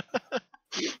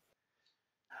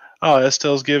 Oh,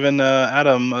 Estelle's given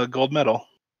Adam a gold medal.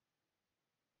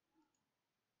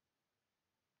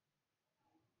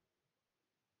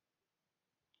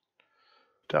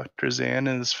 Dr. Zan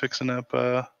is fixing up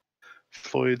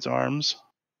Floyd's arms.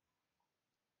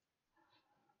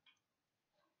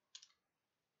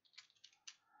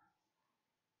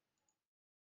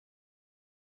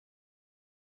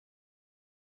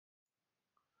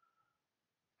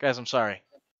 Guys, I'm sorry.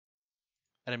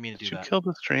 I didn't mean to Did do you that. kill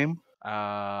the stream?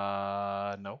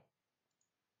 No.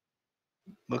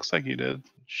 Looks like you did.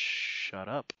 Shut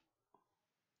up.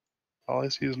 All I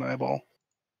see is an eyeball.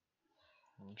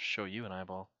 I'll show you an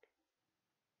eyeball.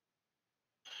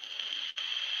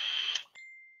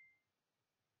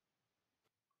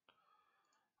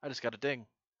 I just got a ding.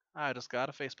 I just got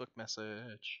a Facebook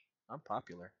message. I'm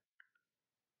popular.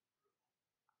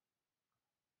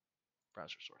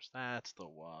 Browser source. That's the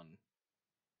one.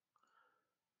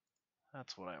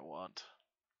 That's what I want.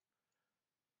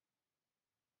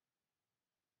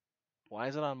 Why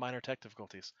is it on minor tech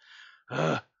difficulties?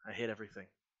 Ugh, I hate everything.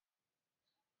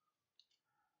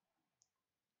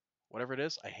 Whatever it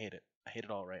is, I hate it. I hate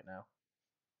it all right now.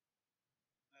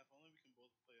 If only we can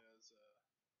both play as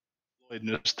Floyd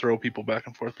and just throw people back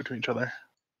and forth between each other.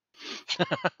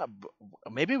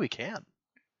 Maybe we can.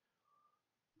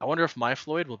 I wonder if my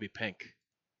Floyd will be pink.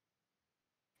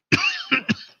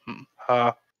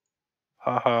 Ha.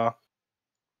 Ha ha.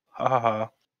 Ha ha ha.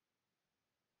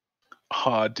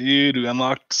 Aw, dude, we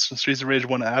unlocked Streets of Rage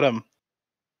 1 Adam.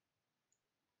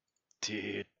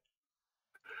 Dude.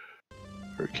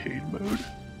 Arcade mode?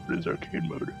 What is arcade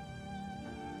mode?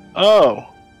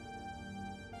 Oh!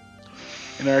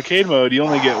 In arcade mode, you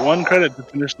only get 1 credit to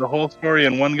finish the whole story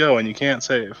in one go, and you can't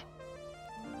save.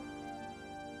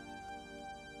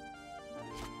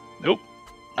 Nope.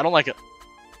 I don't like it.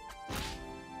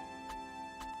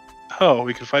 Oh,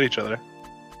 we can fight each other.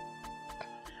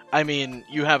 I mean,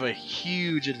 you have a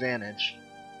huge advantage.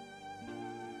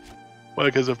 Why,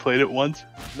 because I've played it once?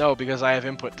 No, because I have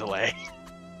input delay.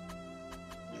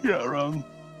 Yeah, wrong.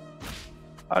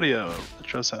 Audio,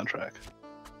 retro soundtrack.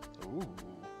 Ooh.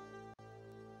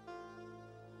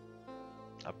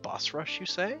 A boss rush, you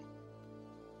say?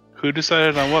 Who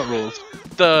decided on what rules?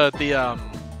 The The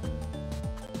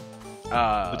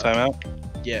timeout?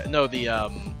 yeah, no, the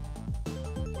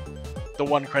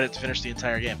 1 credit to finish the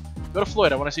entire game. Go to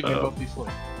Floyd. I want to see if we can both be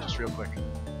Floyd. Just real quick.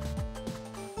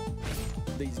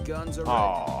 These guns are ready.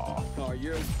 Aww. Are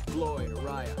you Floyd or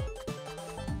Raya?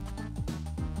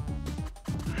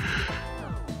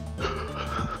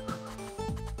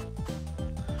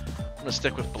 I'm gonna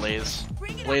stick with Blaze.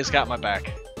 Blaze got my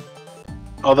back.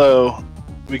 Although,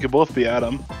 we could both be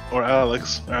Adam, or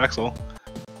Alex, or Axel.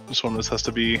 Just one of us has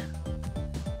to be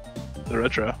the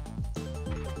retro.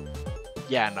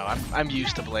 Yeah, no, I'm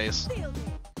used to Blaze.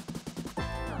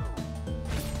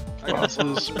 I got Bosses.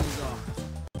 bombs in these arms.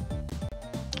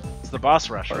 It's the boss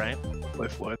rush, right? Play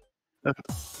Floyd.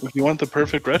 If you want the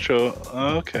perfect retro,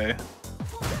 okay.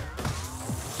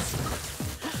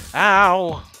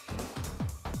 Ow!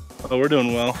 Oh, we're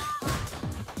doing well.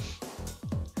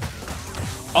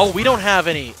 Oh, we don't have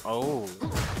any. Oh.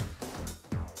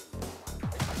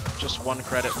 Just one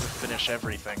credit to finish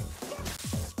everything.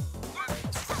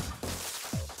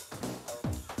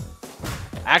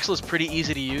 Axel is pretty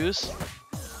easy to use.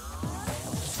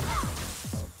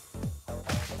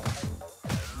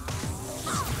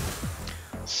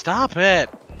 Stop it!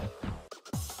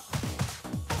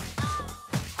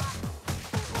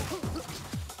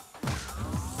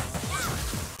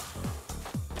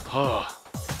 Oh.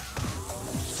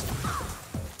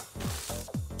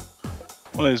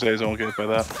 One of these days I won't get hit by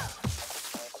that.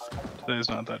 Today's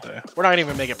not that day. We're not gonna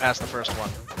even make it past the first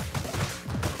one.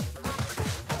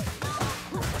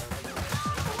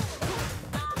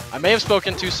 I may have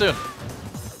spoken too soon.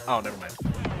 Oh, never mind.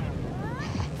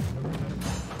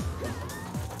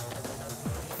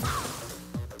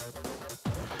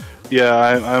 Yeah,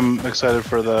 I'm excited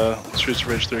for the Streets of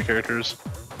Rage 3 characters.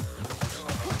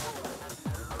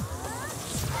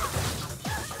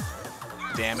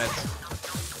 Damn it.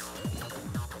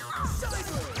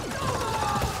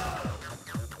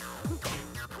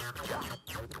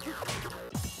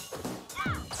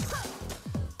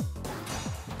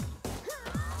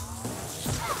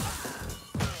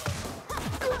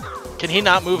 Can he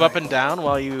not move up and down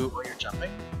while you're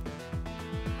jumping?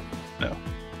 No.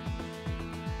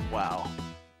 Wow.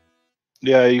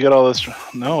 Yeah, you get all this.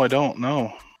 No, I don't.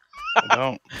 No, I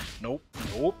don't. Nope.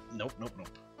 Nope. Nope. Nope. Nope.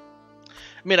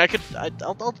 I mean, I'll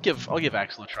give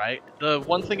Axel a try. The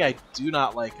one thing I do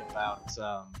not like about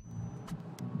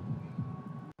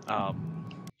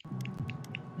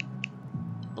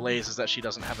Blaze is that she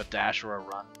doesn't have a dash or a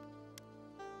run.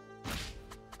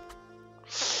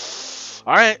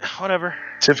 All right, whatever.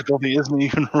 Difficulty isn't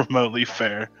even remotely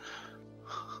fair.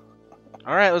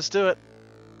 All right, let's do it.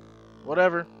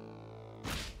 Whatever.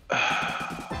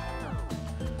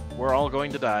 We're all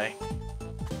going to die.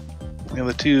 Yeah,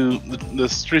 the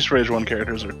Streets of Rage 1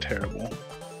 characters are terrible.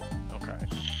 Okay.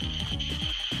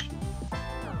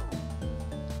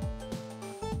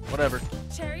 Whatever.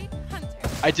 Cherry Hunter.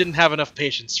 I didn't have enough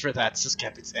patience for that, says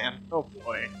Capitan. Oh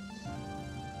boy.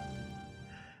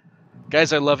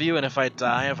 Guys, I love you, and if I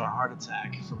die of a heart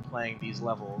attack from playing these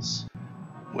levels...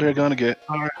 We're gonna get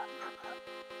our...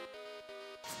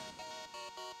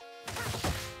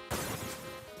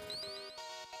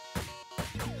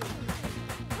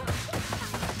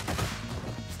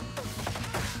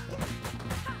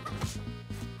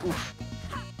 Oof.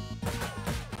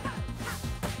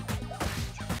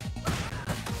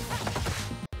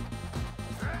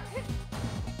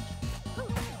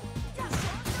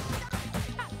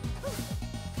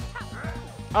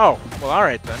 Oh, well,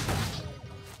 alright then.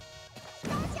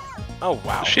 Oh,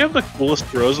 wow. Does she have the coolest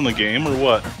throws in the game, or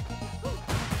what?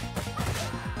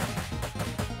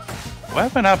 Why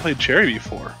have I not played Cherry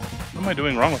before? What am I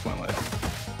doing wrong with my life?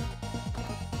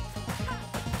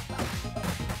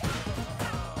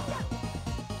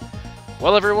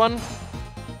 Well, everyone,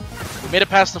 we made it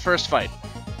past the first fight.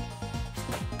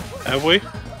 Have we?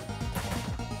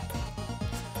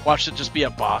 Watch it just be a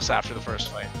boss after the first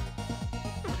fight.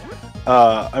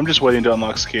 I'm just waiting to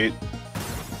unlock Skate.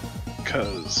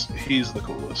 Because he's the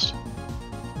coolest.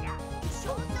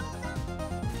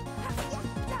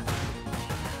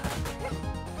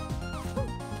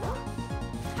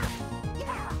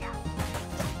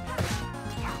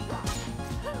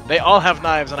 They all have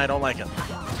knives and I don't like it.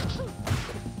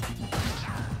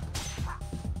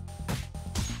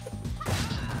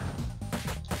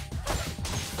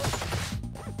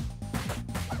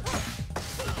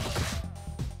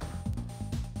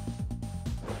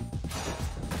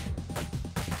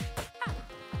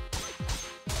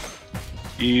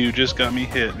 You just got me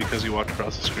hit because you walked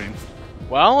across the screen.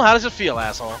 Well, how does it feel,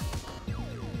 asshole?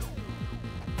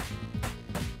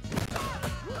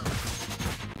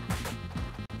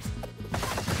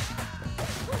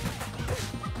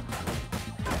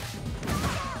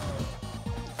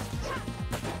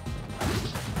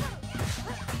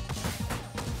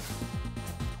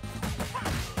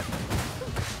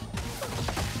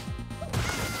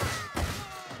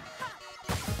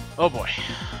 Oh boy.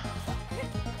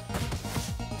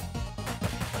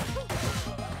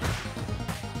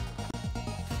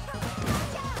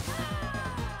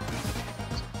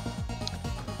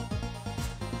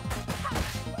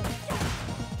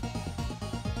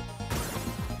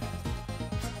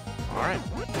 Alright.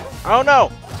 Oh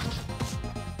no!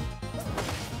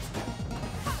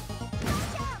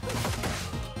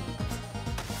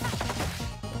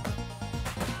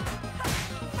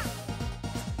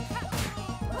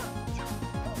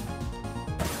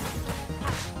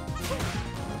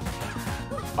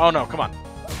 Oh no, come on.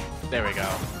 There we go.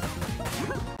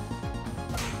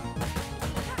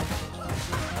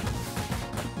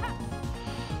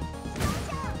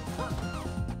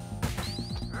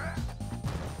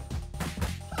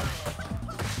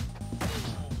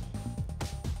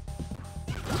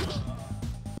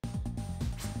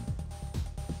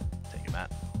 Taking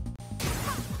that.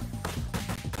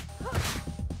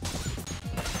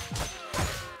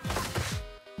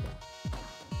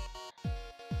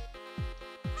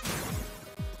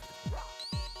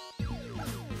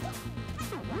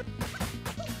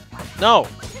 No!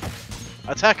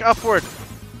 Attack upward!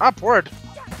 Upward!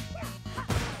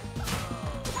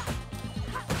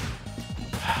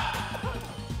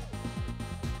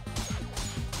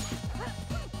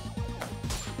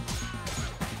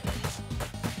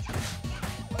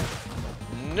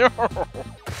 No!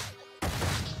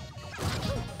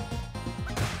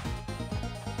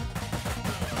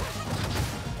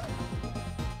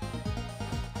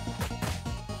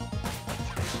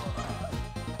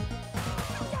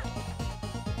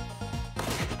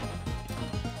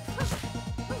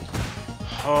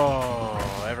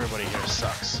 Oh, everybody here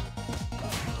sucks.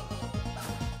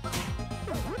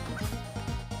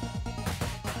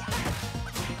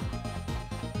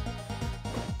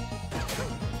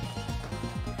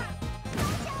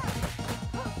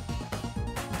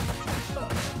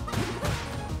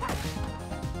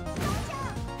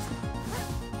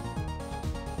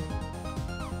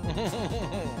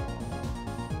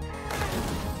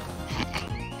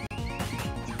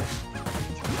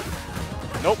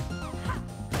 Nope.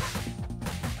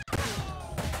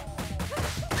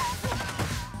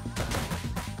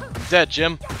 Dead,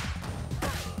 Jim.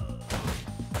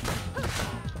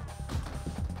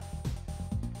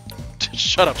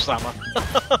 Shut up, Sama.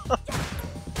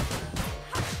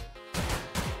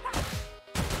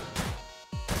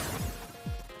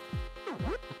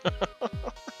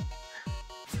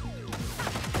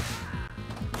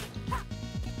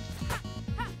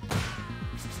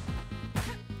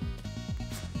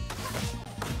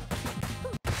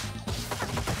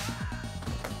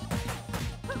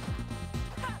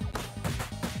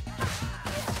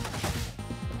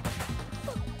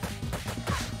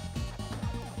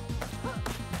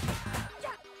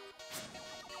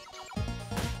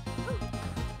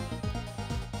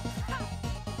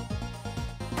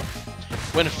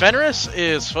 When Fenris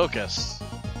is focused,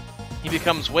 he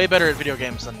becomes way better at video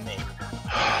games than me.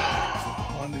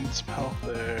 I need some help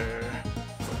there.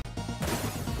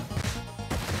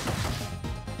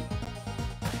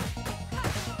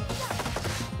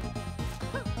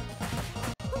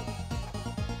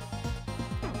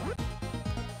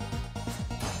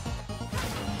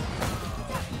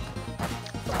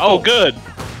 Oh, good.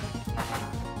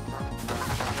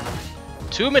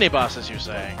 Too many bosses, you're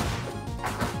saying?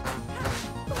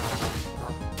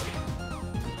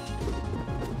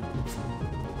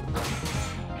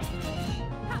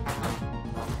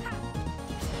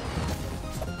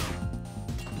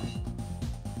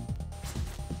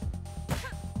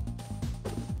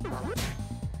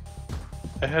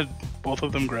 I had both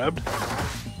of them grabbed.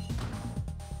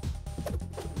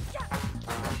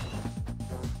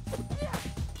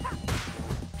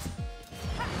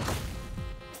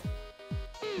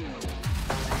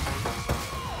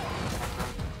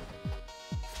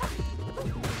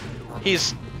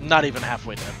 He's not even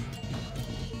halfway dead.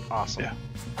 Awesome. Yeah.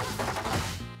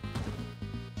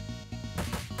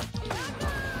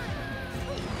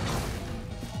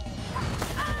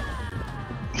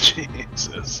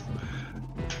 Jesus.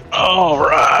 All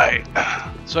right.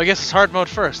 So I guess it's hard mode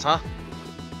first, huh?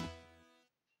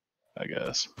 I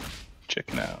guess.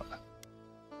 Chicken out.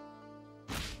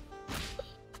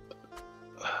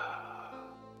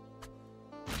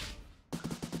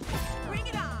 Bring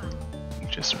it on.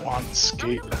 Just want to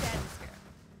skate.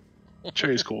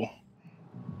 Cherry's cool.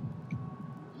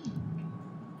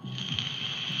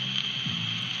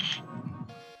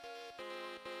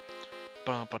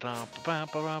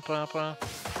 Ba-ba-da-ba-ba-ba-ba-ba.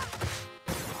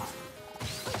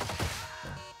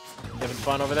 You having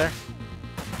fun over there?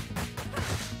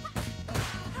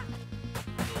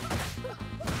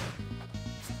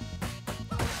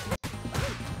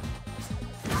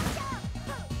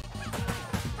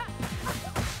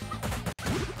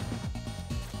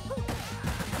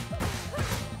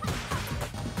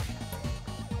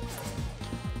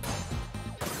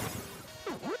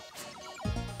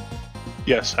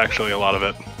 Yes, actually, a lot of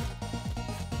it.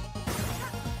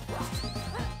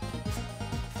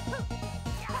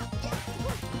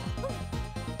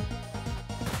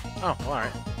 Oh, all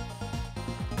right.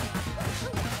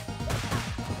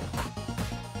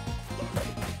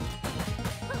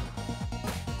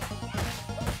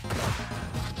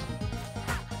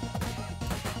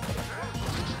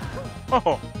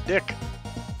 Oh, dick.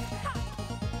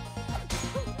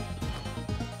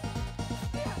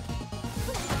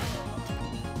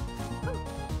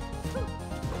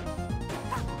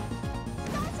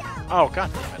 Oh,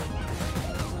 god damn it.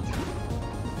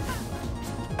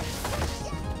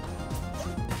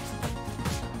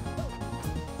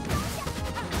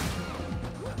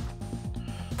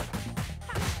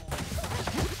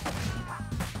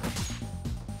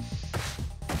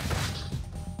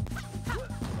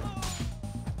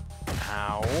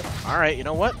 Ow. Alright, you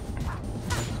know what?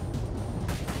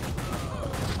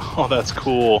 Oh, that's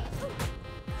cool.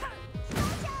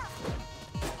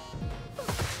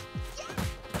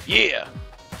 Yeah!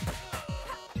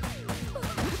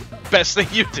 Best thing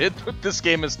you did with this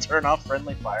game is turn off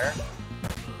friendly fire?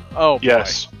 Oh, boy.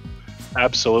 Yes.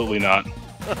 Absolutely not.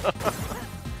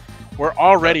 We're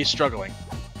already struggling.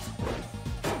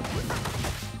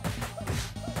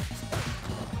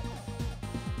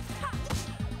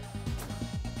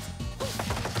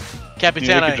 You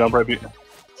Capitana, can jump right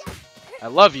I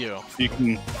love you. you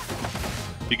can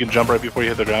jump right before you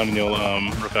hit the ground and you'll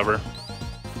recover.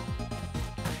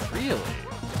 Really?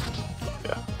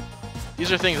 Yeah.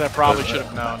 These are things I probably should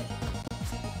have known.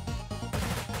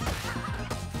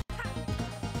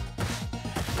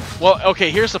 Well,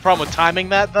 okay, here's the problem with timing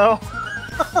that, though.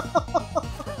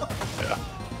 Yeah.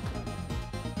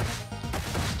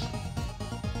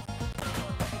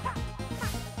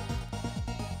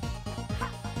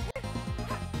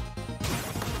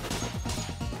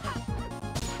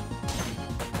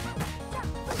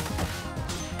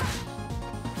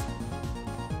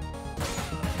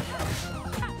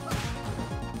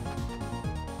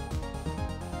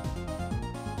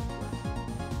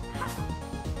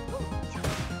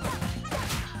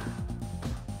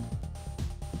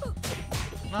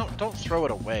 No, don't throw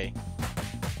it away.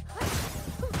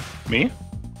 Me?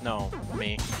 No,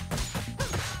 me.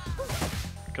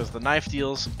 Because the knife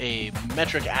deals a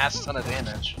metric ass ton of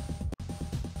damage.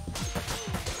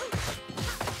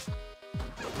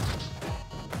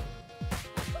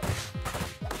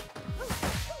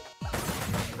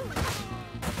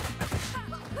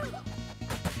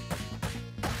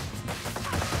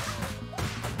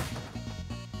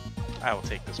 I will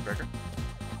take this burger.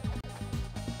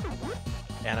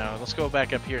 And let's go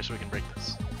back up here so we can break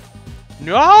this.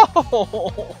 No!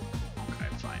 Okay,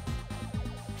 fine.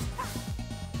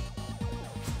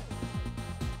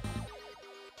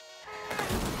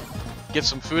 Get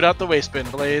some food out the waste bin,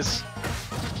 Blaze.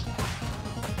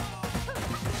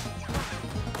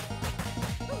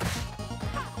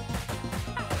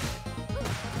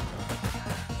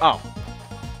 Oh.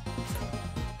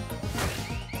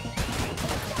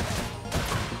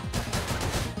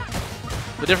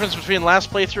 The difference between last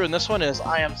playthrough and this one is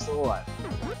I am still alive.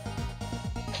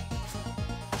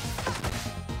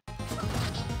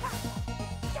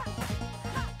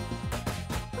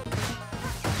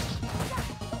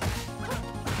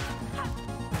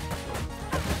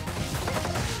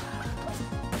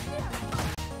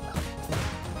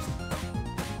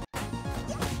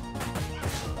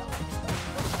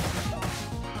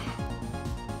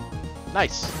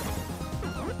 Nice.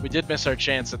 We did miss our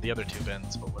chance at the other two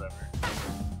bins, but whatever.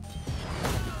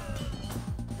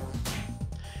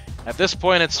 At this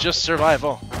point, it's just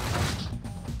survival.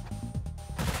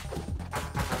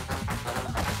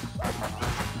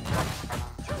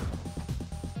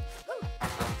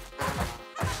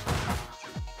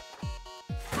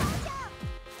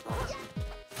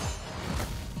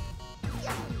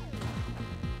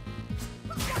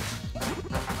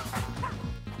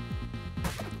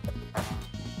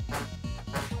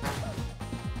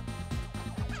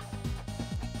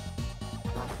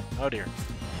 Oh dear.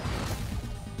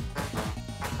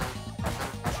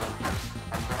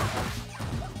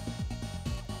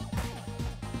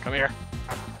 Come here.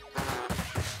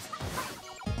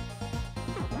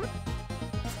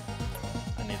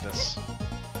 I need this.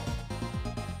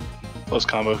 Those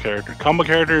combo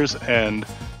characters and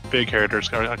big characters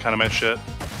are kind of my shit.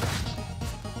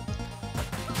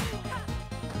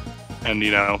 And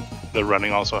you know, the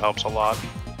running also helps a lot.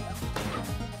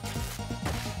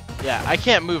 Yeah, I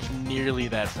can't move nearly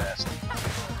that fast.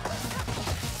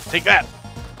 Take that!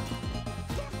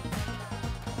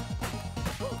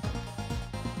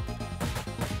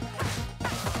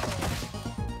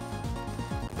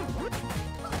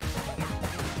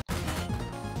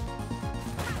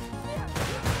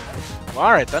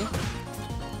 All right then.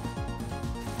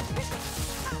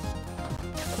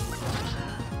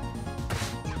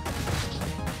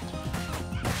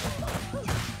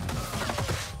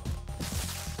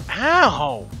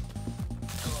 Ow!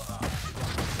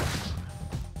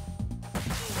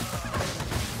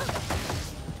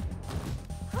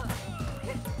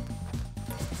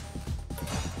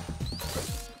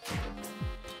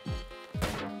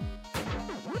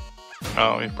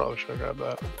 Oh, you probably should have grabbed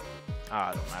that.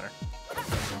 Ah, it don't matter.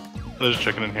 There's a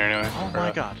chicken in here anyway. Oh Or my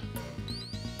a god.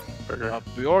 burger. A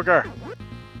burger.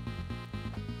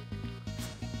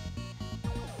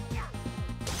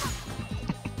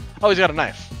 Oh, he's got a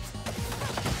knife.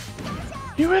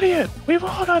 You idiot! We've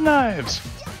all got knives!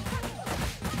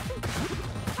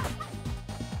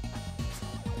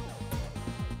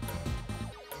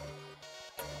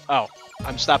 Oh,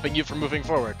 I'm stopping you from moving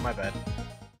forward. My bad.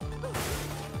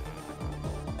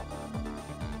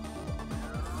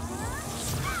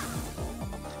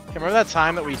 Okay, remember that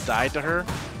time that we died to her?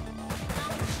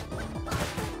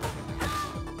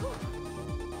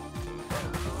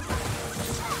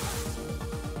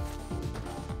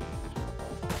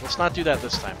 Let's not do that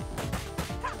this time.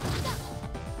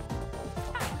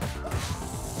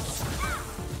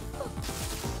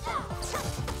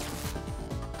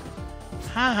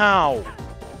 How?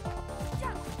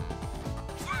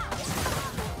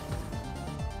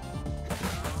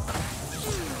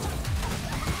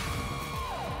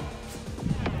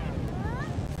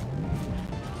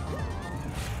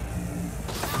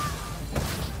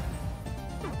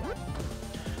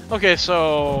 Okay,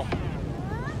 so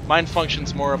mine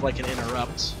functions more of like an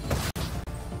interrupt.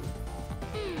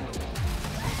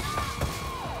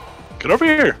 Get over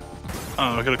here!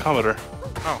 Oh, I got a commenter.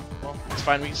 Oh, well, it's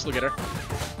fine. We can still get her.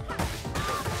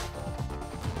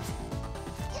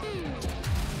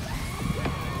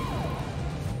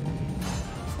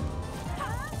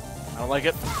 I don't like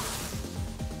it.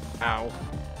 Ow.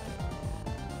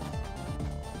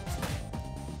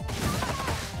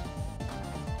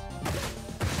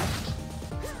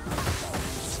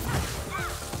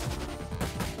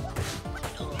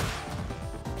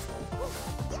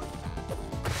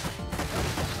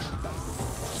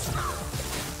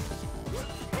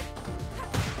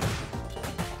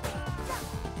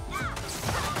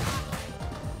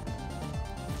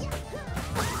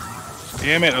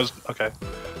 Damn it, I was... Okay.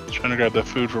 Trying to grab the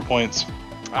food for points.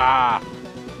 Ah.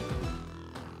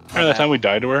 Remember that time we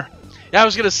died to her? Yeah, I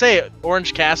was gonna say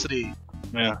Orange Cassidy.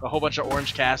 Yeah. A whole bunch of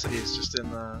Orange Cassidys just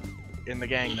in the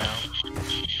gang now.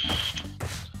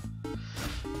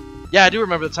 Yeah, I do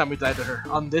remember the time we died to her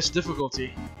on this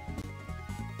difficulty.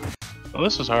 Well,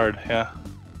 this was hard, yeah.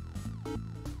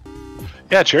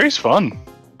 Yeah, Cherry's fun.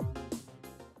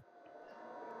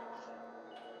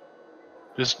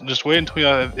 Just wait until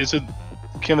we, is it...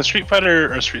 Can the Street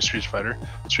Fighter, or Streets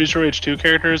of Rage 2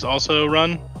 characters also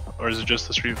run? Or is it just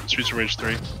the Streets of Rage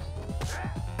 3?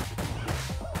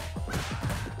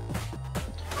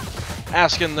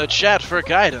 Asking the chat for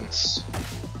guidance.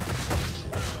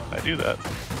 I do that.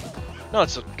 No,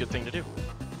 it's a good thing to do.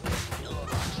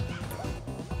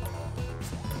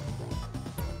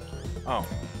 Oh.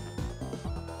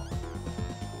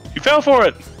 You fell for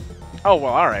it! Oh,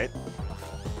 well, alright.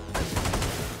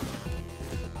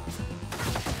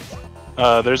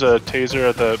 There's a taser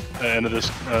at the end of this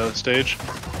stage,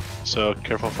 so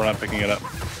careful for not picking it up.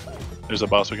 There's a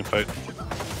boss we can fight.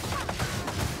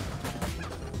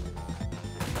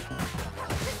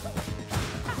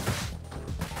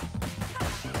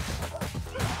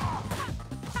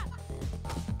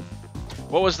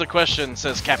 What was the question,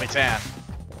 says Capitan?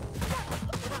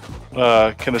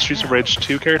 Can the Streets of Rage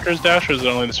 2 characters dash, or is it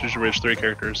only the Streets of Rage 3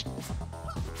 characters?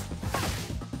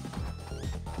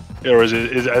 Yeah, or I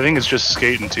think it's just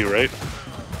skating 2, right?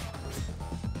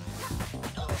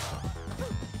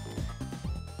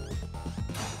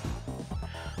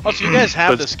 Also, you guys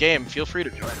have But- this game. Feel free to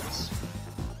join us.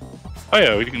 Oh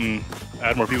yeah, we can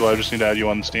add more people. I just need to add you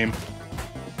on Steam.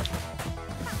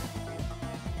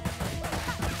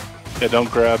 Yeah,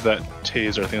 don't grab that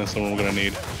taser. I think that's the one we're gonna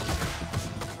need.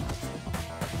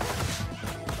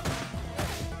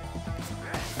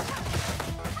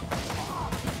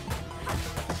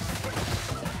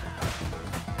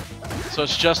 So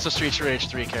it's just the Streets of Rage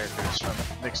 3 characters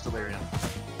from Mixed Delirium.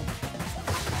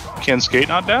 Can Skate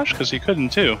not dash? Because he couldn't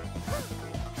too.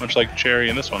 Much like Cherry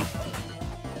in this one.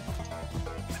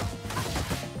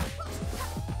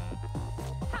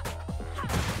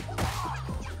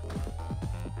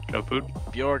 Go food.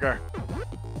 Bjorgar.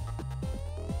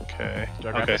 Okay. Do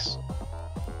I grab Okay. this?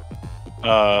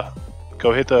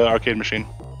 Go hit the arcade machine.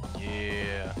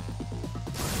 Yeah.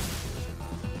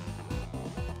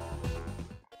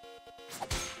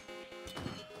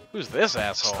 Who's this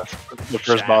asshole? The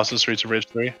first Jack. boss in Streets of Rage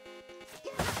 3.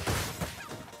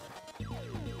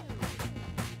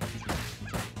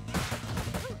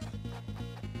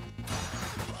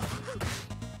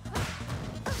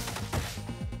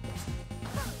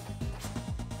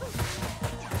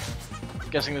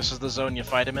 Guessing this is the zone you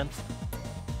fight him in?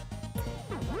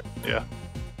 Yeah.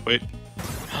 Wait.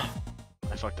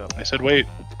 I fucked up. I said wait.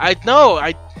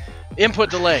 I input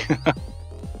delay.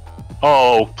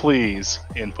 Oh, please.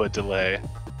 Input delay.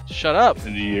 Shut up.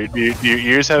 And do your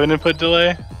ears have an input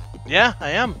delay? Yeah,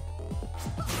 I am.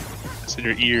 I said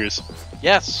your ears.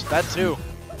 Yes, that too.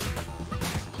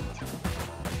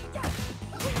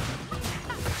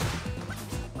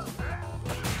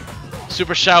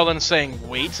 Super Shaolin saying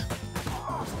wait.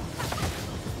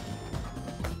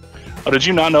 Oh, did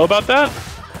you not know about that?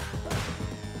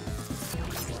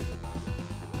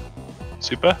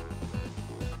 Super?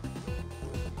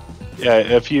 Yeah,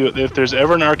 if there's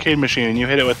ever an arcade machine and you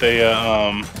hit it with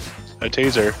a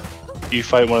taser, you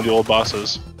fight one of the old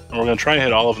bosses. And we're gonna try and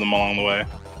hit all of them along the way.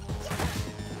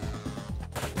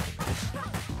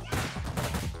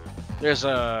 There's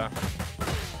a...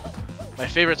 My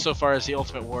favorite so far is the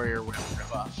Ultimate Warrior with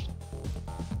riff-off.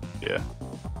 Yeah.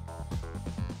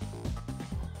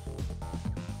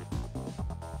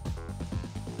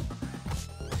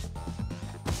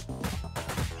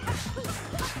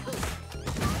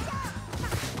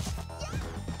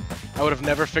 I would have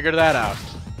never figured that out.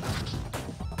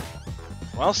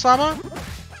 Well, Sama?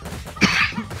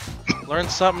 Learn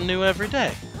something new every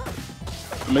day.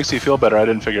 It makes you feel better. I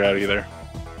didn't figure it out either.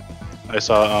 I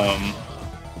saw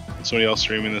somebody else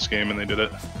streaming this game and they did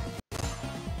it.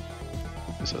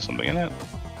 Is there something in it?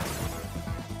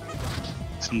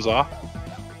 Some Zaw?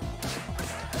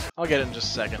 I'll get it in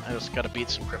just a second. I just gotta beat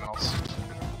some criminals.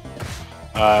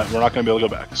 We're not gonna be able to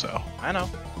go back, so. I know.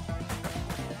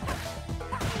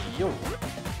 Yo.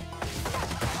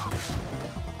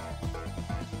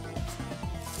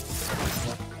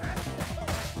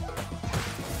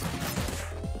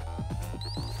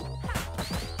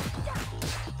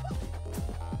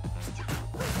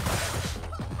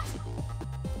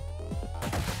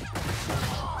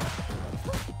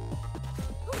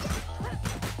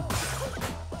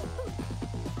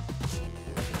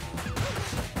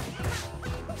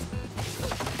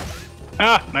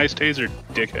 Ah, nice taser,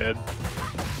 dickhead.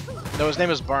 No, his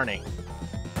name is Barney.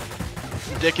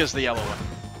 Dick is the yellow one.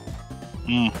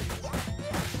 Hmm.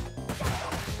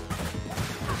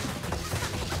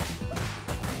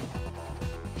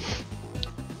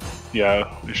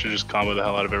 Yeah, we should just combo the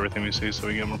hell out of everything we see so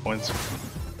we get more points.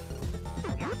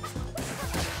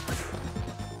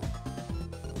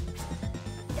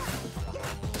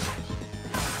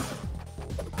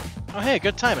 Oh hey,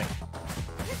 good timing.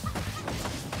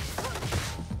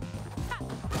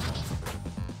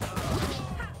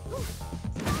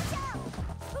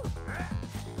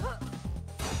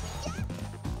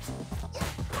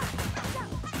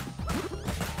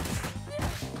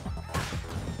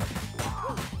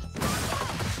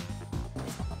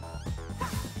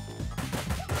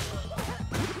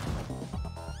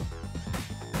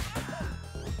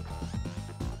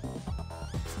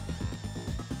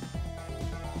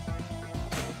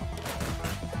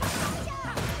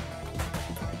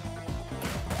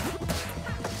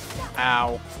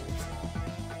 Ow.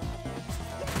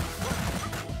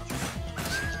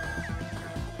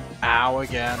 Ow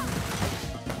again.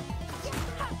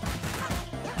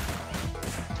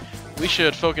 We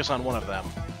should focus on one of them.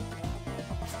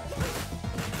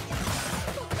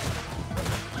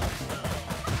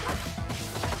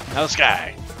 Now this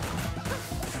guy.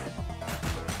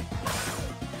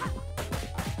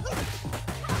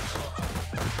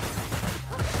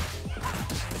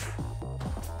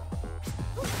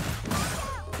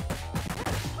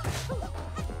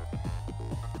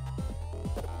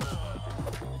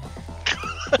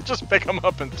 Just pick him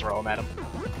up and throw him at him.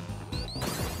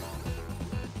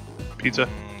 Pizza.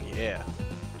 Yeah.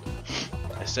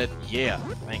 I said yeah,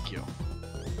 thank you.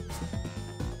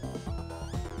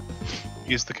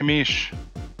 Use the Kamish.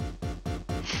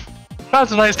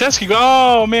 That's a nice desk. You go.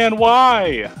 Oh man,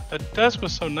 why? That desk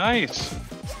was so nice.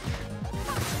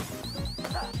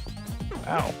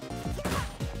 Ow.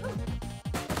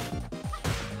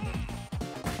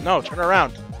 No, turn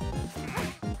around.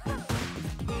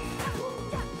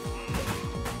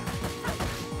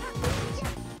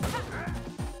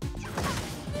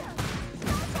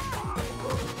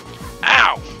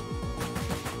 Ow!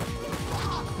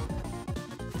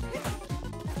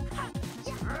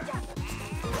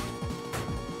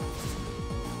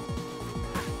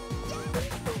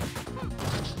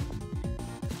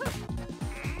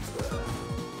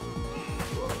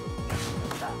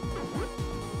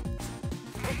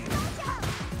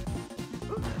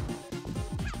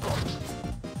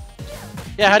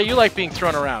 Yeah, how do you like being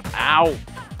thrown around? Ow!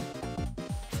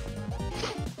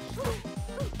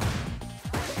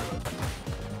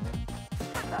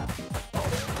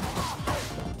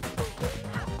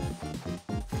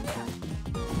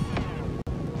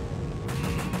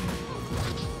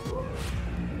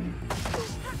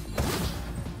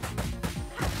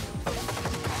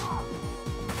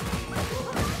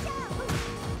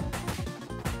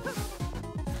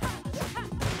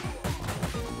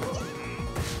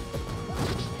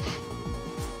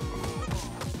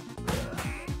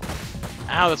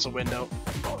 Ow, that's a window.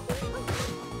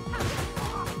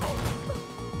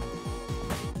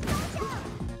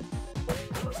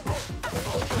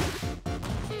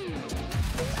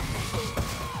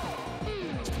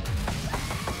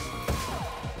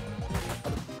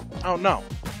 Oh no.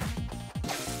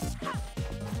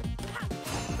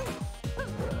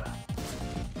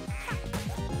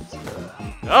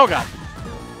 Oh god.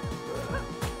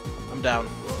 I'm down.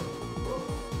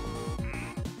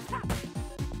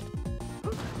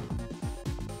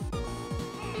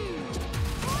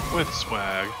 With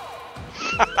swag.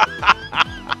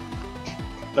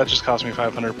 That just cost me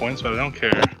 500 points, but I don't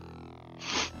care.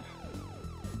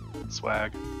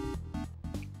 Swag.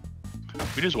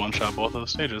 We just one-shot both of the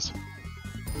stages.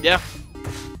 Yeah.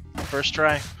 First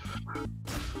try.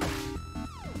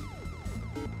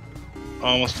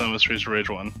 Almost done with Streets of Rage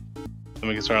 1. Then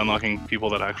we can start unlocking people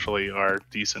that actually are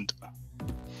decent.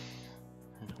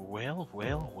 Well,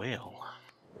 well, well.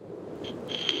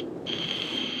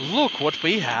 Look what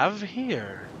we have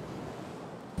here.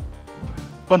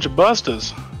 Bunch of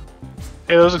busters.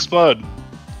 Hey, those explode.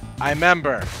 I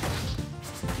remember.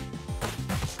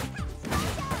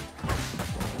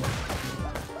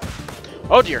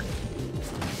 Oh dear.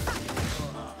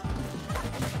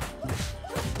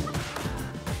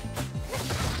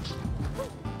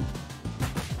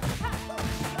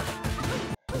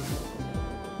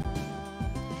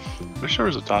 Wish there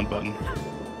was a taunt button.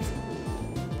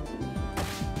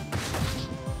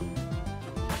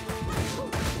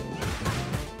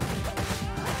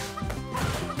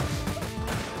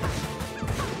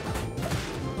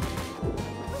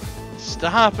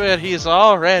 Stop it, he's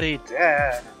already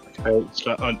dead. Okay,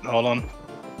 stop, hold on.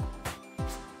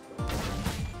 Oh,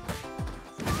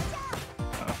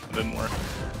 it didn't work.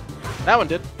 That one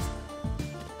did.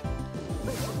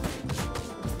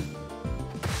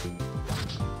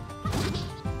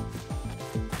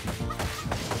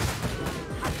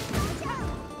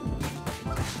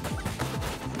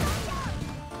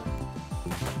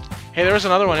 Hey, there was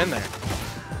another one in there.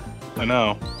 I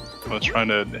know. I was trying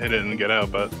to hit it and get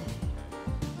out, but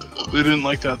they didn't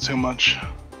like that too much.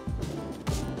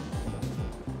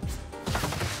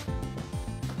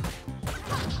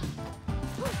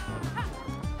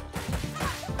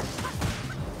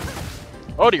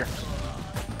 Oh dear.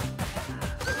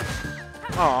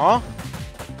 Aww.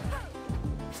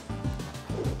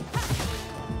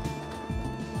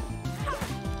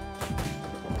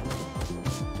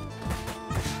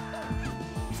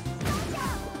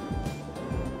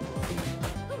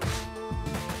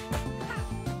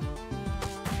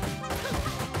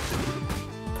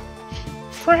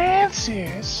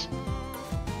 Francis!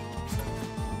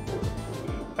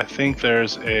 I think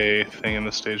there's a thing in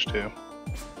this stage too.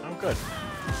 Oh, good.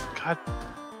 God.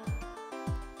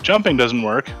 Jumping doesn't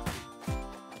work.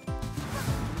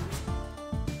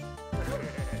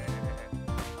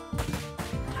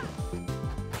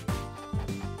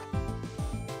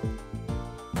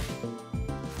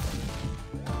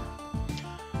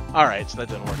 Alright, so that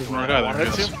didn't work. Doesn't work I either, wanted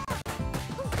it yes. to.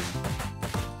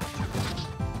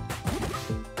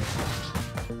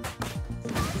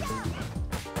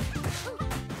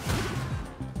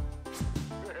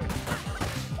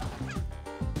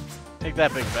 Take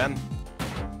that, Big Ben.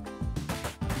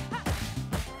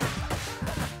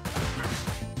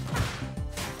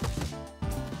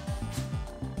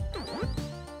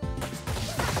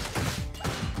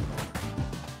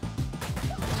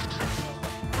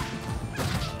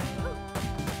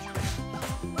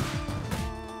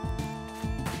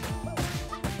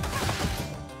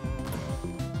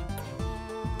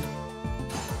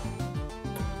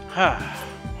 I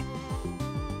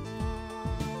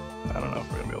don't know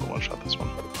if we're gonna be able to one-shot this one.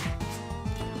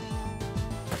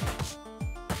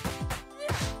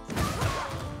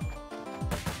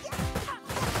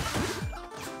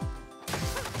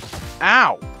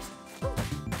 Ow!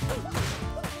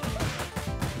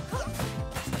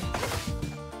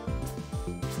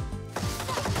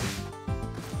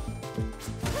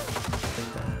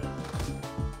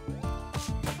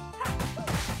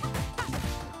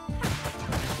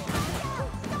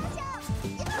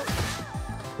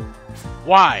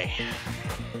 Why?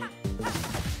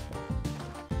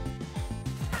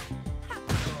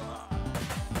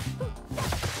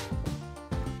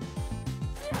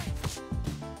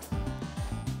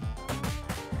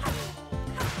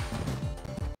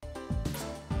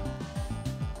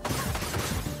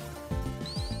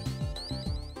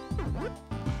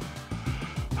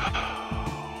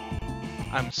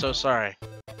 I'm so sorry.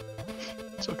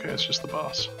 It's okay, it's just the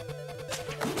boss.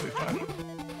 It'll be fine.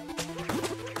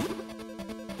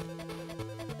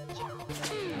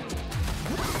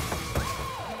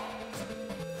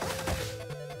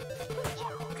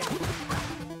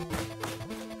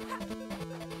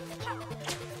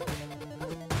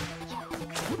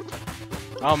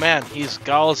 Oh man, he's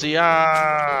Galzy.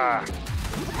 Ah!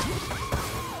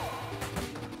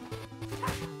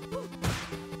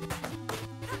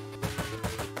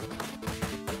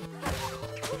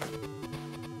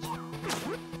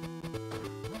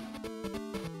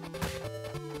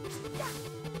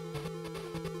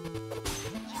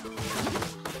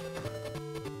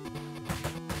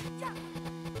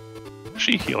 Is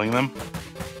she healing them?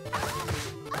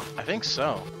 I think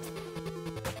so.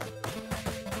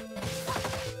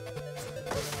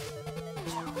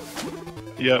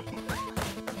 Yep.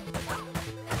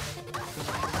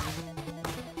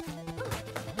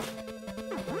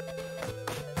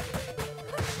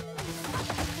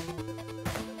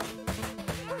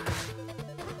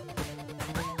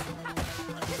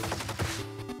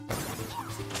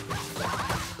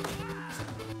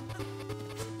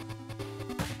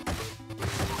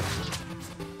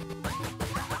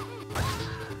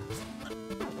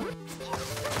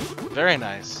 Very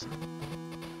nice.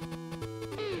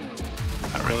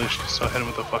 Not really, she's still hit him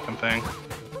with the fucking thing.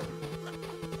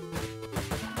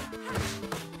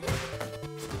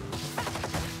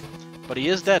 But he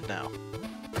is dead now.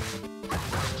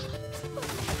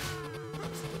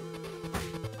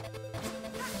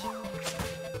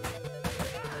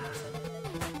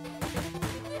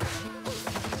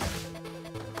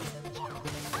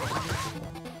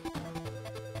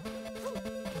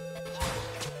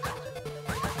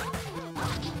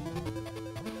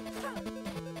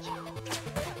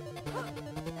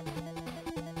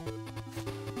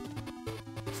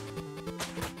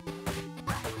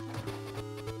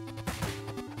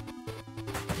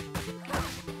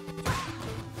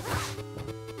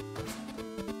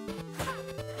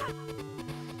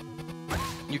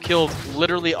 You killed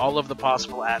literally all of the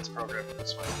possible ads programmed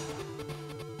this way.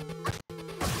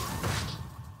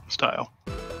 Style.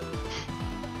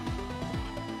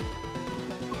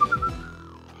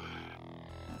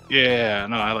 Yeah,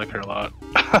 no, I like her a lot.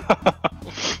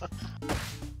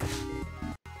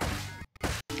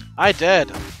 I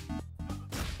did.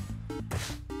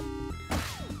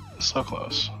 So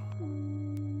close.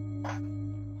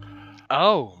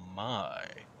 Oh my.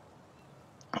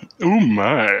 Ooh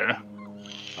my.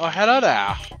 Oh, hello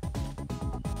there.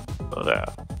 Oh, yeah.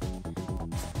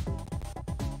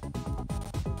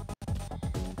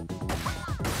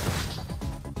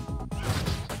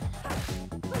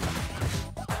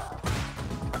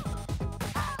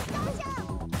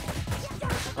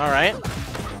 Alright.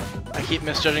 I keep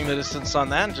misjudging the distance on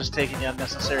that and just taking the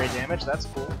unnecessary damage. That's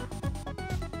cool.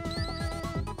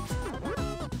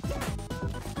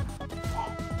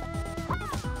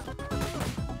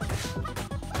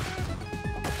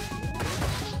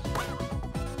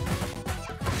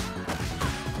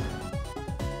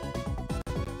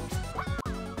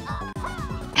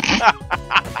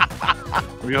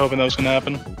 Were you hoping that was gonna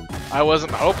happen? I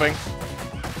wasn't hoping.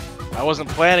 I wasn't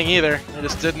planning either. I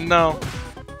just didn't know.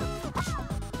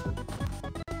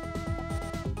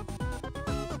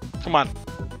 Come on.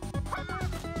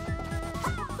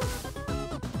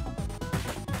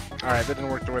 Alright, that didn't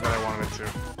work the way that I wanted it to.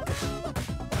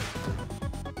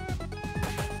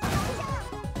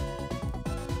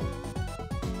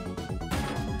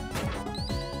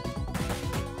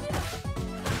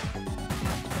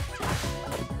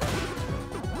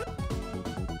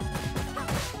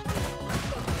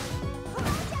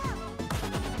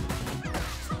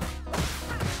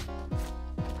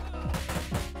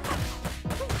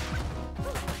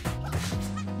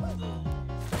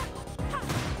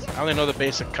 I only know the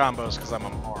basic combos because I'm a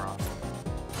moron.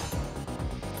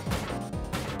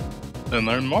 Then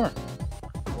learn more.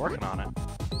 I'm working on it.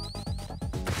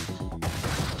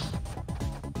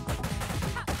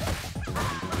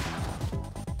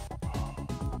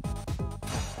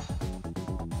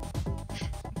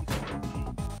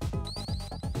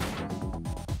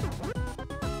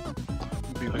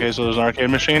 Okay, so there's an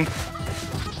arcade machine.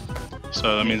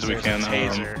 So that means we There's can. a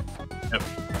taser. Yep.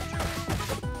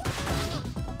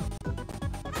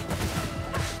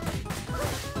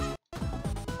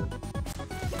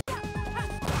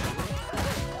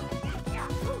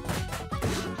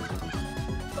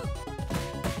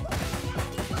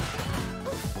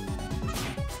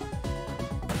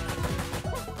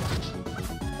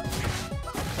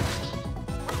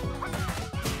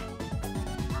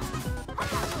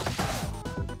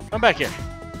 Come back here.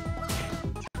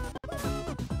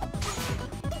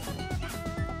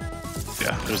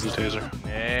 There's the taser.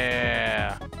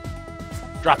 Yeah.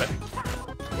 Drop it.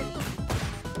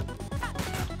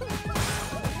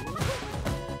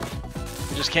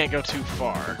 You just can't go too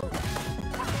far.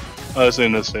 Oh, it's the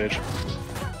end of the stage.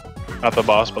 Not the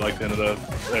boss, but like the end of the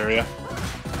area.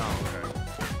 Oh,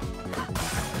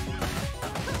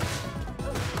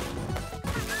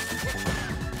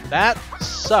 okay. That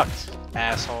sucked,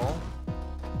 asshole.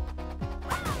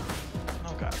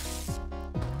 Oh god.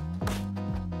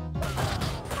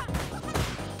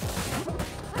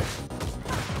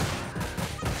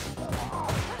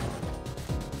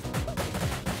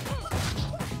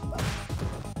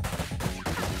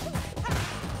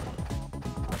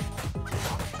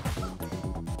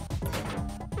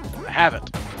 I have it.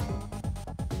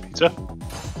 Pizza?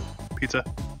 Pizza?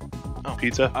 Oh.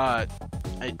 Pizza?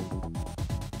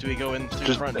 Do we go in through the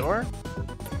Just- front door?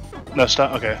 No,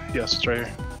 stop. Okay, yes, it's right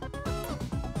here.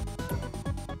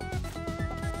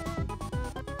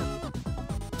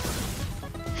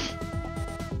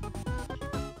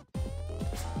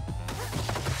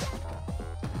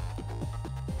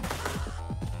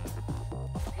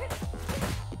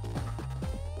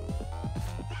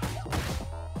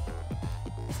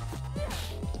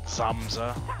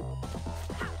 Zamza.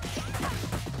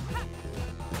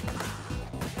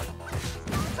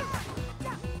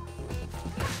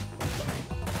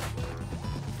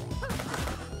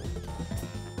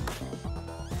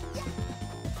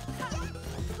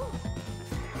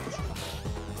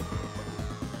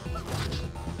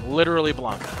 Literally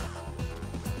Blanca.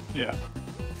 Yeah.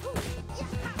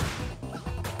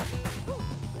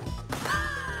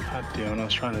 God damn it, I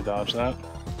was trying to dodge that.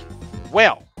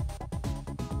 Well,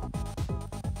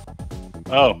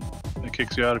 Oh, it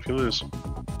kicks you out if you lose.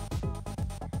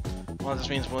 well, this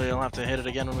means we'll have to hit it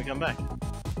again when we come back.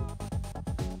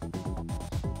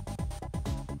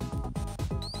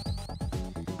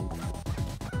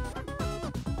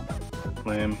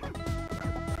 Lame.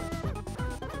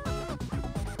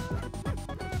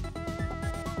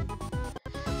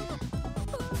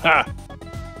 Ha!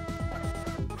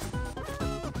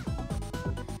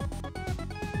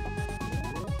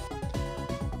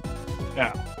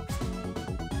 Ow.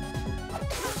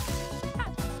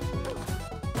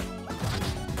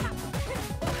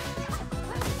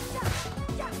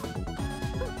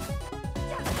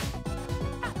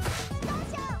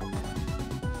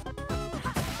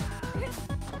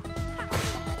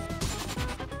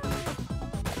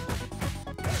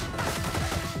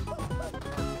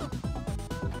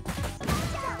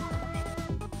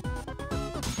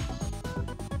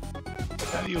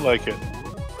 How do you like it?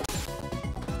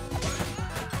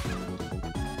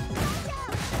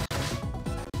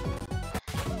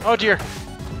 Oh dear.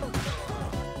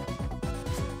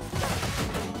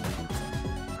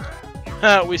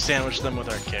 We sandwiched them with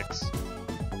our kicks.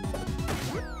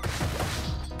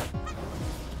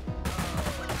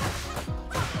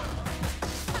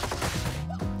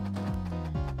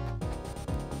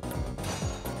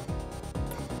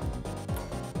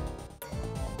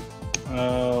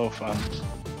 Oh, fun.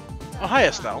 Oh, hi,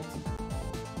 Estelle.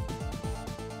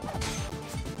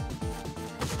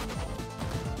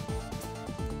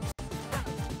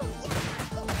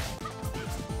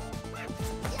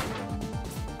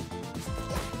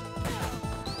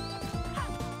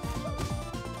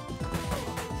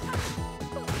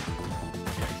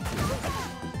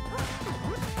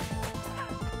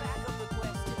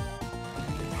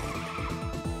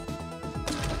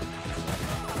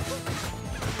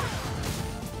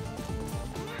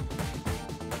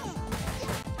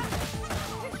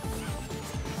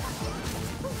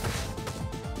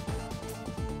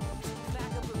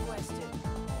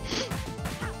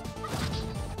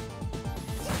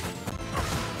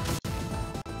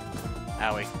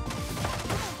 Owie.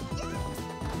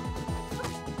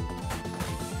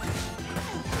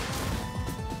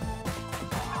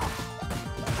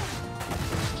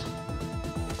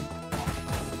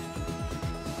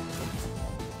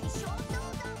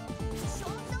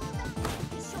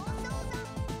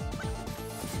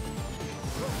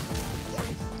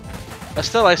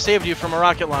 Estelle, I saved you from a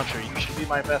rocket launcher. You should be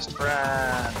my best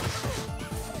friend.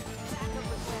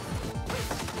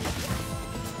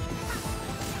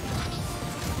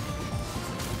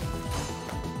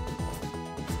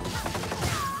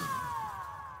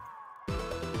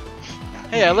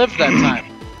 Hey, I lived that time.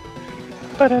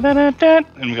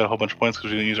 And we got a whole bunch of points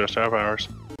because we didn't use our star powers.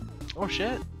 Oh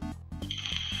shit.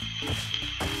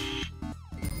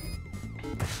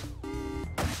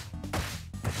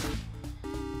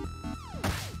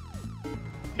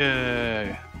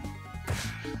 Yay.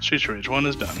 Streets Rage 1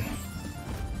 is done.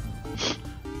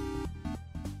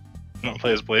 You want to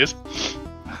play as Blaze?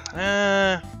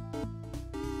 I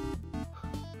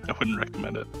wouldn't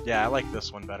recommend it. Yeah, I like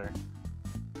this one better.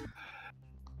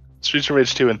 Streets of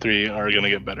Rage 2 and 3 are gonna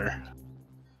get better,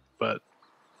 but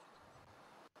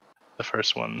the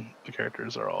first one, the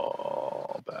characters are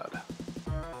all bad.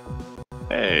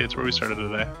 Hey, it's where we started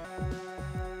today.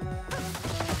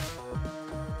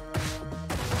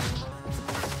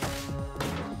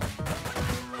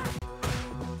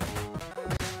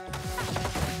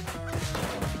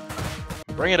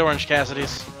 Bring it, Orange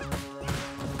Cassidy's.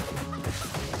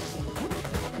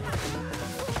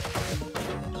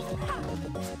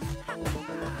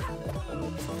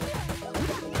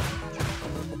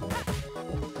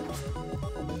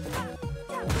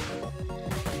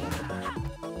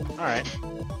 Alright.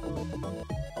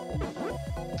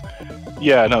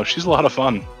 Yeah, no, she's a lot of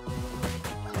fun.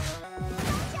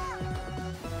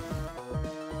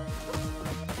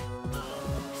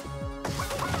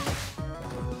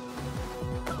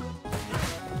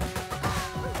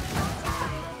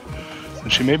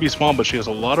 And she may be small, but she has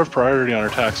a lot of priority on her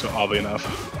attacks, oddly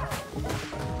enough.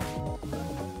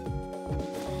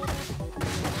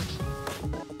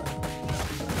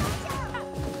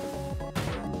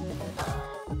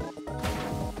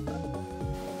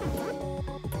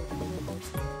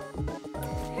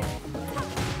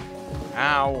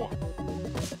 Ow.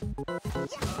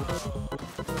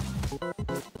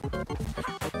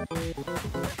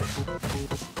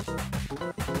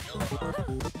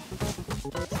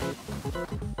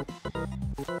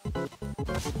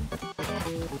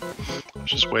 I was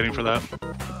just waiting for that.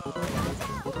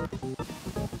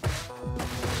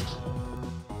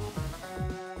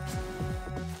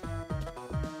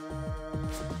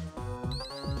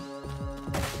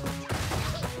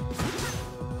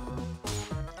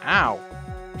 Ow.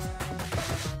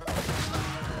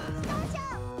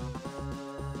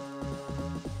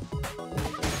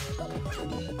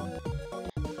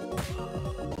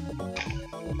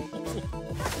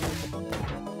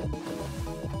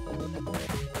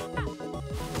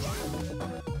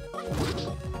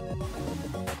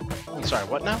 I'm sorry,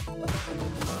 what now?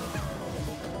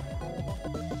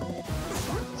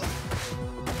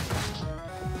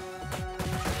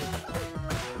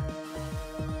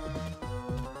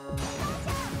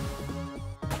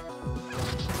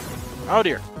 Oh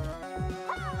dear.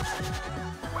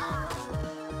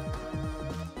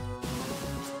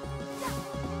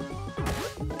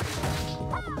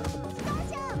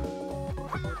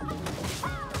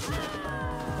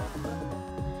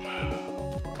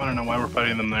 I don't know why we're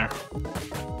fighting them there.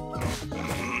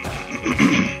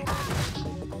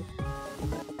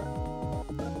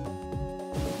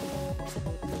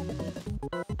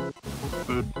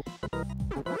 Food.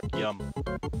 Yum.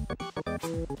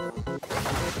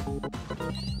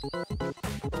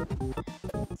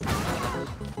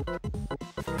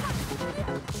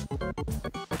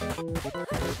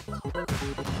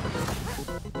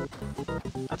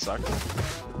 That sucked.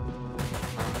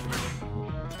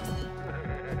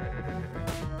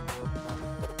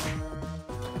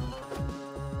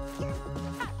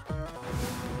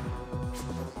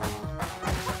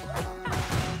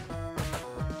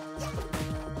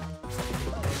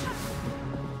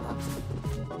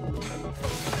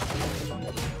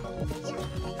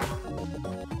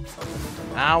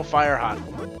 Now fire hot.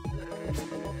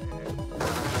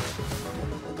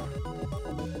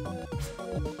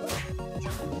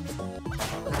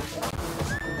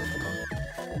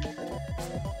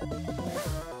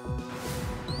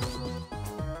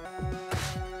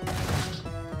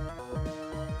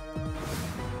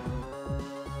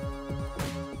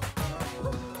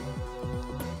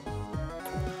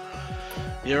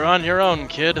 You're on your own,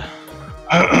 kid. It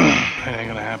ain't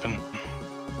gonna happen.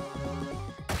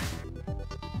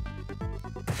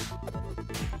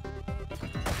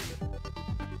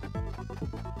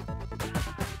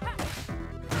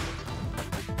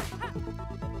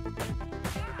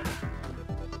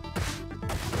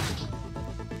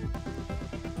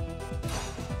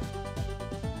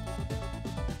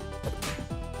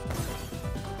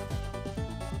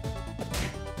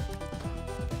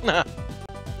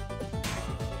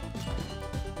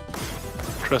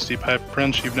 Trusty pipe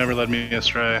prince, you've never led me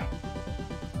astray.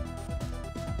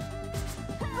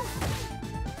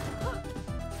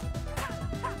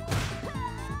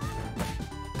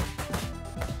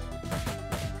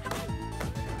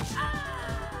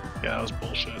 Yeah, that was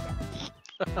bullshit.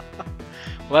 Well,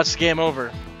 that's game over,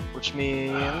 which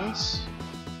means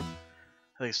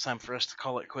I think it's time for us to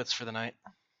call it quits for the night.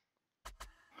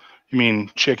 You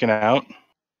mean chicken out?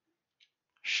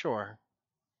 Sure.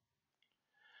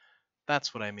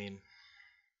 That's what I mean.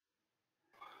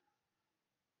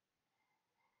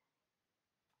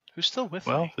 Who's still with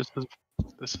Well, me?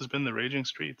 this has been the raging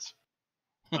streets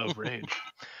of rage.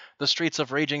 The streets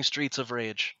of raging streets of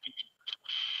rage.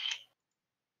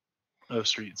 Of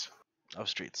streets. Of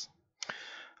streets.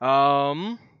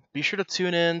 Be sure to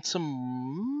tune in to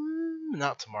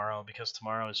not tomorrow because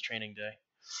tomorrow is training day.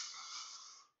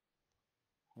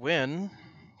 When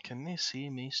can they see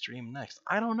me stream next?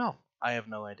 I don't know. I have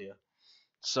no idea.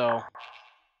 So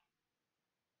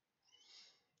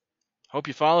hope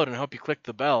you followed and hope you clicked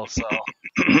the bell. So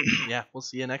yeah, we'll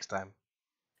see you next time.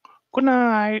 Good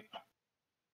night.